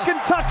it for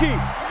Kentucky.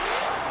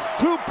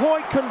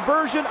 2-point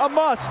conversion, a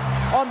must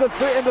on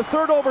in the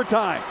 3rd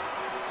overtime.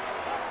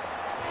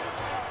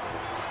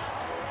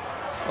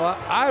 Well,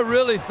 I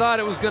really thought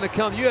it was going to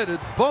come. You had a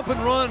bump and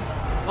run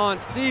on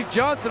Steve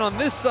Johnson on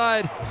this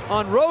side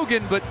on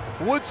Rogan, but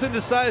Woodson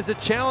decides to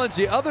challenge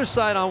the other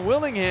side on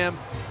Willingham,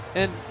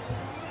 and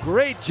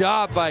great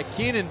job by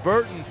Keenan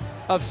Burton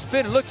of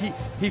spinning. Look,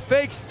 he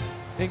fakes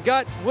and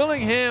got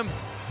Willingham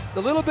a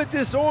little bit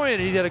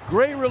disoriented. He had a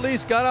great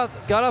release, got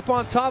up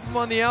on top of him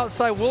on the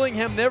outside.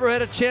 Willingham never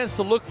had a chance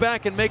to look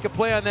back and make a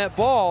play on that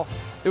ball.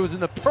 It was in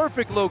the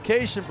perfect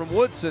location from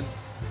Woodson,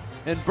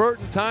 and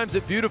Burton times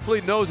it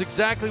beautifully, knows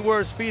exactly where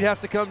his feet have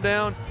to come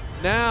down.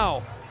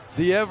 Now,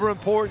 the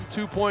ever-important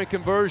 2-point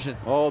conversion.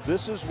 Oh,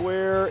 this is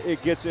where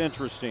it gets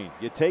interesting.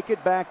 You take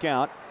it back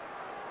out,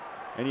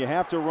 and you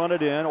have to run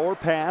it in or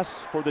pass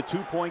for the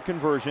 2-point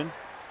conversion.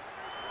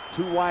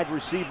 2 wide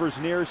receivers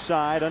near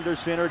side. Under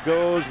center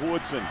goes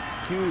Woodson.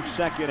 Huge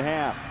second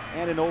half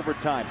and in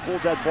overtime.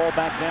 Pulls that ball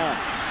back down.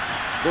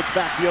 Looks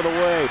back the other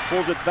way.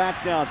 Pulls it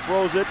back down.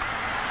 Throws it.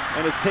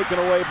 And it's taken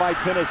away by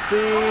Tennessee.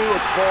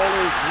 Its ball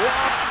is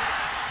dropped.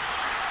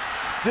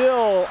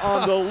 Still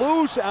on the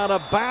loose, out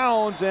of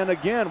bounds. And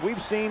again,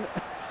 we've seen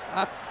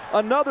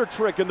another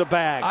trick in the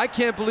bag. I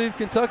can't believe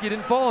Kentucky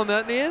didn't fall on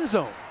that in the end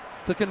zone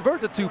to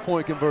convert the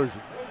 2-point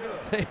conversion.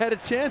 They had a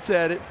chance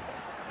at it.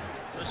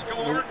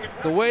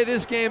 The way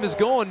this game is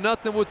going,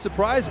 nothing would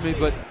surprise me,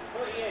 but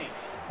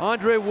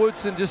Andre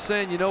Woodson just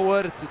saying, you know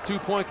what, it's a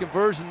 2-point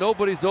conversion,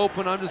 nobody's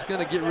open, I'm just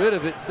going to get rid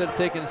of it instead of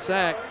taking a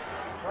sack.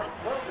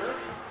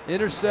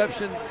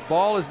 Interception,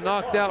 ball is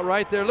knocked out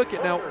right there. Look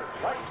at now,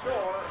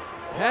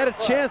 had a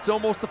chance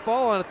almost to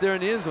fall on it there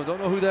in the end zone.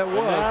 Don't know who that was.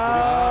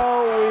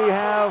 Now we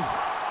have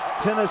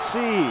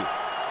Tennessee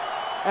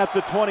at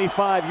the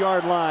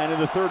 25-yard line in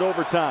the 3rd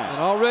overtime. And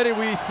already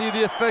we see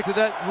the effect of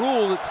that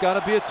rule. It's got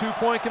to be a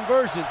 2-point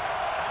conversion.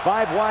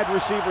 5 wide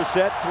receiver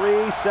set,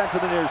 3 set to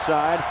the near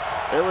side.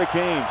 Erik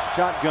Ainge,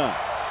 shotgun.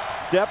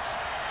 Steps,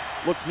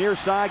 looks near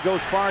side,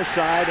 goes far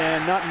side,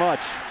 and not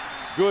much.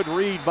 Good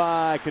read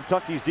by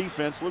Kentucky's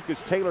defense.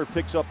 Lucas Taylor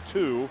picks up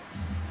 2,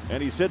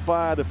 and he's hit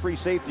by the free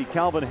safety,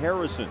 Calvin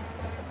Harrison.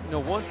 You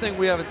know, one thing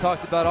we haven't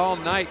talked about all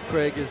night,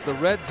 Craig, is the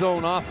red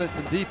zone offense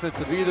and defense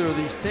of either of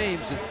these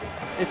teams. And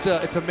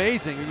it's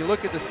amazing when you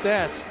look at the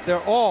stats.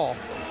 They're all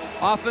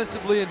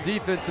offensively and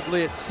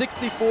defensively at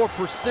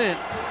 64%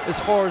 as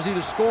far as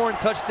either scoring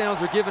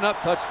touchdowns or giving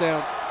up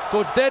touchdowns. So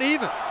it's dead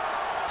even.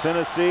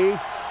 Tennessee,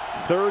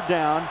 3rd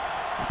down,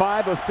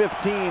 5 of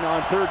 15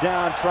 on 3rd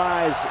down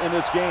tries in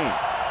this game.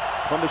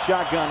 From the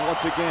shotgun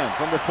once again,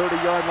 from the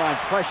 30-yard line,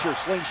 pressure,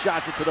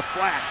 slingshots it to the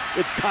flat.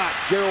 It's caught.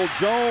 Gerald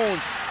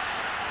Jones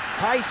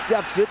high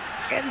steps it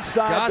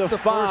inside the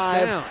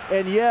 5.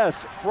 And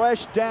yes,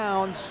 fresh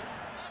downs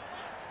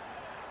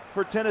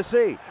for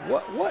Tennessee.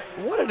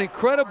 What an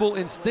incredible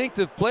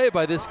instinctive play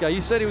by this guy.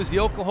 You said he was the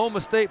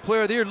Oklahoma State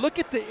Player of the Year. Look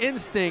at the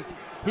instinct.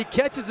 He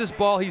catches this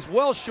ball. He's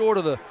well short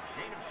of the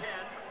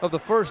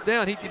 1st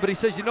down. But he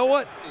says, you know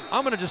what?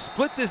 I'm going to just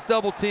split this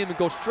double team and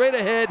go straight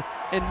ahead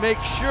and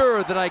make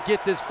sure that I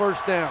get this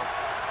 1st down.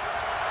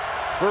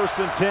 1st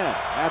and 10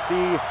 at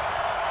the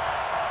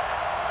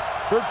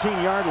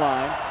 13-yard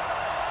line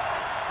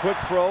quick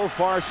throw,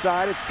 far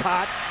side, it's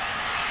caught.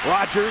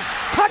 Rogers,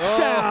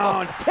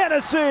 touchdown,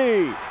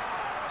 Tennessee!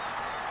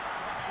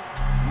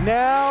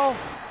 Now,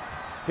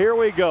 here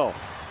we go.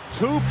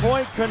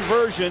 2-point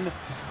conversion.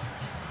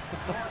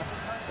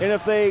 And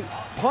if they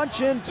punch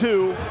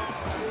the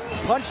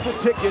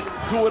ticket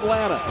to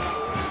Atlanta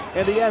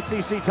in the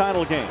SEC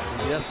title game.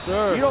 Yes,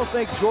 sir. You don't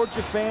think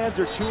Georgia fans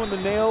are chewing the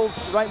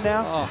nails right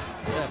now? Oh,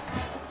 yeah.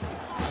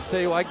 I'll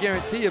tell you what, I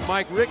guarantee you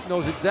Mike Richt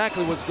knows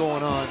exactly what's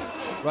going on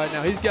right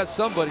now. He's got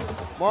somebody.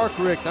 Mark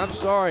Richt, I'm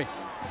sorry.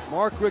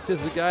 Mark Richt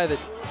is the guy that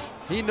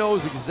he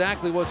knows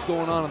exactly what's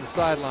going on the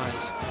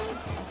sidelines.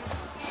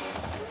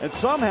 And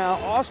somehow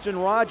Austin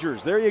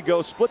Rogers, there you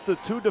go, split the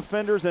two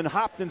defenders and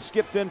hopped and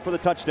skipped in for the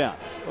touchdown.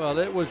 Well,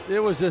 it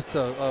was just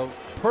a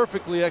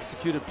perfectly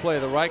executed play.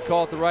 The right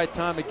call at the right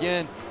time.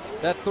 Again,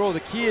 that throw, the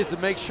key is to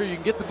make sure you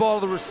can get the ball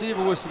to the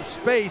receiver with some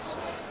space.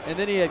 And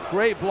then he had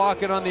great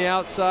blocking on the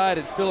outside,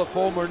 and Philip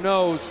Fulmer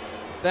knows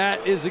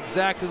that is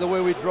exactly the way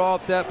we draw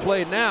up that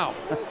play now.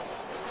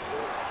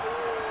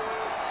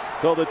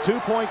 So the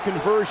 2-point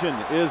conversion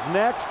is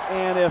next,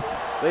 and if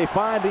they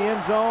find the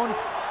end zone,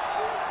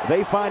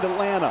 they find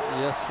Atlanta.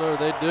 Yes, sir,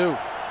 they do.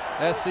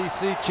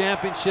 SEC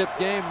championship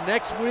game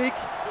next week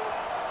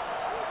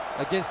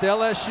against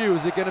LSU.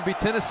 Is it going to be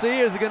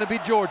Tennessee or is it going to be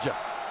Georgia?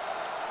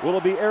 Will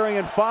it be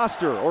Arian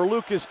Foster or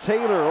Lucas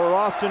Taylor or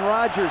Austin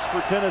Rogers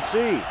for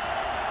Tennessee?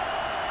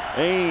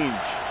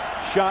 Ainge,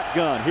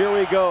 shotgun. Here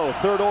we go.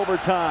 Third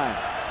overtime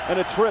and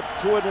a trip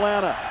to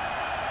Atlanta.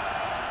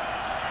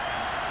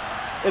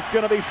 It's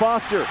going to be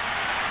Foster.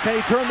 Can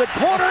he turn the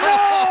corner?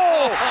 No!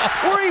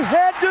 We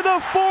head to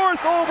the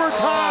fourth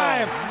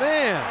overtime. Oh,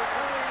 man.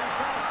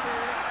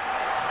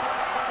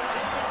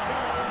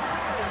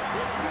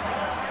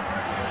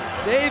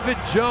 David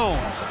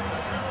Jones.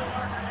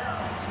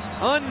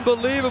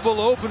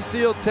 Unbelievable open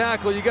field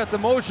tackle. You got the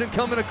motion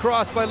coming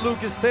across by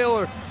Lucas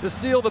Taylor to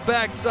seal the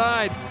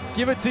backside.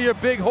 Give it to your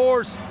big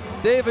horse.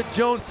 David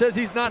Jones says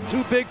he's not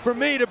too big for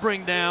me to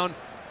bring down.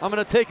 I'm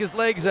going to take his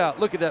legs out.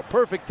 Look at that,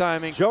 perfect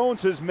timing.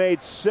 Jones has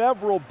made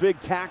several big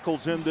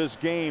tackles in this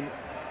game.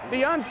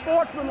 The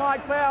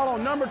unsportsmanlike foul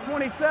on number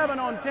 27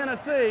 on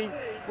Tennessee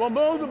will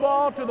move the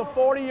ball to the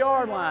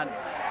 40-yard line.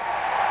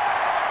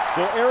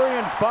 So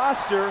Arian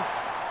Foster,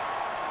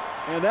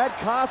 and that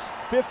costs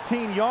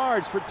 15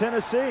 yards for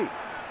Tennessee.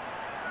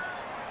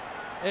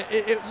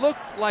 It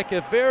looked like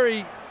a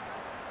very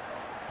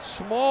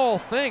small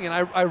thing, and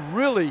I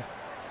really,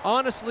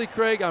 honestly,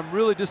 Craig, I'm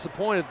really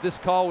disappointed this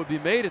call would be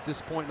made at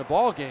this point in the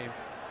ball game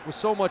with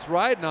so much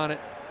riding on it.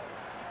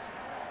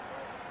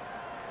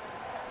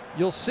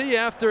 You'll see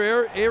after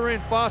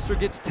Arian Foster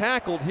gets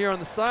tackled here on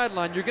the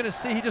sideline, you're going to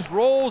see he just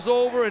rolls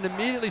over and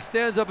immediately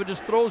stands up and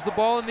just throws the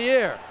ball in the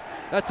air.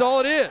 That's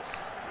all it is.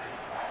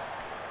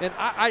 And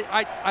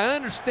I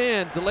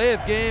understand delay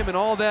of game and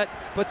all that,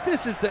 but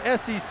this is the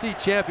SEC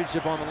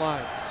championship on the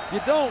line. You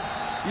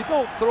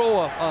don't throw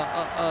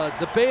a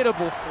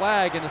debatable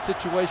flag in a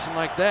situation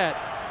like that.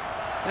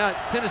 Now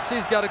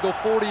Tennessee's got to go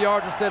 40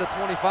 yards instead of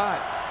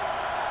 25.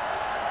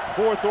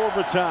 Fourth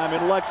overtime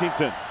in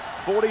Lexington.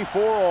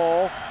 44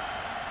 all.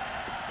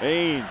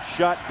 Ainge,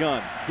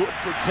 shotgun, good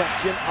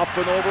protection, up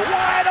and over,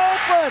 wide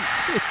open,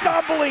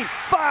 stumbling,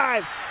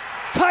 5,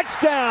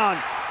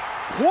 touchdown,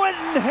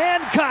 Quentin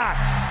Hancock.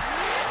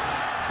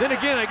 Then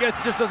again, I guess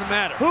it just doesn't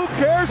matter. Who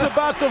cares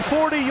about the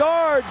 40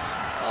 yards?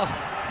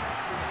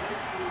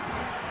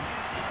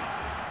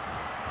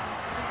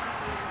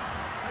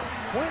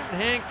 Quentin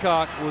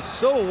Hancock was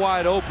so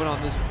wide open on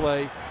this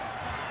play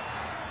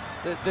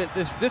that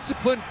this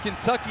disciplined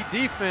Kentucky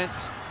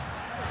defense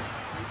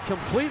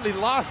completely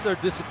lost their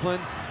discipline,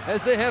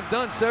 as they have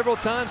done several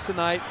times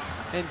tonight,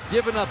 and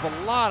given up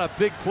a lot of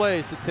big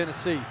plays to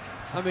Tennessee.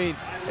 I mean,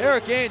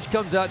 Erik Ainge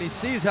comes out and he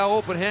sees how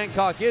open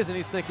Hancock is, and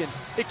he's thinking,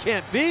 it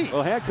can't be.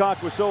 Well,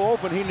 Hancock was so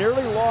open, he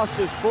nearly lost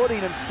his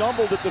footing and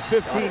stumbled at the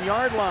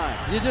 15-yard line.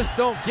 You just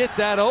don't get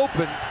that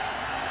open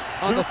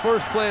on the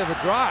first play of a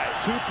drive.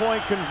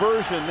 2-point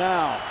conversion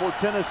now for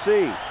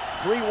Tennessee.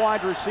 3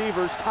 wide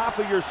receivers, top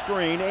of your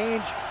screen.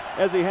 Ainge,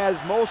 as he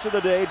has most of the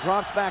day,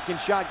 drops back in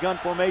shotgun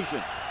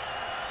formation.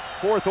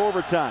 Fourth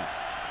overtime.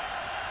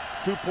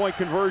 2-point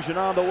conversion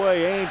on the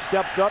way. Ainge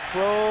steps up,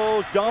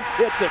 throws, dumps,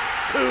 hits it.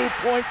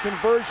 2-point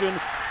conversion.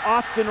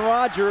 Austin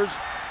Rogers,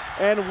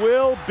 and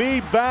will be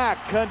back.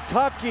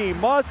 Kentucky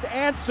must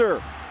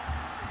answer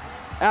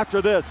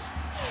after this.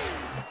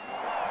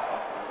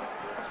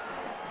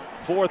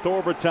 Fourth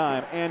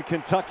overtime, and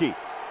Kentucky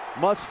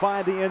must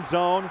find the end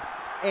zone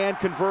and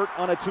convert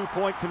on a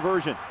 2-point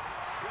conversion.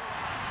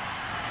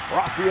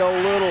 Raphael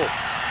Little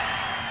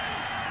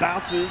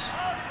bounces.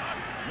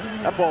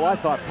 That ball, I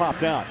thought,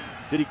 popped out.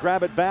 Did he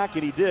grab it back?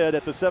 And he did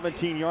at the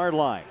 17-yard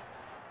line.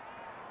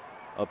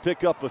 A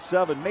pickup of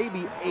 7,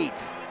 maybe 8.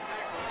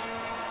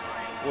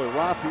 Boy,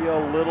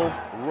 Raphael Little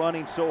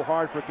running so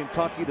hard for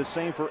Kentucky. The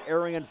same for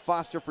Arian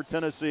Foster for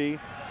Tennessee.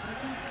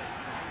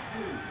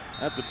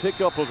 That's a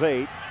pickup of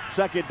 8.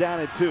 Second down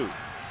and 2.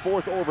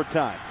 Fourth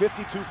overtime.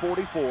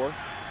 52-44.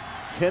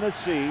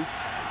 Tennessee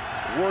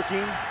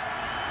working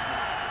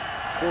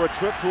for a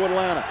trip to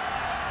Atlanta.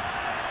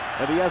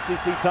 in the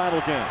SEC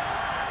title game.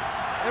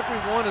 Every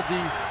one of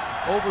these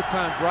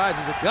overtime drives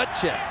is a gut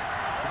check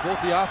for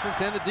both the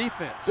offense and the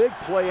defense. Big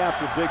play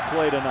after big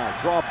play tonight.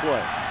 Draw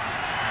play.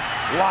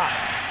 Locke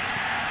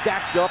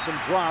stacked up and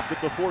dropped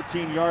at the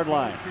 14-yard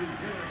line.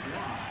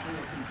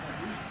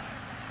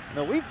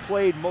 Now, we've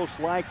played most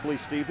likely,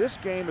 Steve. This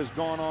game has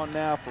gone on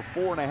now for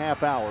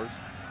 4.5 hours.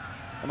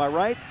 Am I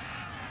right?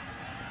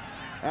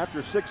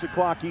 After 6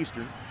 o'clock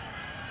Eastern.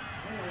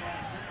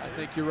 I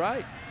think you're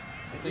right.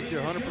 I think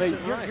you're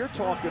 100% right. You're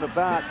talking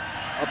about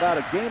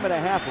a game and a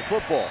half of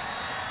football.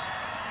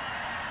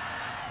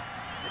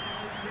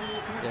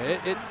 Yeah,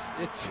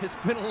 it's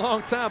been a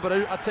long time, but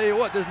I'll tell you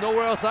what, there's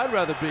nowhere else I'd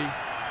rather be.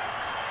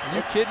 Are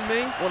you kidding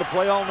me? Want to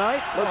play all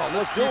night?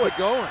 Let's do it.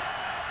 Going.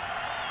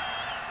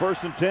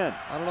 1st and 10.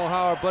 I don't know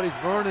how our buddies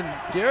Vern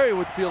and Gary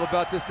would feel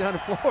about this down in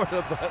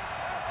Florida, but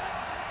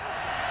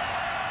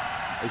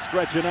they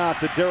stretch it out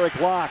to Derek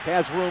Locke.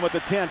 Has room at the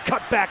 10.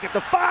 Cut back at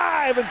the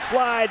 5 and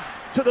slides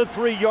to the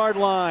 3-yard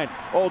line.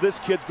 Oh, this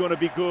kid's going to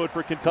be good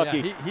for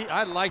Kentucky. Yeah,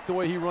 I like the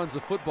way he runs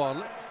the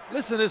football.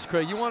 Listen to this,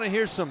 Craig. You want to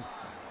hear some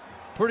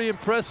pretty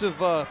impressive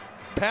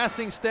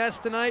passing stats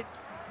tonight?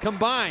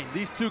 Combined,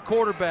 these two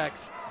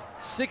quarterbacks,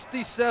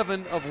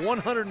 67 of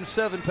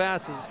 107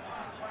 passes,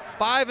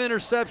 5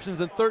 interceptions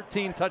and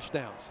 13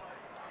 touchdowns.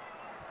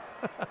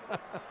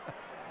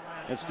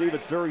 And Steve,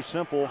 it's very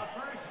simple.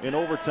 In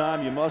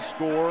overtime, you must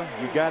score.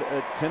 You got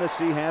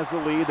Tennessee has the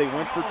lead. They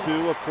went for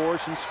 2, of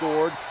course, and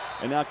scored.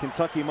 And now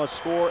Kentucky must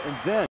score and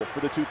then for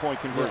the 2-point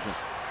conversion.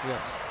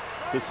 Yes.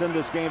 To send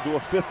this game to a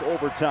 5th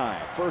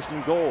overtime. 1st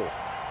and goal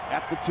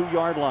at the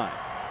 2-yard line.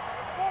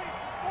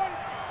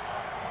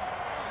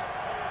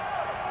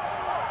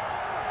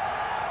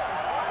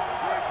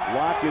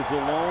 Locke is the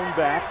lone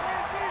back.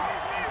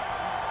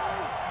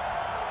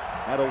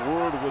 Had a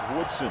word with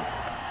Woodson.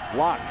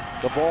 Locke,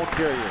 the ball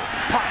carrier.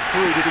 Pop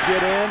through. Did he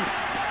get in?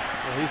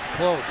 Well, he's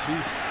close.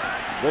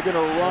 They're going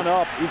to run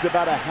up. He's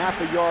about a half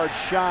a yard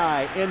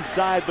shy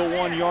inside the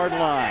 1-yard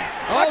line.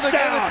 Oh, they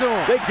gave it to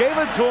him. They gave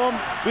it to him.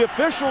 The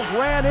officials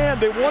ran in.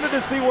 They wanted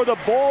to see where the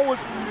ball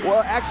was.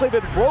 Well, actually,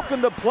 it had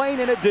broken the plane,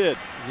 and it did.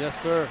 Yes,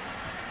 sir.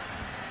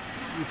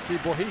 You see,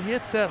 boy, he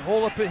hits that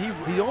hole up. They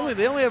only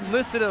have him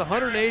listed at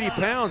 180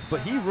 pounds,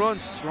 but he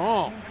runs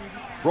strong.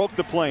 Broke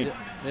the plane.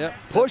 Yep.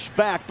 Pushed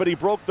back, but he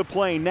broke the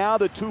plane. Now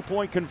the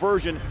 2-point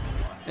conversion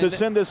to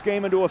send this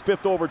game into a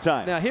 5th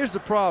overtime. Now, here's the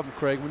problem,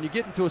 Craig. When you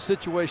get into a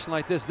situation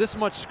like this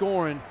much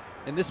scoring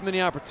and this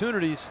many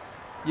opportunities,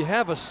 you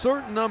have a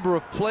certain number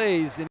of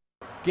plays in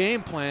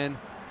game plan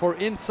for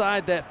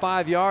inside that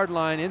 5-yard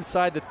line,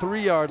 inside the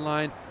 3-yard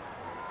line.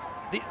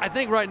 I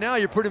think right now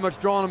you're pretty much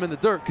drawing them in the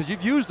dirt because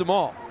you've used them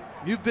all.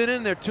 You've been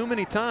in there too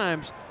many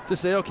times to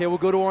say, okay, we'll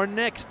go to our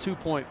next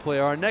 2-point play,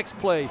 our next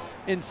play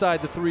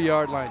inside the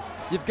 3-yard line.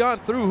 You've gone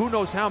through who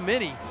knows how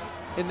many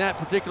in that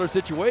particular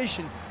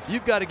situation.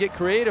 You've got to get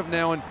creative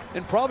now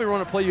and probably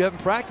run a play you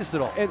haven't practiced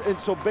at all. And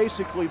so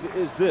basically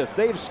is this.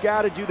 They've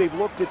scouted you. They've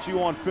looked at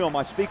you on film.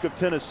 I speak of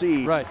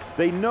Tennessee. Right.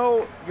 They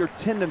know your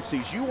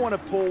tendencies. You want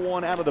to pull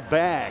one out of the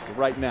bag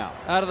right now.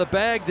 Out of the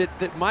bag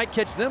that might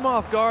catch them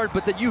off guard,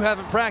 but that you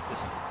haven't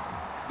practiced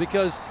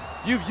because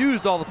you've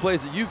used all the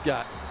plays that you've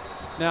got.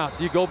 Now,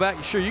 do you go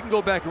back? Sure, you can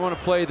go back and run a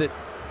play that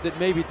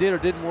maybe did or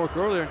didn't work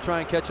earlier and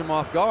try and catch them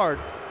off guard.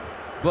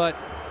 But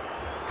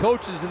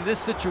coaches in this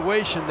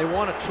situation, they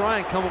want to try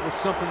and come up with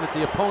something that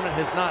the opponent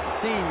has not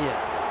seen yet.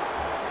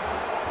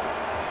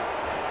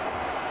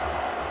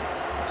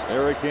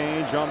 Erik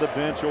Ainge on the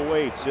bench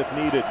awaits if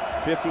needed.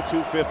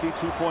 52-50,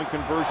 2-point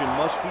conversion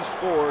must be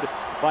scored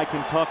by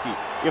Kentucky.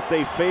 If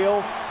they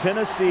fail,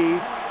 Tennessee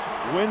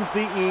wins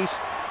the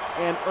East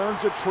and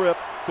earns a trip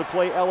to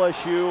play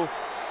LSU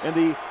in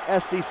the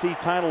SEC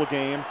title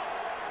game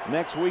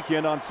next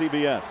weekend on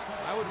CBS.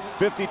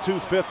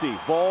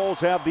 52-50. Vols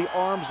have the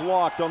arms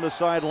locked on the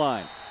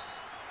sideline.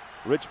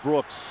 Rich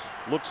Brooks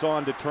looks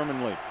on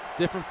determinedly.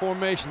 Different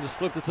formation, just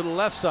flipped it to the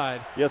left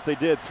side. Yes, they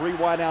did. 3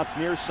 wideouts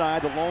near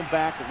side. The lone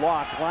back,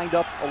 Locke, lined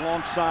up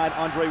alongside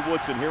Andre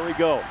Woodson. Here we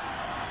go.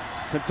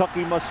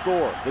 Kentucky must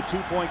score. The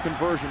 2-point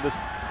conversion to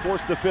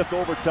force the 5th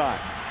overtime.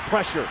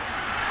 Pressure.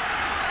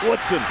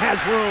 Woodson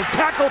has room.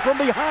 Tackle from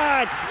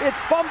behind. It's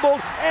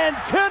fumbled, and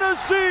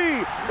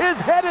Tennessee is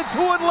headed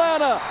to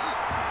Atlanta.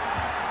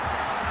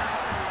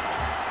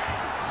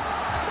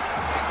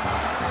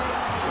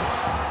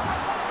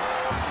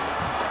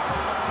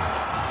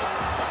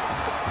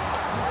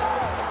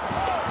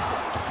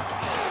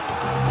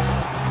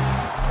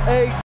 A